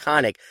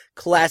 iconic,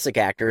 classic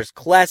actors,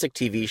 classic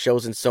TV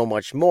shows, and so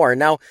much more.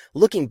 Now,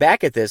 looking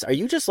back at this, are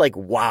you just like,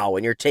 wow,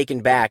 and you're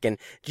taken back? And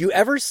do you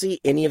ever see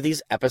any of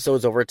these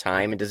episodes over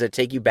time? And does it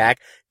take you back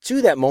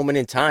to that moment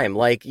in time?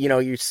 Like,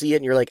 you see it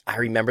and you're like, I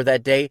remember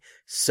that day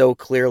so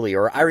clearly,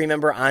 or I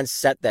remember on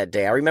set that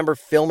day. I remember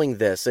filming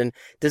this. And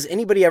does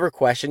anybody ever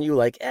question you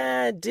like,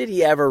 did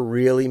he ever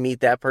really meet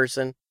that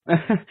person?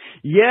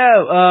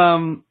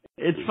 Yeah,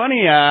 it's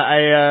funny,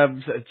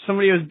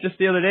 somebody was just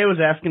the other day was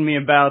asking me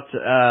about,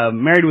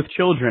 Married with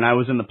Children. I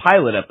was in the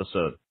pilot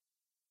episode.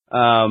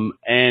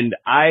 And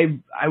I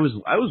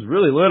was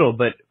really little,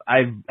 but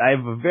I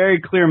have a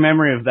very clear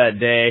memory of that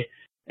day.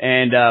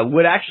 And,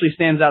 what actually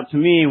stands out to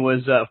me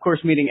was, of course,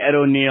 meeting Ed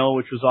O'Neill,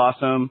 which was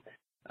awesome.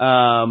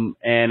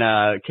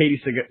 And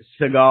Katie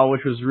Seagal,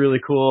 which was really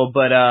cool.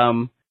 But,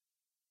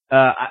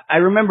 I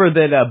remember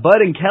that,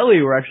 Bud and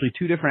Kelly were actually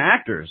two different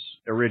actors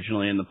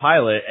originally in the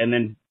pilot. And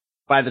then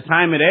by the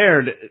time it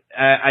aired,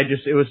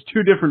 it was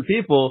two different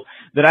people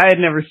that I had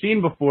never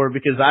seen before,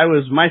 because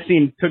my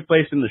scene took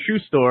place in the shoe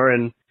store,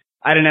 and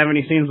I didn't have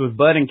any scenes with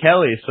Bud and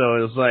Kelly, so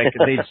it was like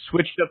they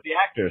switched up the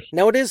actors.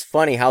 Now, it is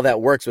funny how that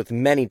works with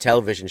many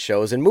television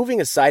shows, and moving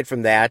aside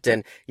from that,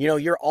 and,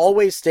 you're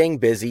always staying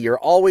busy, you're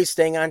always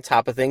staying on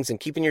top of things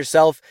and keeping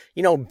yourself,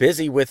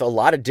 busy with a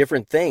lot of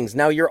different things.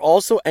 Now, you're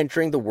also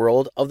entering the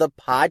world of the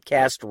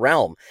podcast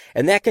realm,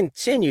 and that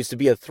continues to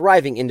be a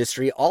thriving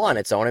industry all on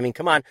its own. I mean,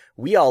 come on,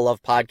 we all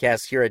love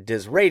podcasts here at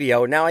Diz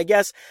Radio. Now, I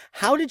guess,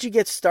 how did you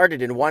get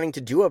started in wanting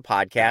to do a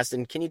podcast,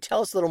 and can you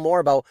tell us a little more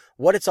about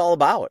what it's all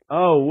about?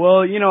 Oh, well,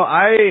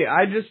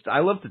 I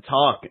love to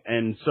talk,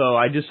 and so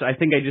I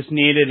think I just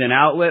needed an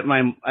outlet.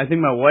 I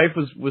think my wife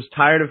was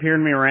tired of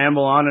hearing me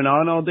ramble on and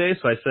on all day,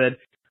 so I said,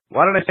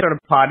 why don't I start a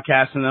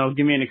podcast, and that'll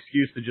give me an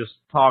excuse to just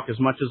talk as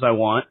much as I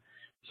want.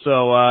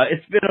 So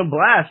it's been a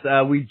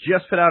blast. We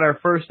just put out our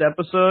first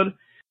episode.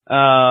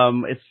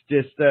 It's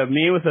just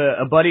me with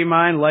a buddy of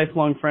mine,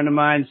 lifelong friend of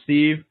mine,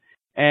 Steve,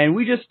 and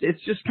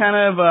it's just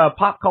kind of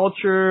pop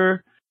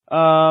culture,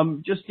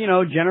 just,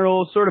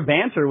 general sort of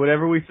banter,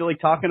 whatever we feel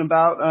like talking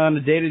about on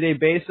a day-to-day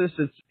basis.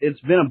 It's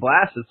been a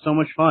blast. It's so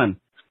much fun.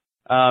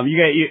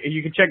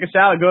 You can check us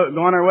out. Go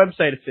on our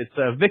website. It's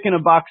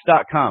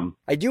vicinabox.com.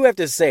 I do have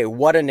to say,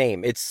 what a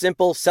name. It's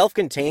simple,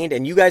 self-contained,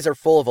 and you guys are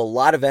full of a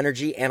lot of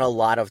energy and a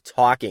lot of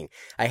talking.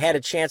 I had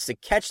a chance to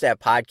catch that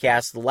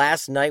podcast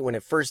last night when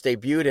it first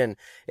debuted, and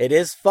it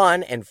is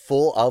fun and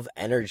full of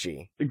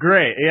energy.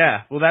 Great.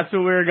 Yeah. Well, that's what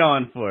we were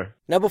going for.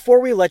 Now,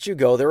 before we let you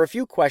go, there are a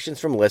few questions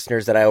from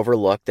listeners that I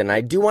overlooked, and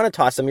I do want to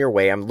toss them your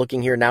way. I'm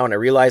looking here now, and I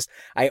realize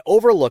I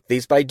overlooked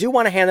these, but I do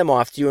want to hand them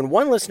off to you. And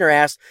one listener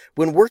asked,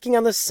 when working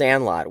on The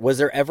Sandlot, was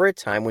there ever a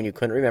time when you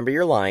couldn't remember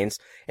your lines,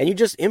 and you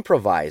just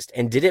improvised,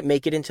 and did it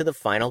make it into the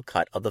final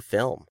cut of the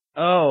film?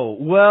 Oh,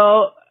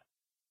 well,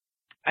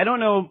 I don't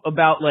know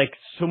about,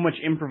 so much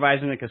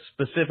improvising, a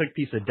specific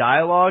piece of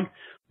dialogue,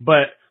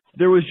 but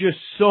there was just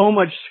so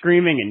much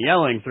screaming and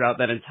yelling throughout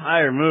that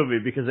entire movie,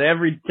 because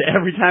every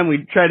time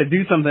we tried to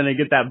do something to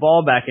get that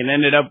ball back, and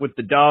ended up with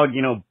the dog,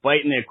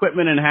 biting the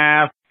equipment in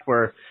half,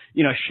 or,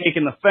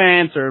 shaking the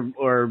fence,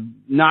 or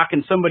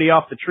knocking somebody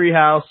off the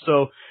treehouse.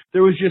 So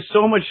there was just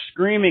so much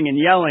screaming and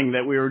yelling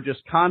that we were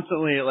just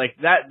constantly like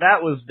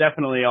that was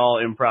definitely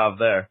all improv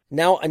there.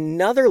 Now,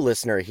 another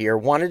listener here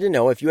wanted to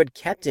know if you had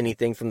kept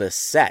anything from the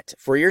set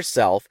for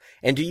yourself,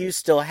 and do you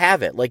still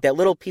have it? Like that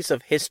little piece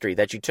of history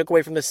that you took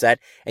away from the set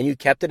and you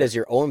kept it as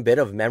your own bit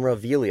of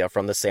memorabilia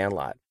from the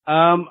Sandlot.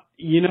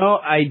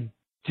 I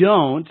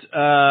don't.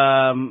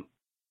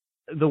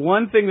 The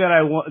one thing that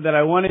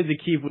I wanted to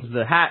keep was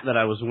the hat that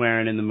I was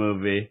wearing in the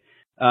movie.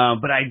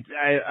 But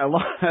I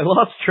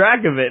lost track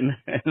of it,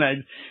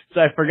 so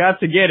I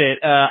forgot to get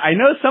it. I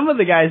know some of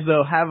the guys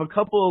though have a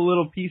couple of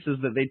little pieces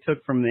that they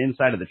took from the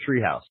inside of the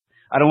treehouse.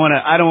 I don't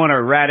want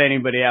to rat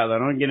anybody out. I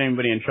don't get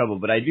anybody in trouble,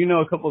 but I do know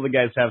a couple of the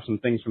guys have some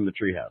things from the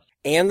treehouse.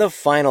 And the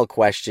final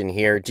question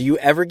here, do you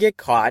ever get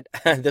caught,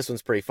 this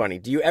one's pretty funny,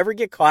 do you ever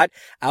get caught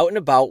out and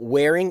about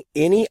wearing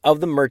any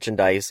of the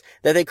merchandise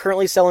that they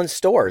currently sell in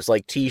stores,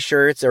 like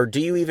t-shirts, or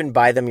do you even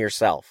buy them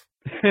yourself?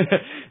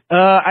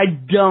 I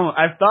don't.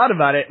 I've thought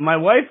about it. My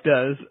wife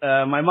does.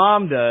 My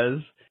mom does.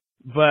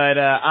 But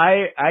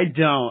I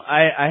don't.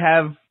 I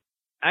have...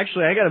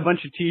 Actually, I got a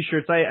bunch of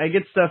t-shirts. I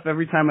get stuff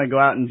every time I go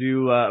out and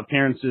do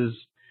appearances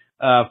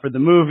for the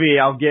movie.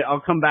 I'll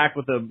come back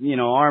with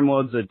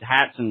armloads of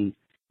hats and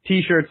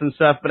t-shirts and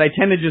stuff, but I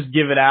tend to just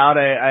give it out.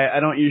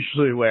 I don't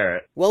usually wear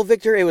it. Well,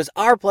 Victor, it was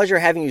our pleasure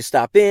having you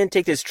stop in,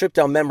 take this trip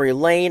down memory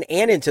lane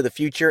and into the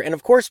future, and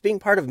of course being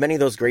part of many of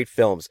those great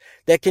films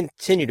that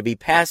continue to be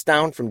passed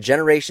down from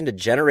generation to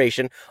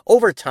generation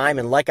over time.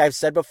 And like I've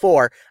said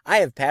before, I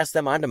have passed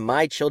them on to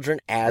my children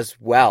as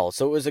well.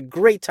 So it was a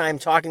great time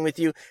talking with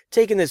you,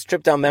 taking this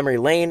trip down memory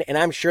lane, and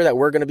I'm sure that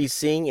we're going to be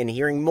seeing and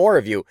hearing more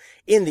of you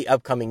in the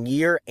upcoming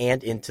year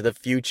and into the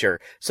future.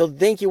 So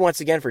thank you once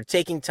again for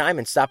taking time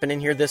and stopping in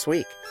here this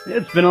week.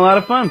 It's been a lot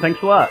of fun. Thanks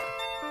a lot.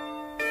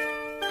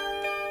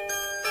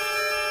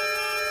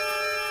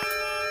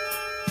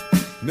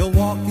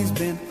 Milwaukee's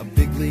been a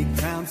big league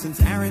town since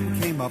Aaron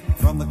came up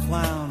from the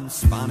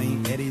Clowns.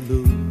 Spani, Eddie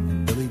Lou,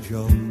 Billy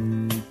Joe.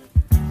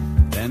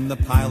 Then the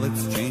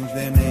Pilots changed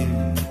their name,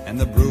 and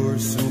the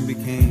Brewers soon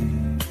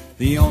became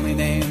the only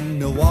name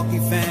Milwaukee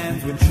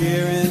fans were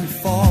cheering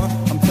for.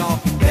 I'm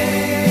talking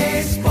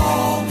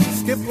baseball.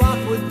 Skip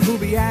Lockwood,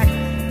 Kubiak,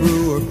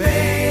 Brewer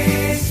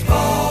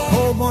baseball.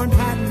 Holborn,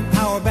 Patton,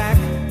 Auerbach,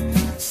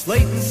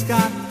 Slayton,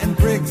 Scott, and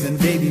Briggs, and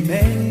Davey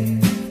May.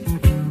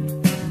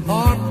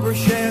 Harper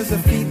shares a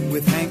feat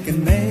with Hank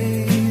and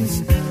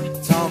Mays.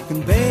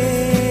 Talking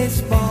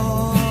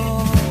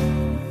baseball.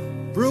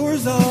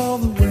 Brewers all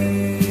the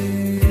way.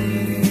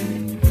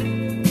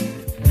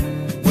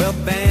 Well,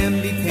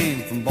 Bambi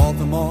came from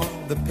Baltimore.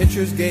 The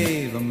pitchers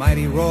gave a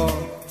mighty roar.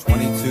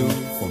 22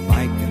 for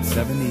Mike and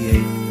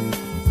 78.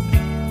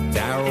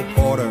 Darryl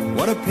Porter,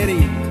 what a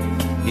pity,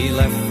 he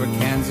left for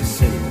Kansas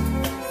City.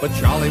 But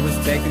Charlie was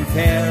taking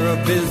care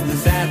of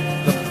business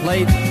at the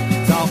plate.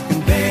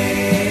 Talking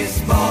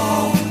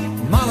baseball,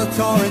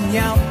 Molitor and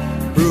Yount,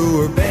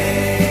 Brewer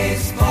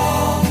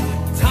baseball.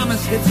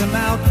 Thomas hits him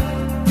out,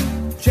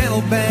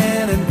 Gentle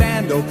Ben and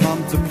Bando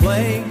come to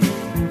play.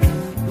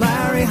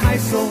 Larry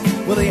Heisel,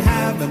 will he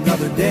have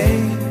another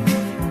day?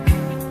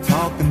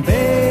 Talking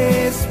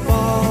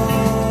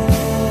baseball,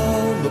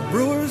 the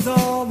Brewers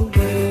all the way.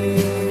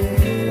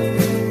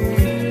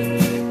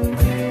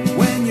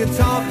 When you're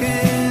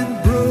talking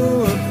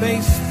Brewer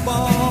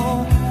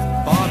baseball,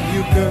 Bob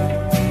Uecker,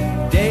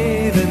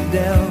 David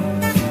Dell,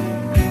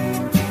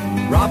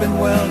 Robin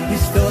Well,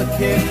 he's still a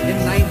kid.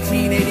 In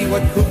 1980,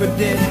 what Cooper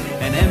did,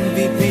 an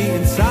MVP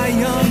and Cy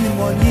Young in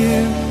 1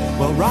 year.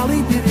 Well,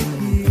 Raleigh did it.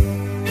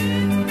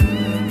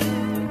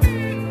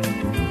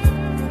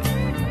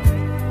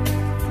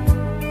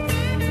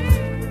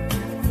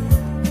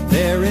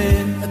 They're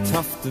in a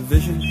tough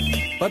division,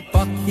 but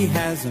Buck, he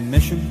has a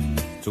mission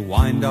to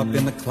wind up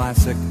in the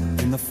Classic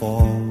in the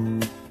fall.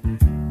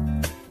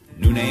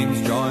 New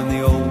names join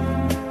the old,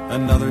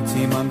 another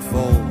team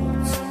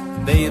unfolds.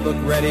 They look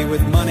ready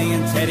with money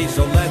and Teddy,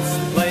 so let's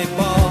play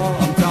ball.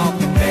 I'm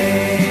talking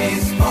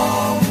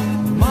baseball,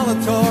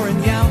 Molitor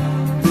and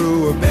Yount,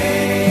 Brewer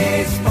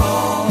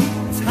baseball.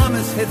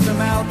 Thomas hits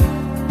him out,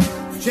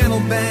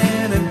 Gentle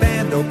Ben and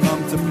Bando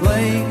come to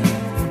play.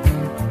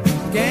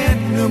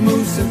 Gantner,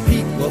 Moose, and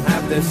Pete will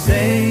have their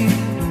say.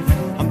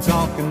 I'm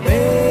talking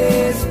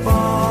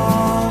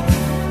baseball,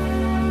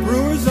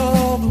 Brewers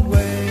all the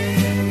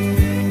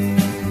way.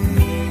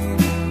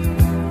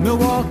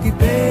 Milwaukee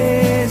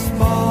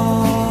baseball,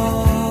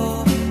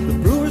 the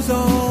Brewers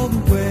all the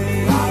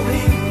way.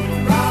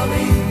 Raleigh,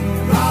 Raleigh,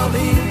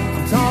 Raleigh,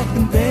 I'm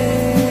talking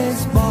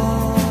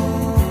baseball.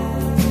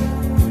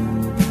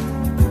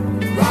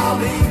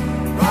 Raleigh,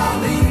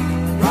 Raleigh,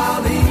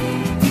 Raleigh,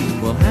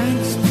 well,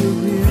 Hank's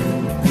career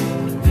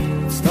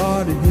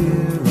started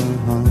here,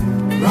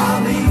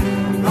 Raleigh,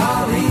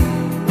 Raleigh,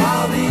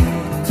 Raleigh,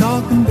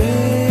 talking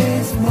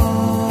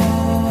baseball.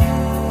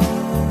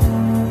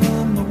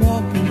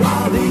 Milwaukee,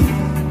 Raleigh,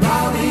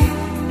 Raleigh,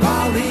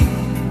 Raleigh,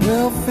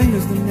 well,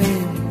 fingers the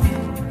name,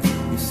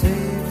 he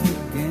saves the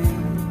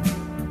game.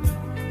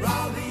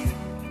 Raleigh,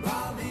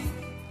 Raleigh,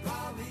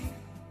 Raleigh.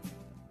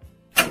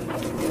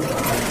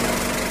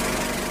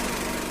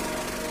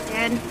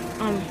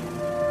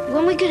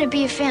 gonna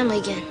be a family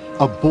again?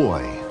 A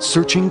boy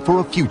searching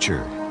for a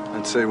future.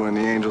 I'd say when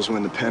the Angels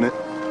win the pennant.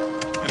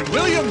 And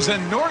Williams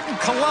and Norton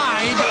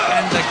collide,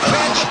 and the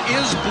catch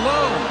is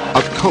blown.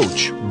 A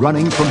coach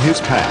running from his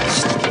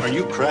past. Are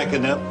you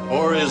cracking up,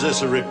 or is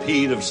this a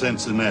repeat of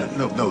Cincinnati?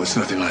 No, it's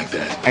nothing like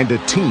that. And a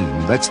team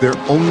that's their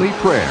only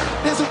prayer.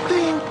 There's a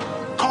thing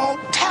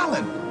called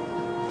talent.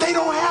 They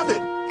don't have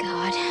it.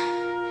 God,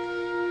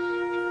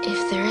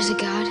 if there is a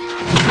God,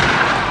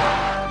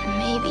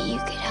 maybe you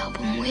could help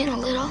him win a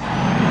little.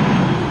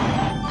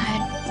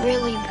 I'd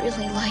really,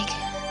 really like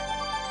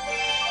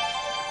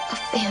a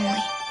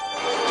family.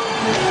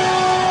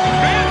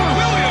 Ben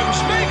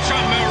Williams makes a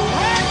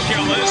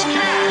miraculous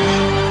catch.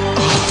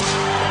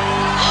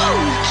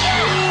 Holy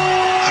cow!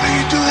 How do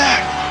you do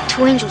that?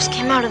 2 angels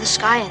came out of the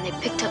sky and they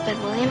picked up Ben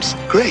Williams.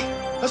 Great.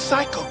 A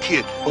psycho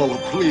kid. Oh,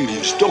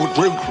 please, don't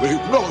bring me.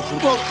 No.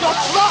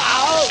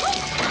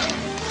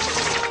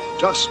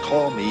 Just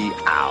call me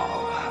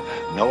Al.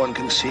 No one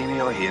can see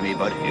me or hear me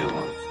but you.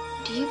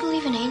 Do you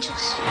believe in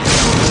angels?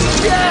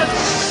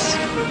 Yes!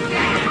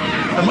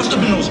 That must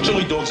have been those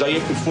chili dogs I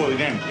ate before the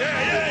game.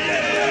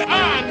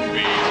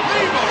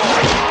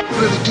 You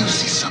really do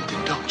see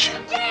something, don't you?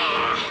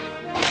 Yeah!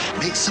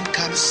 Make some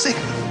kind of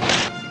signal.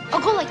 I'll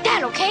go like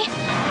that, okay?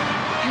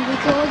 Here we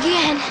go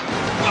again.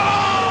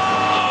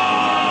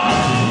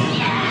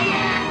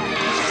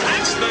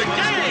 That's the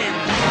game.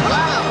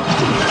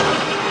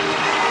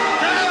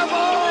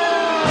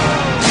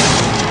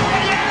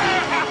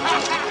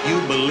 You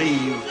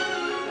believe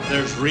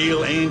there's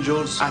real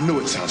angels? I know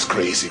it sounds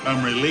crazy.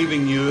 I'm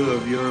relieving you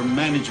of your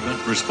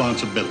management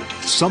responsibility.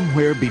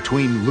 Somewhere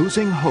between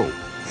losing hope.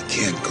 You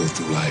can't go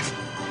through life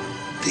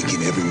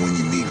thinking everyone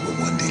you meet will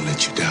one day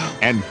let you down.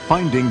 And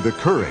finding the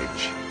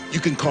courage. You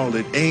can call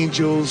it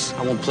angels.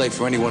 I won't play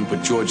for anyone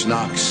but George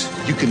Knox.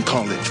 You can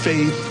call it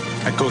faith.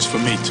 That goes for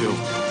me, too.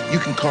 You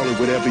can call it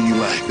whatever you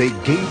like. They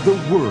gave the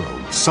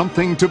world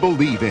something to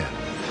believe in.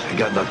 I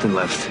got nothing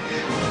left.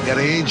 Got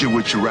an angel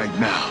with you right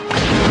now.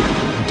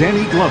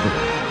 Danny Glover.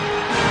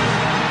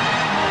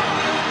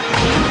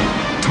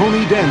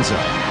 Tony Danza.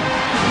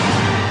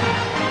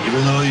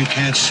 Even though you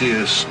can't see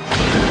us.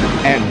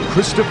 And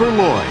Christopher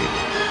Lloyd.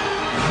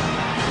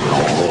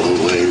 We're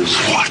always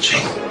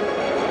watching.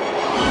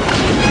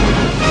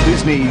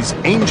 Disney's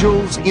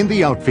Angels in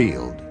the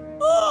Outfield.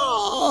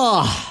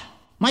 Oh,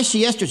 my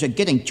siestas are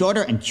getting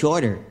shorter and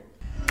shorter.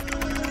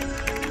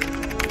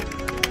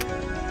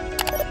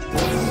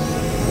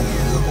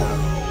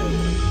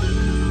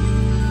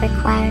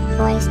 Required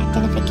voice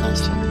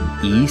identification.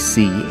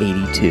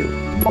 EC82.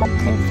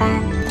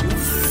 Confirmed.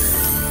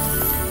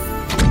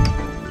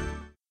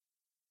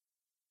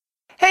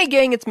 Hey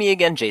gang, it's me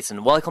again,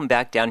 Jason. Welcome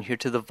back down here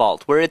to the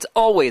vault, where it's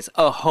always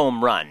a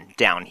home run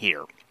down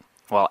here.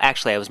 Well,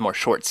 actually, I was more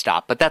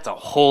shortstop, but that's a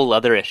whole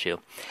other issue.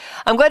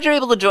 I'm glad you're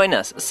able to join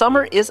us.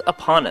 Summer is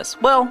upon us.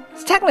 Well,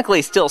 it's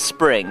technically still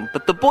spring,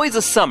 but the boys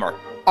of summer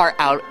are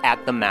out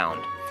at the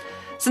mound.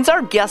 Since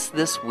our guest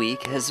this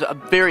week is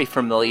very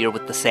familiar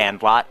with The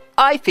Sandlot,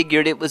 I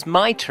figured it was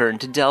my turn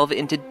to delve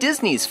into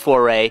Disney's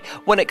foray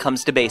when it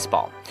comes to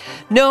baseball.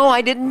 No, I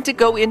didn't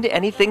go into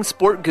anything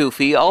sport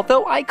Goofy,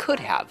 although I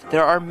could have.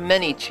 There are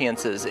many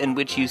chances in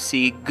which you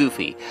see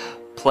Goofy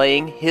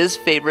playing his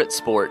favorite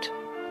sport.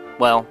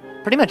 Well,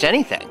 pretty much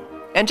anything.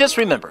 And just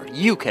remember,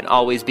 you can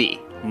always be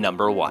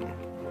number one.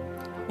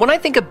 When I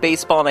think of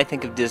baseball and I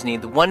think of Disney,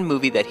 the one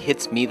movie that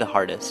hits me the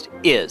hardest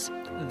is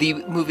the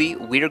movie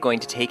we're going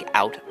to take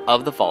out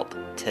of the vault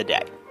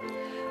today.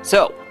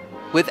 So,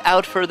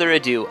 without further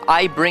ado,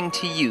 I bring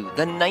to you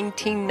the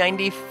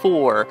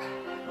 1994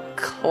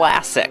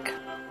 classic.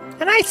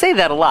 And I say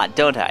that a lot,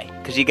 don't I?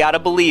 Because you gotta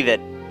believe it,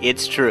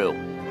 it's true.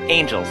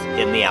 Angels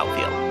in the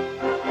Outfield.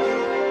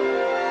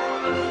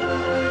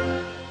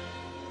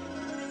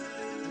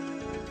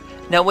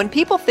 Now, when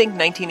people think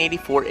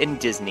 1984 in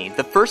Disney,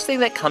 the first thing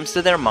that comes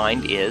to their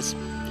mind is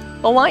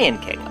The Lion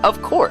King,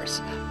 of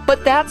course.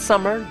 But that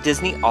summer,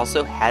 Disney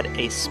also had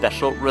a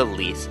special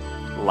release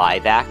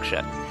live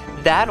action.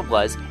 That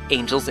was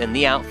Angels in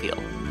the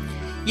Outfield.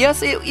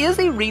 Yes, it is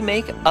a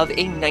remake of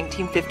a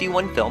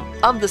 1951 film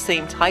of the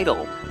same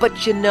title.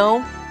 But you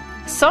know,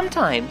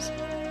 sometimes,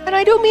 and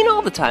I don't mean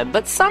all the time,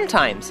 but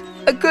sometimes,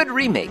 a good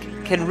remake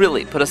can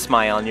really put a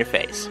smile on your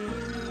face.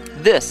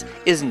 This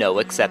is no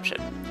exception.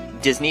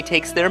 Disney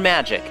takes their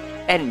magic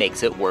and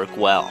makes it work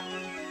well.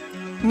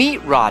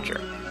 Meet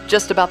Roger,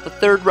 just about the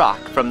third rock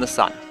from the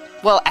sun.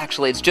 Well,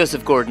 actually, it's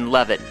Joseph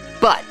Gordon-Levitt,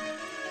 but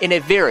in a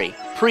very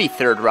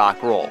pre-Third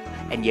Rock role,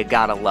 and you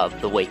gotta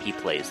love the way he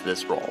plays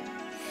this role.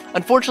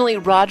 Unfortunately,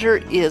 Roger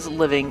is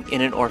living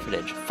in an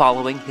orphanage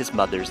following his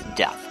mother's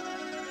death.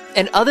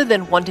 And other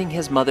than wanting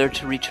his mother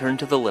to return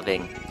to the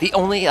living, the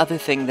only other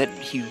thing that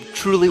he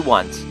truly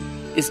wants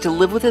is to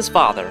live with his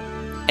father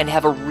and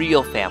have a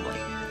real family.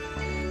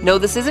 No,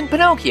 this isn't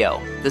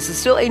Pinocchio. This is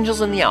still Angels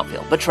in the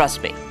Outfield, but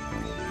trust me.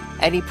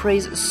 And he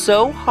prays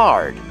so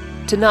hard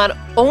to not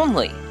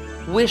only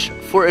wish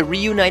for a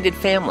reunited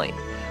family,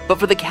 but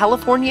for the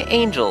California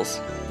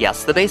Angels,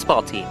 yes, the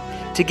baseball team,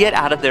 to get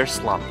out of their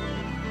slump.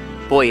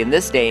 Boy, in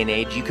this day and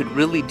age, you could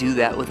really do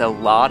that with a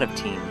lot of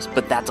teams,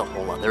 but that's a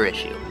whole other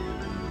issue.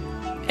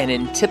 And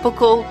in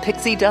typical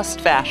pixie dust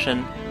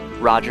fashion,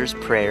 Roger's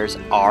prayers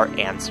are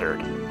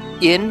answered.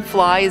 In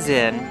flies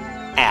in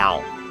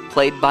Al,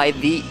 played by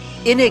the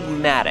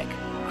enigmatic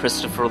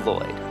Christopher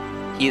Lloyd.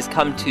 He has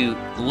come to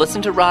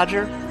listen to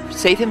Roger,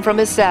 save him from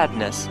his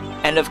sadness,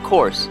 and of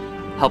course,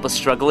 help a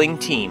struggling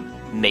team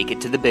make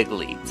it to the big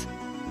leagues.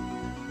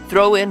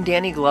 Throw in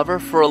Danny Glover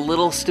for a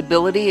little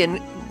stability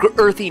and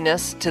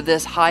earthiness to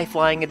this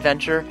high-flying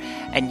adventure,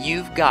 and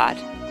you've got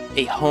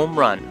a home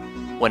run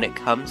when it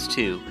comes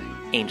to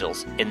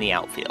Angels in the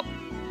Outfield.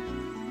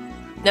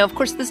 Now, of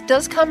course, this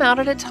does come out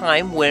at a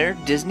time where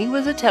Disney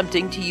was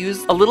attempting to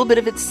use a little bit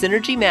of its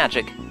synergy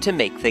magic to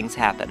make things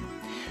happen.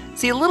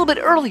 See, a little bit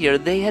earlier,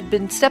 they had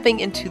been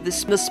stepping into the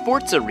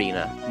sports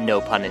arena.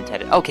 No pun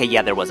intended. Okay,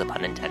 yeah, there was a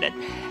pun intended.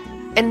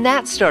 And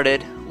that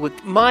started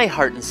with my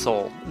heart and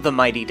soul, The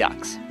Mighty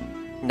Ducks.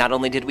 Not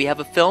only did we have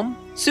a film,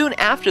 soon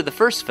after the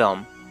first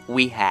film,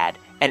 we had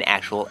an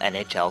actual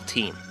NHL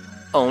team,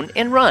 owned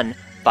and run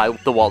by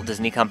the Walt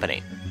Disney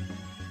Company.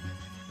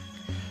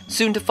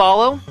 Soon to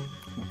follow,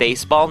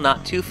 baseball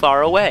not too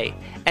far away.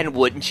 And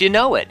wouldn't you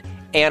know it,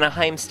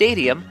 Anaheim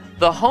Stadium,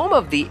 the home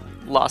of the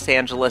Los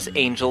Angeles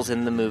Angels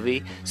in the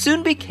movie,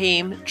 soon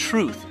became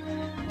truth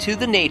to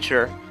the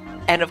nature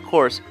and, of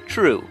course,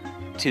 true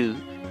to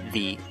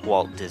the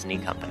Walt Disney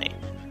Company.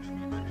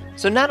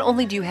 So not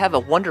only do you have a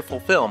wonderful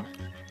film,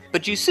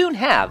 but you soon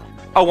have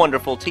a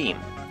wonderful team,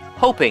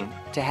 hoping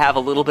to have a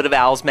little bit of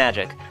Al's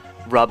magic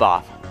rub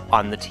off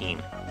on the team.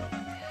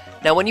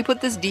 Now, when you put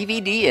this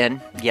DVD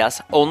in,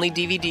 yes, only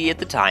DVD at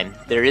the time,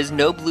 there is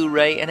no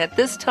Blu-ray, and at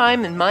this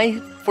time, in my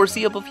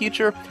foreseeable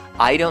future,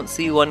 I don't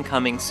see one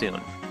coming soon.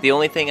 The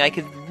only thing I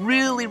could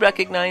really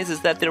recognize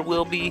is that there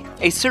will be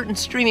a certain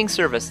streaming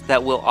service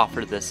that will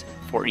offer this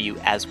for you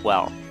as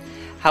well.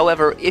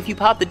 However, if you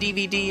pop the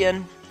DVD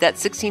in, that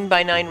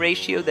 16:9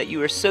 ratio that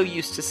you are so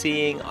used to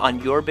seeing on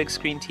your big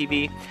screen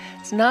TV,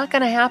 it's not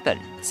going to happen.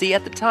 See,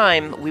 at the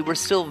time, we were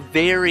still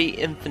very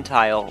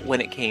infantile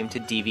when it came to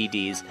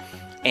DVDs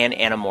and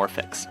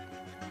anamorphics.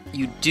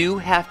 You do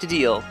have to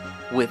deal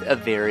with a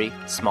very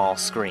small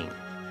screen.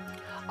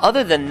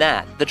 Other than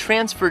that, the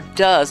transfer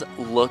does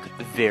look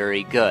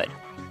very good,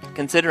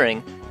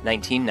 considering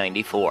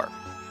 1994.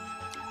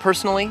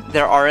 Personally,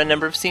 there are a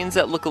number of scenes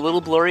that look a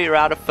little blurry or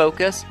out of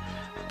focus,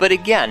 but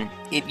again,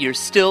 you're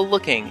still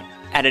looking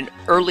at an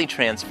early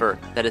transfer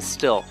that is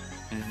still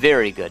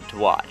very good to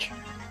watch.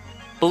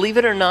 Believe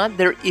it or not,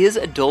 there is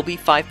a Dolby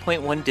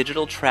 5.1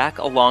 digital track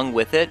along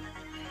with it.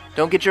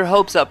 Don't get your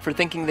hopes up for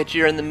thinking that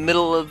you're in the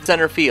middle of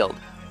center field,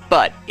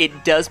 but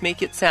it does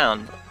make it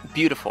sound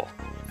beautiful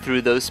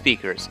through those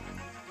speakers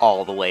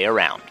all the way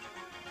around.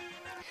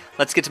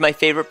 Let's get to my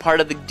favorite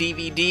part of the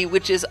DVD,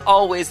 which is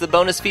always the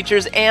bonus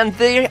features, and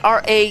they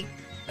are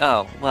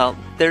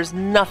there's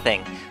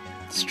nothing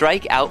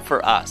strike out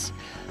for us.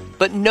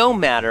 But no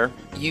matter,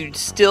 you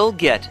still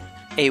get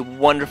a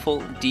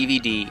wonderful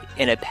DVD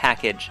in a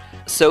package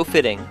so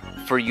fitting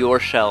for your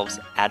shelves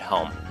at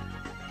home.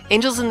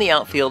 Angels in the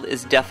Outfield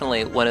is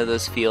definitely one of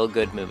those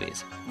feel-good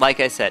movies. Like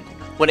I said,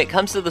 when it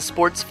comes to the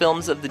sports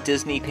films of the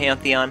Disney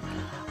pantheon,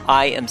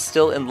 I am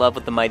still in love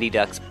with the Mighty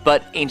Ducks,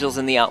 but Angels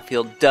in the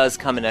Outfield does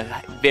come in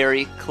a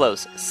very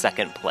close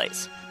second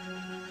place.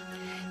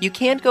 You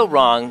can't go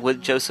wrong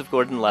with Joseph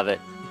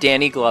Gordon-Levitt,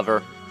 Danny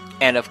Glover,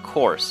 and of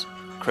course,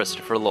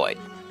 Christopher Lloyd.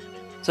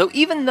 So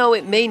even though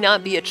it may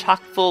not be a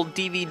chock-full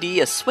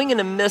DVD, a swing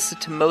and a miss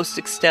to most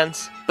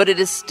extents, but it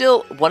is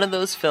still one of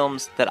those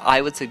films that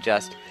I would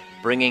suggest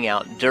bringing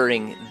out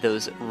during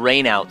those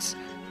rainouts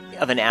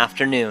of an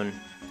afternoon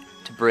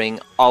to bring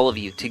all of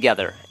you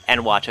together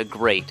and watch a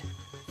great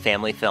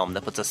family film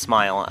that puts a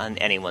smile on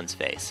anyone's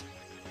face.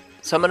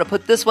 So I'm going to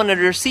put this one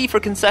under C for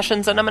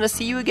concessions, and I'm going to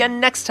see you again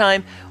next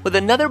time with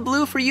another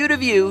Blue for you to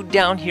view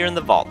down here in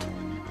the vault.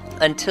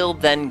 Until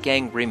then,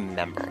 gang,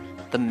 remember,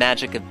 the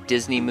magic of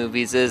Disney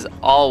movies is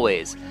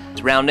always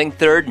rounding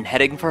third and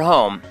heading for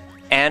home,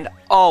 and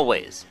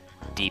always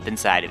deep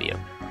inside of you.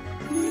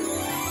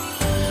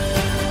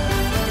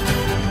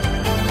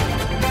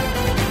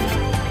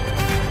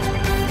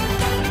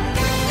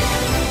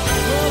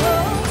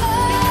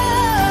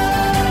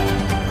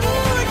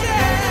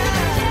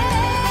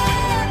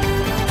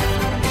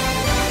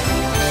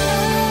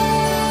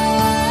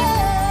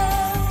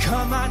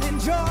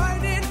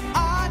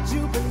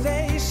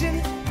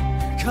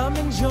 Come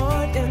and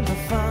join in the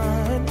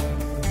fun.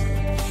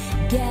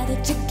 Gather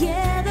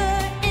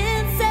together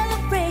in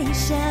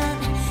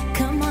celebration.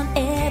 Come on,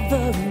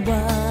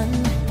 everyone.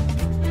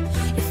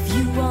 If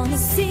you want to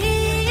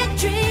see a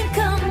dream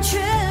come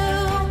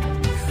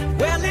true,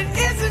 well, it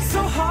isn't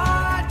so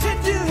hard to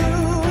do.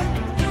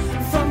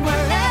 From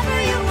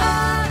wherever you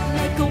are,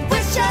 make a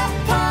wish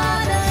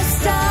upon a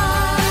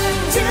star.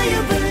 Till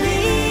you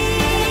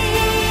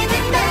believe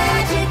in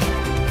magic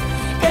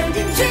and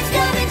in dreams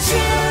coming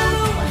true.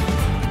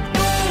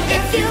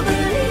 If you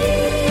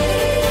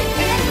believe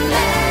in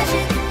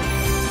magic,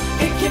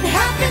 it can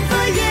happen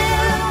for you.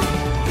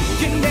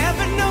 You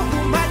never know who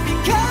might be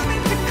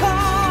coming to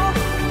call.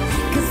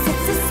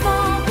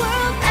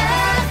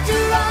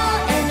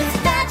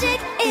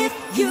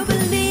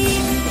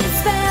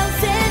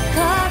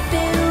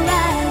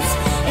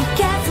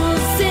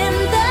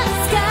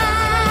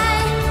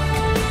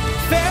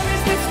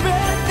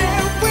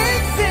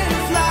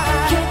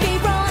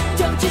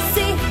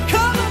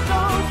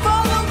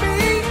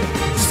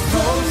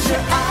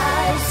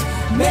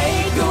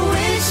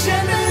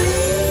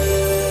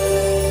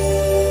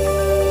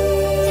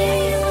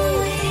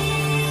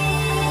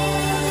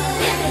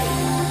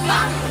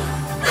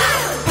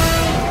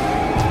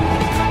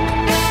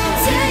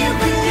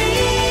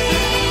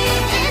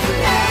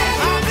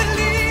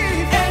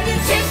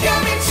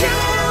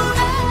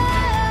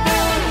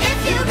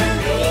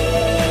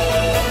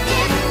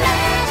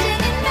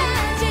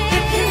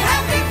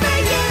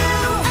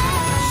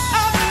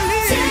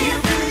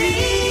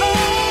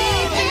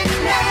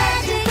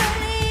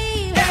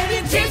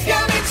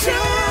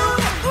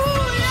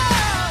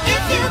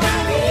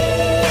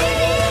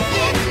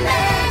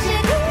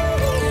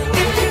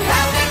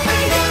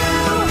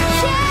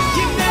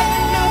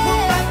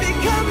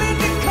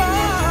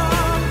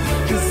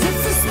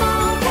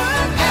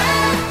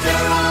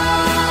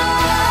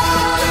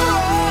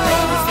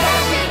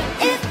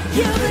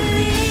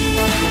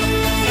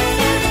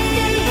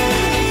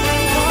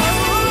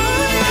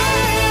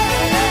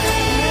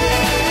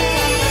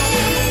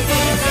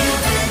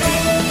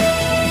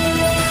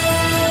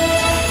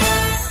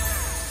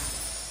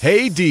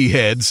 Hey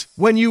D-heads,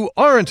 when you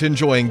aren't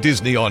enjoying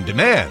Disney On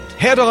Demand,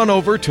 head on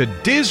over to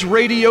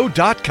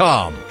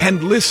DizRadio.com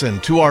and listen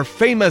to our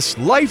famous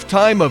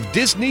Lifetime of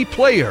Disney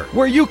player,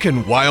 where you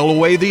can while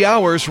away the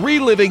hours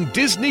reliving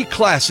Disney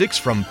classics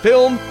from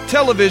film,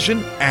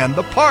 television, and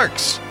the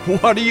parks.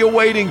 What are you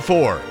waiting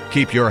for?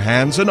 Keep your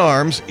hands and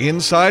arms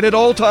inside at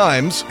all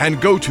times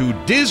and go to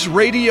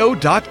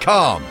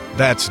DizRadio.com.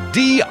 That's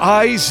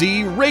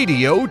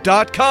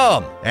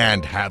DizRadio.com.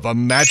 And have a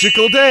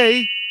magical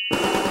day.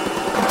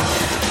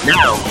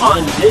 Now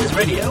on Diz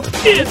Radio,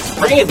 it's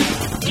Randy,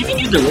 giving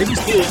you the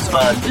latest news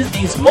on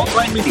Disney's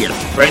multimedia.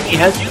 Randy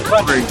has you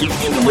covered,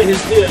 giving you the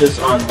latest news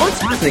on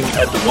what's happening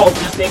at the Walt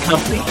Disney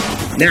Company.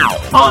 Now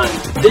on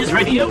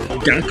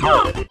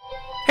DizRadio.com.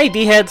 Hey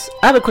D-heads,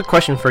 I have a quick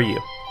question for you.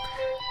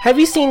 Have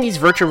you seen these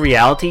virtual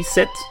reality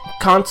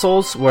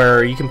consoles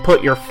where you can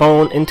put your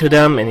phone into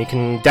them and you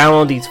can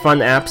download these fun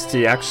apps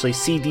to actually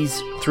see these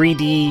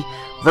 3D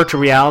virtual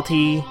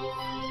reality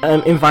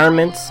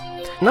environments?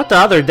 Not the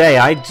other day,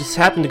 I just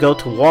happened to go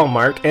to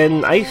Walmart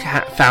and I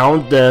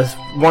found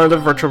one of the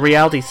virtual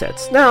reality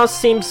sets. Now, it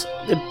seems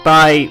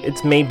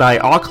it's made by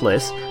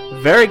Oculus,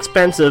 very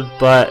expensive,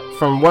 but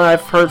from what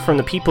I've heard from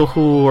the people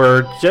who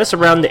were just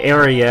around the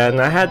area,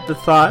 and I had the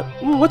thought,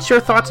 what's your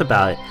thoughts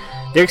about it?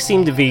 They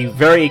seem to be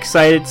very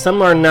excited.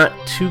 Some are not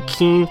too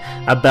keen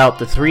about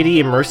the 3D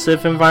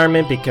immersive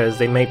environment because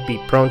they might be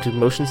prone to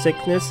motion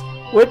sickness,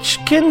 which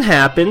can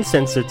happen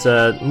since it's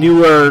a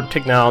newer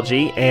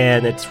technology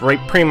and it's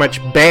pretty much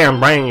bam,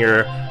 right in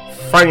your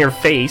front of your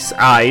face,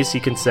 eyes,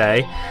 you can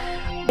say.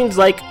 Seems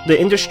like the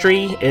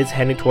industry is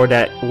heading toward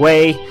that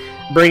way,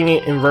 bringing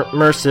an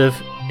immersive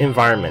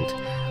environment.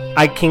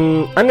 I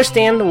can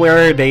understand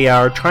where they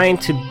are trying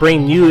to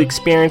bring new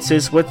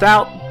experiences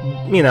without,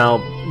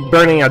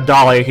 burning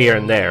 $1 here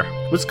and there.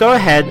 Let's go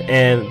ahead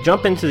and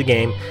jump into the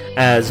game,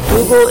 as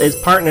Google is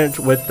partnered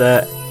with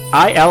the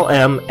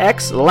ILM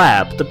X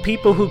Lab, the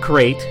people who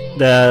create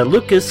the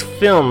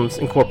Lucasfilms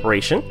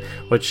Incorporation,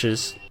 which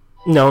is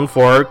known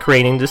for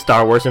creating the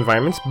Star Wars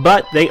environments,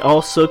 but they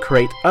also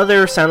create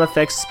other sound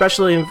effects,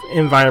 special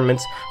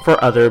environments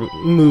for other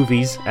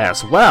movies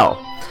as well.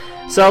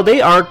 So they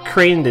are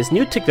creating this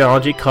new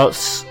technology called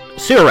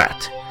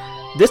Surat.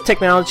 This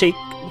technology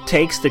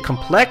takes the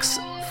complex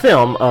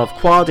film of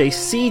quality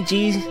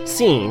CG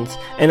scenes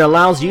and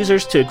allows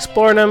users to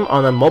explore them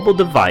on a mobile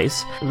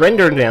device,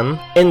 render them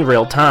in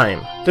real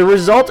time. The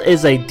result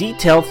is a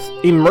detailed,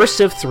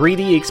 immersive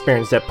 3D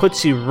experience that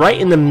puts you right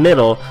in the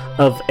middle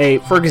of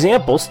for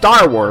example,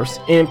 Star Wars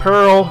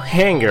Imperial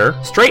Hangar,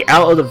 straight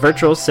out of the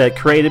virtual set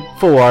created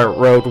for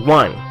Rogue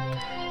One.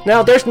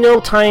 Now, there's no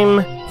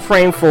time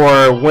frame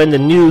for when the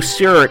new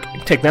Surat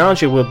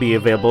technology will be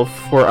available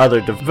for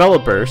other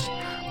developers,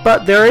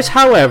 but there is,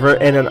 however,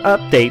 an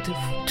update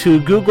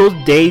to Google's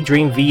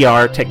Daydream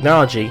VR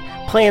technology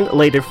planned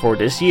later for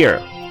this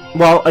year.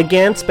 While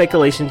again,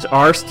 speculations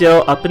are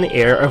still up in the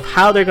air of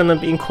how they're going to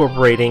be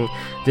incorporating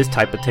this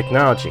type of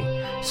technology.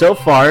 So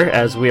far,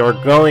 as we are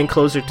going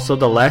closer to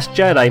The Last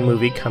Jedi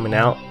movie coming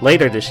out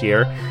later this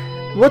year,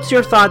 what's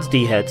your thoughts,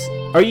 D-heads?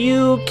 Are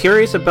you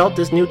curious about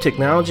this new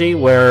technology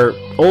where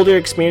older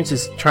experience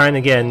is trying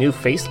to get a new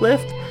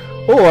facelift?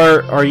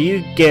 Or are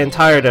you getting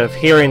tired of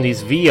hearing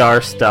these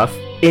VR stuff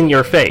in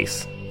your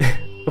face?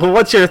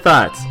 What's your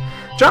thoughts?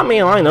 Drop me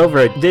a line over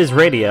at Diz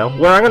Radio,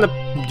 where I'm going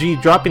to be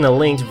dropping a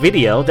linked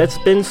video that's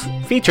been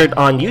featured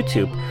on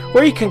YouTube,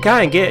 where you can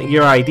kind of get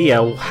your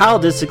idea of how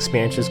this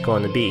experience is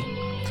going to be.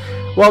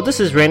 Well,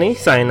 this is Rennie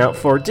signing out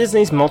for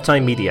Disney's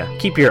Multimedia.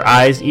 Keep your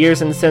eyes,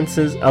 ears, and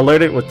senses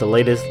alerted with the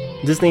latest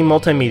Disney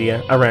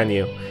multimedia around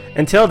you.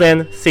 Until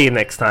then, see you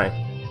next time.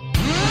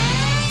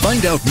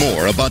 Find out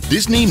more about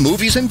Disney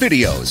movies and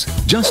videos.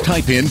 Just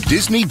type in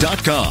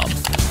Disney.com,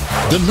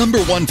 the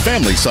 #1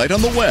 family site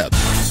on the web.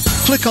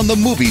 Click on the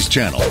Movies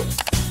channel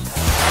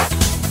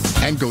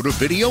and go to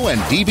Video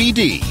and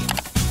DVD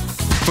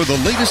for the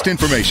latest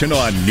information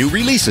on new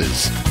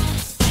releases,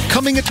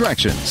 coming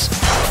attractions,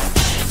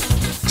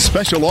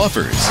 special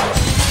offers,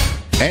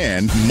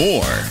 and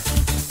more.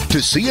 To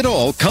see it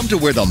all, come to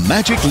where the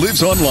magic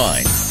lives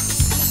online.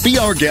 Be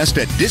our guest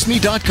at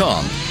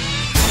Disney.com.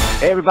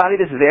 Hey everybody,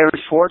 this is Aaron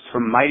Schwartz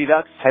from Mighty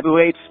Ducks,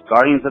 Heavyweights,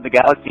 Guardians of the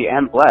Galaxy,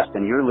 and Blessed,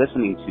 and you're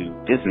listening to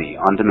Disney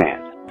On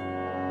Demand.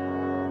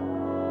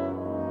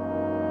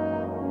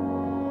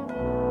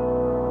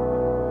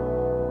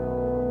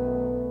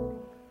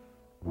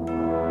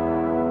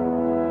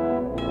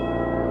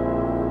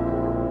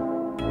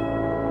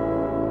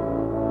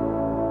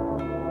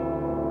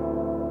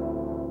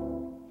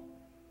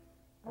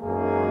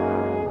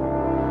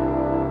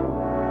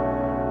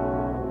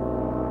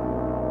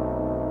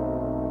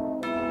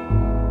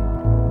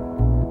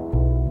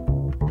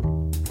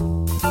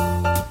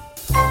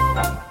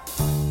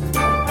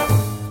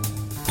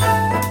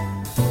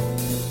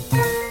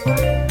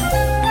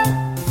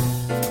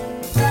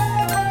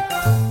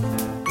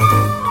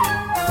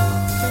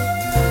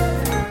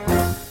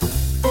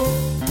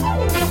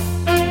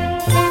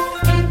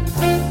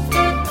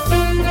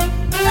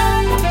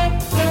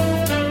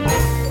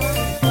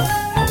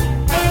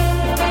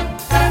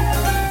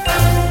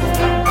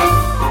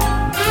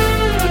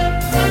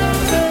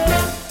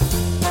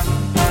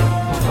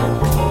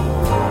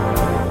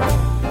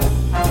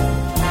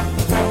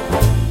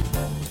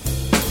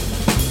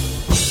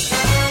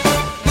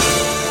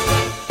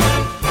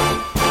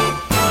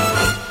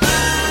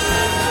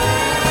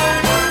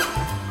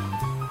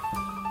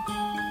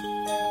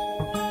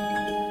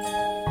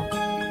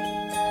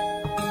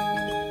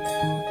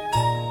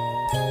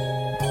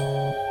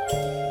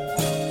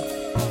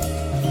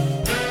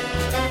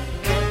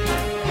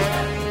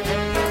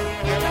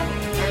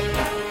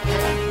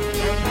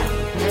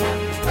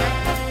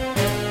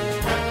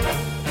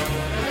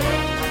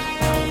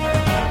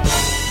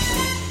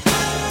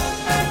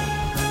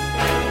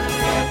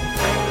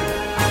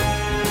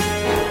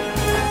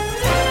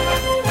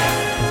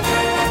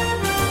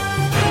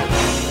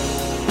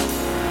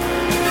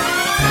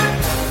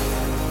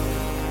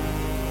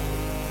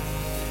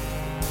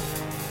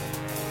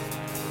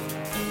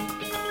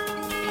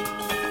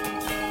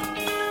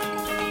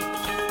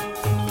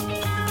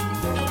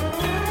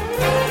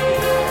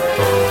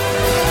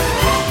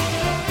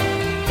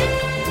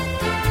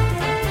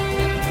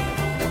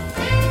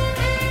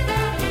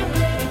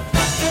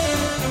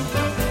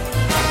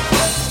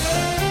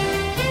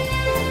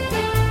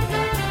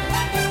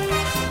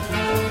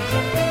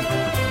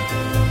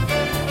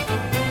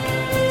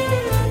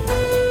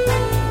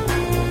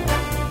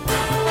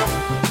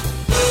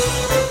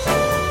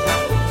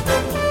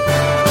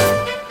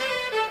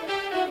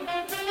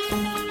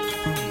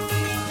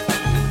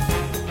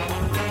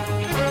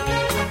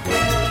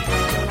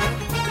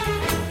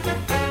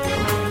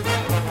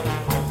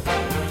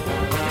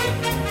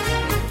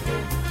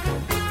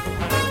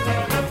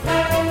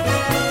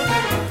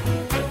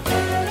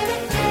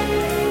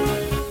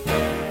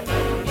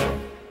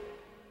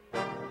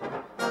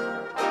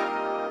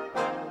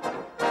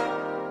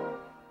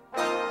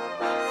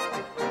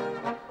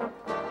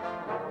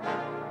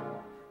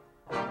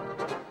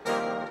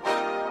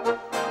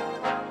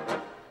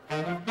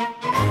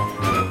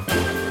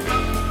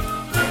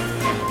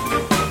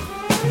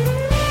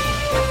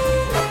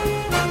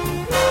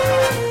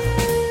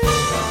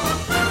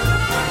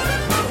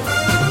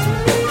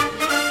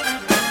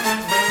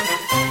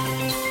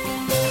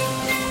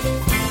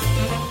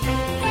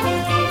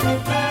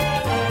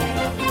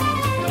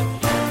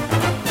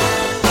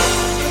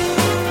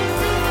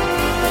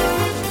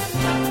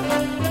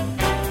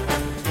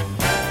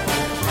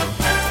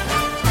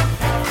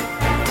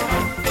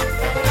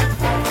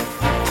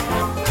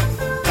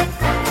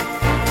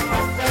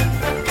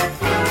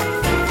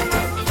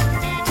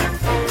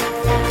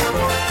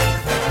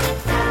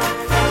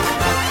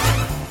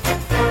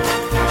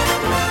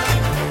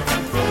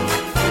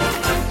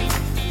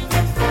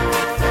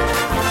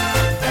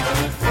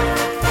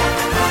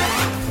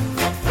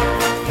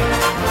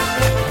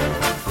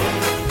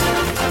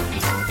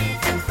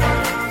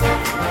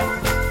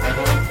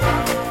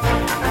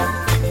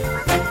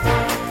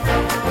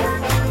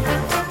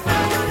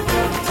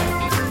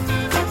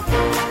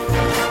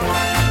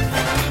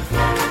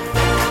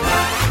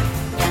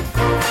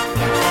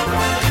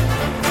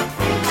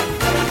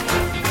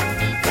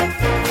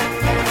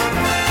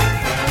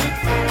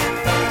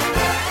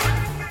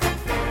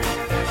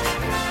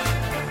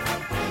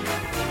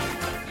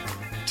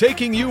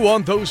 taking you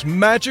on those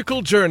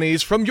magical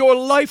journeys from your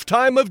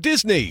lifetime of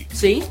Disney.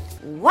 See?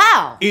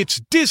 Wow! It's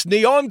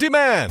Disney On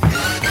Demand.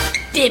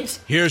 Dibs.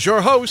 Here's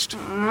your host,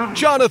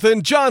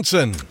 Jonathan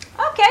Johnson.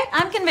 Okay,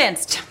 I'm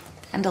convinced.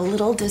 And a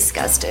little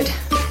disgusted.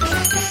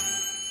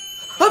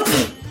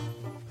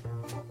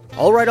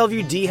 All right, all of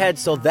you D-heads,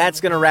 so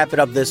that's going to wrap it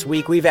up this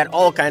week. We've had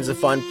all kinds of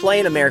fun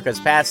playing America's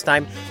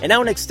pastime, and I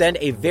want to extend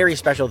a very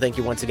special thank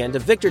you once again to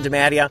Victor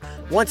DeMattia,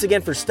 once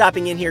again for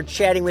stopping in here,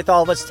 chatting with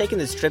all of us, taking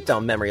this trip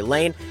down memory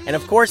lane, and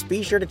of course,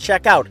 be sure to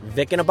check out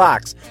Vic in a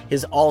Box,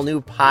 his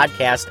all-new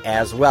podcast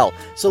as well.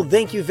 So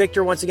thank you,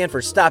 Victor, once again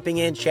for stopping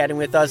in, chatting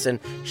with us, and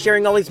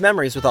sharing all these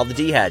memories with all the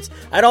D-heads.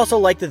 I'd also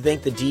like to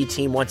thank the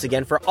D-team once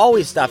again for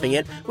always stopping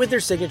in with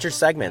their signature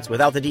segments.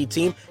 Without the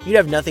D-team, you'd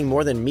have nothing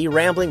more than me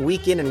rambling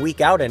week in and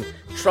week out, and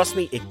trust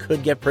me, it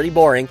could get pretty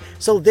boring.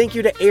 So thank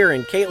you to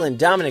Aaron, Caitlin,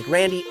 Dominic,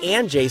 Randy,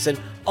 and Jason,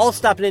 all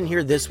stopping in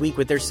here this week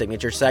with their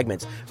signature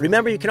segments.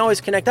 Remember, you can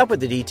always connect up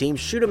with the D-Team,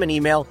 shoot them an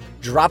email,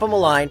 drop them a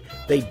line.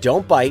 They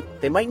don't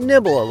bite. They might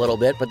nibble a little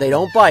bit, but they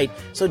don't bite.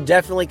 So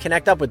definitely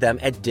connect up with them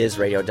at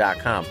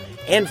DizRadio.com.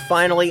 And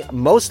finally,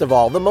 most of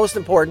all, the most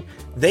important,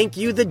 thank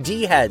you, the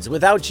D-Heads.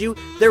 Without you,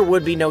 there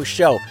would be no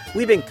show.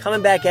 We've been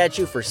coming back at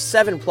you for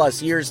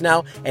 7+ years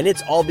now, and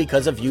it's all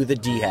because of you, the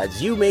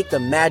D-Heads. You make the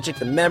magic,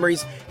 the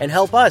memories, and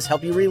help us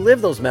help you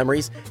relive those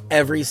memories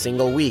every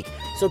single week.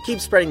 So keep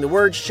spreading the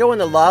word, showing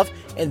the love,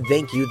 and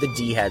thank you, the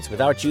D-Heads.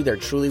 Without you, there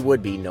truly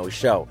would be no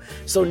show.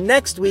 So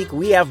next week,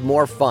 we have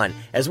more fun,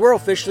 as we're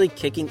officially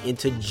kicking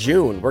into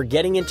June. We're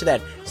getting into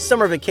that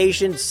summer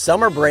vacation,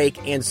 summer break,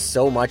 and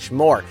so much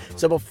more.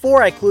 So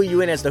before I clue you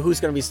in as to who's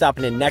going to be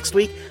stopping in next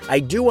week, I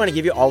do want to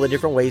give you all the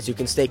different ways you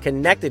can stay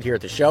connected here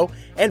at the show.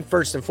 And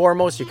first and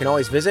foremost, you can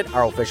always visit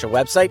our official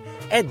website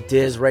at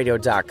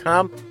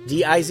DizRadio.com,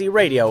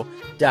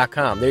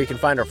 DizRadio.com. There you can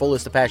find our full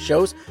list of past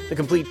shows, the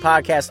complete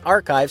podcast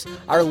archives,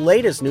 our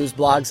latest news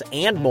blogs,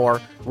 and more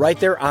right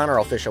there on our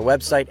official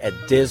website at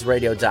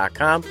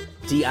DizRadio.com,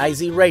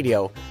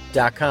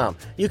 DizRadio.com.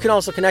 You can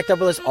also connect up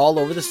with us all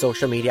over the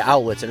social media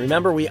outlets. And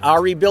remember, we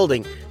are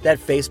rebuilding that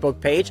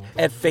Facebook page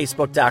at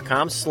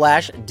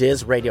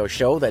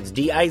Facebook.com/DizRadioShow. That's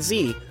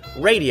D-I-Z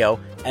Radio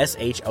SHOW.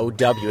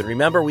 And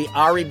remember, we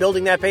are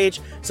rebuilding that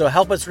page, so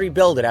help us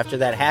rebuild it after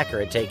that hacker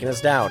had taken us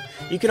down.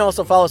 You can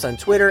also follow us on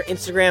Twitter,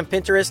 Instagram,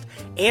 Pinterest,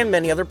 and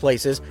many other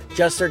places.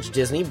 Just search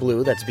Disney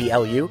Blue, that's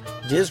BLU,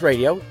 Diz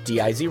Radio,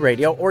 DIZ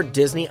Radio, or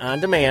Disney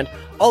On Demand,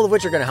 all of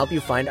which are going to help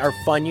you find our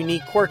fun,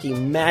 unique, quirky,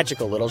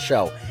 magical little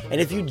show.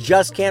 And if you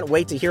just can't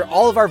wait to hear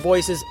all of our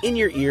voices in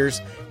your ears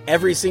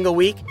every single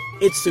week,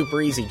 it's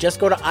super easy. Just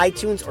go to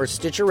iTunes or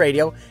Stitcher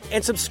Radio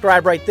and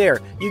subscribe right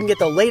there. You can get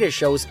the latest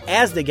shows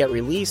as they get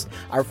released,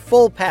 our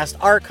full past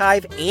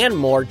archive, and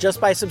more just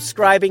by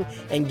subscribing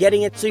and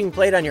getting it so you can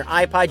play it on your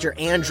iPod, your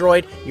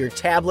Android, your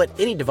tablet,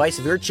 any device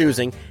of your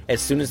choosing as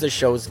soon as the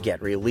shows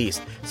get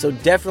released. So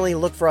definitely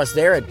look for us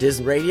there at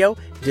Disney Radio,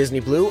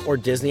 Disney Blue, or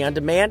Disney On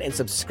Demand and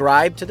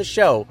subscribe to the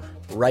show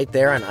right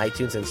there on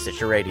iTunes and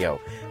Stitcher Radio.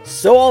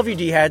 So all of you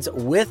D-heads,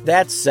 with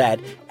that said,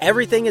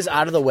 everything is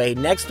out of the way.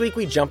 Next week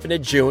we jump into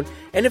June,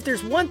 and if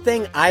there's one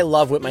thing I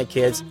love with my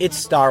kids, it's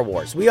Star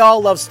Wars. We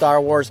all love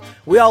Star Wars.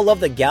 We all love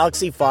the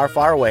galaxy far,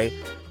 far away,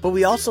 but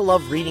we also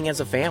love reading as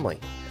a family.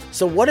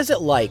 So what is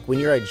it like when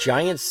you're a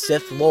giant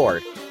Sith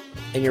Lord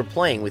and you're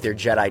playing with your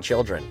Jedi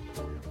children?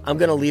 I'm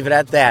going to leave it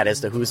at that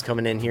as to who's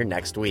coming in here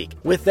next week.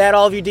 With that,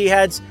 all of you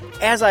D-heads,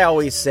 as I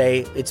always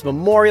say, it's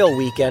Memorial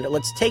Weekend.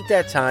 Let's take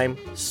that time,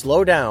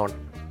 slow down,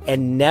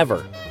 and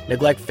never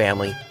neglect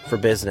family for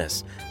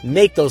business.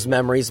 Make those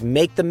memories,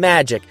 make the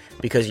magic,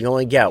 because you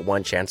only get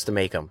one chance to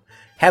make them.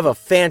 Have a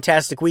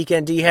fantastic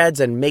weekend, D-heads,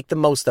 and make the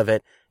most of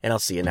it, and I'll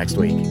see you next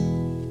week.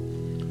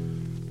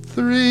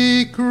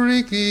 3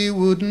 creaky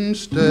wooden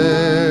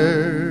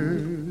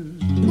stairs,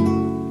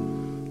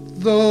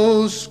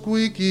 those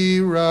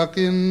squeaky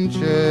rocking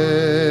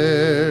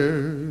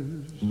chairs,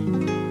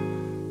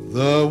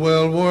 the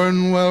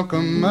well-worn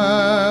welcome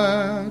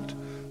mat,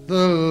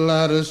 the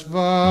lattice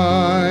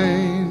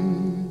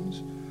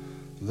vines,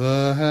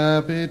 the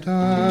happy times,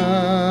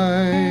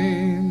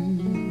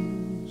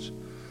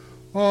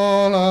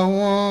 all I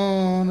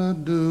wanna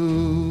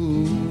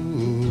do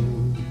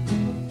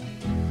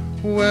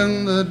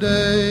when the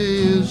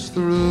day is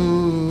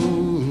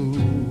through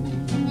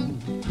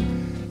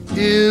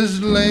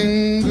is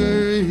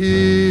linger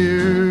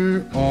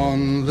here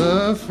on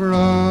the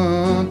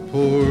front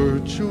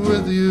porch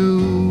with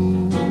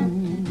you.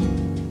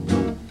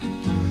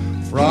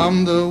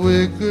 From the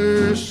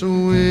wicker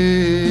swing,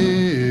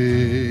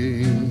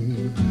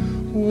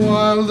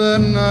 while the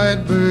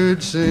night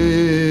birds sing,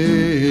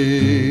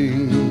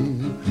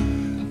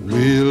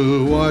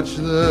 we'll watch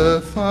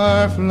the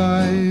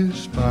fireflies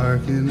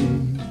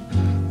sparking,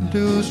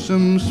 do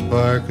some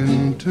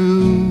sparking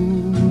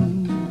too.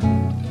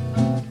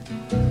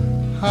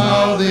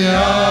 How the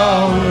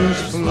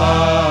hours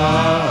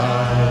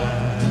fly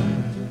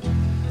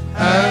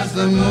as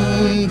the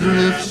moon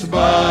drifts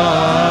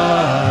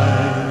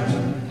by.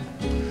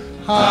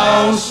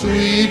 How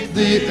sweet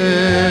the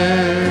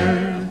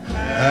air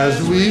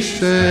as we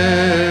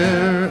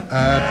share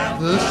at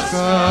the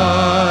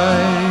sky.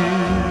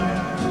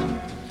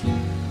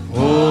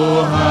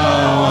 Oh,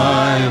 how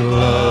I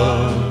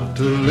love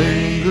to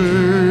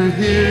linger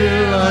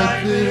here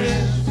like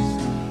this,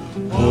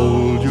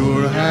 hold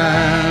your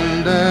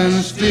hand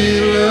and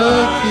steal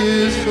a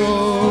kiss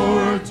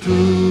or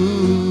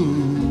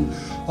two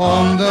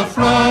on the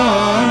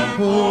front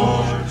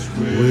porch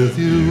with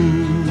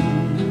you.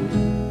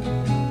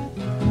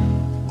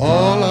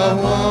 All I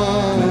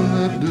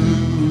wanna do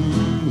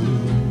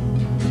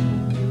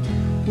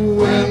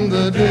when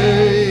the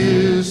day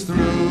is through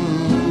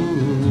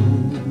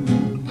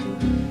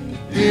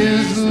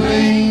is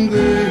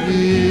linger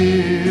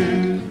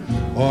here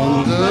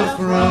on the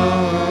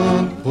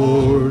front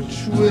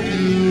porch with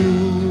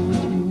you.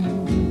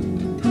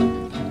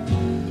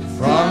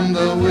 From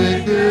the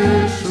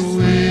wicker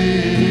swing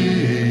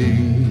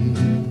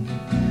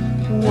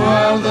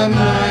while the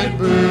night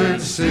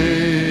birds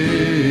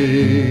sing,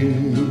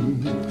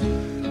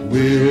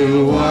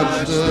 we'll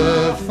watch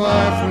the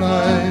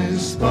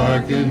fireflies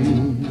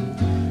sparking,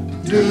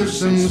 do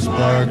some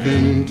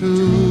sparking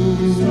too.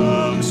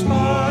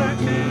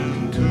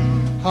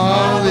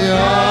 How the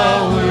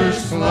hours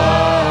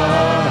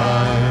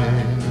fly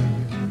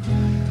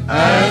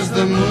as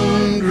the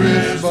moon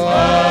drifts by.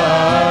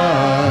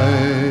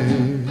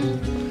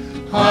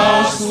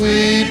 How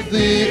sweet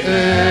the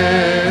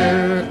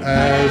air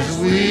as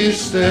we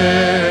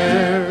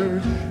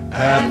stare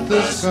at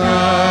the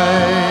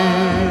sky.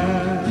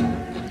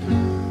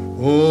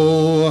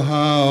 Oh,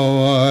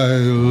 how I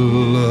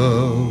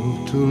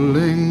love to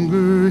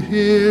linger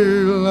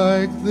here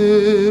like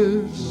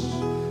this,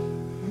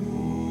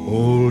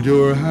 hold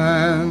your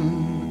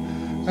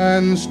hand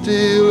and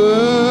steal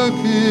a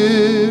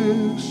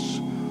kiss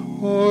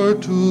or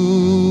two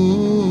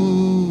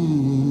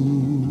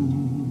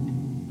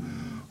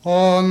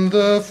on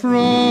the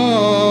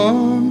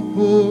front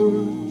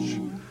porch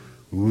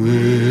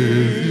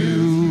with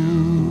you.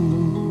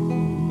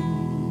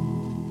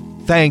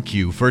 Thank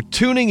you for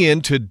tuning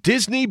in to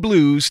Disney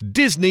Blues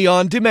Disney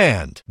On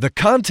Demand. The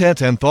content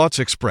and thoughts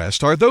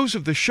expressed are those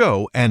of the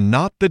show and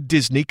not the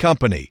Disney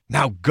Company.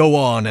 Now go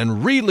on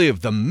and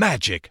relive the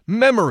magic,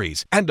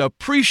 memories, and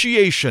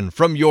appreciation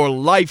from your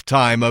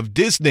lifetime of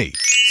Disney.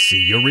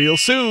 See you real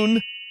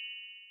soon.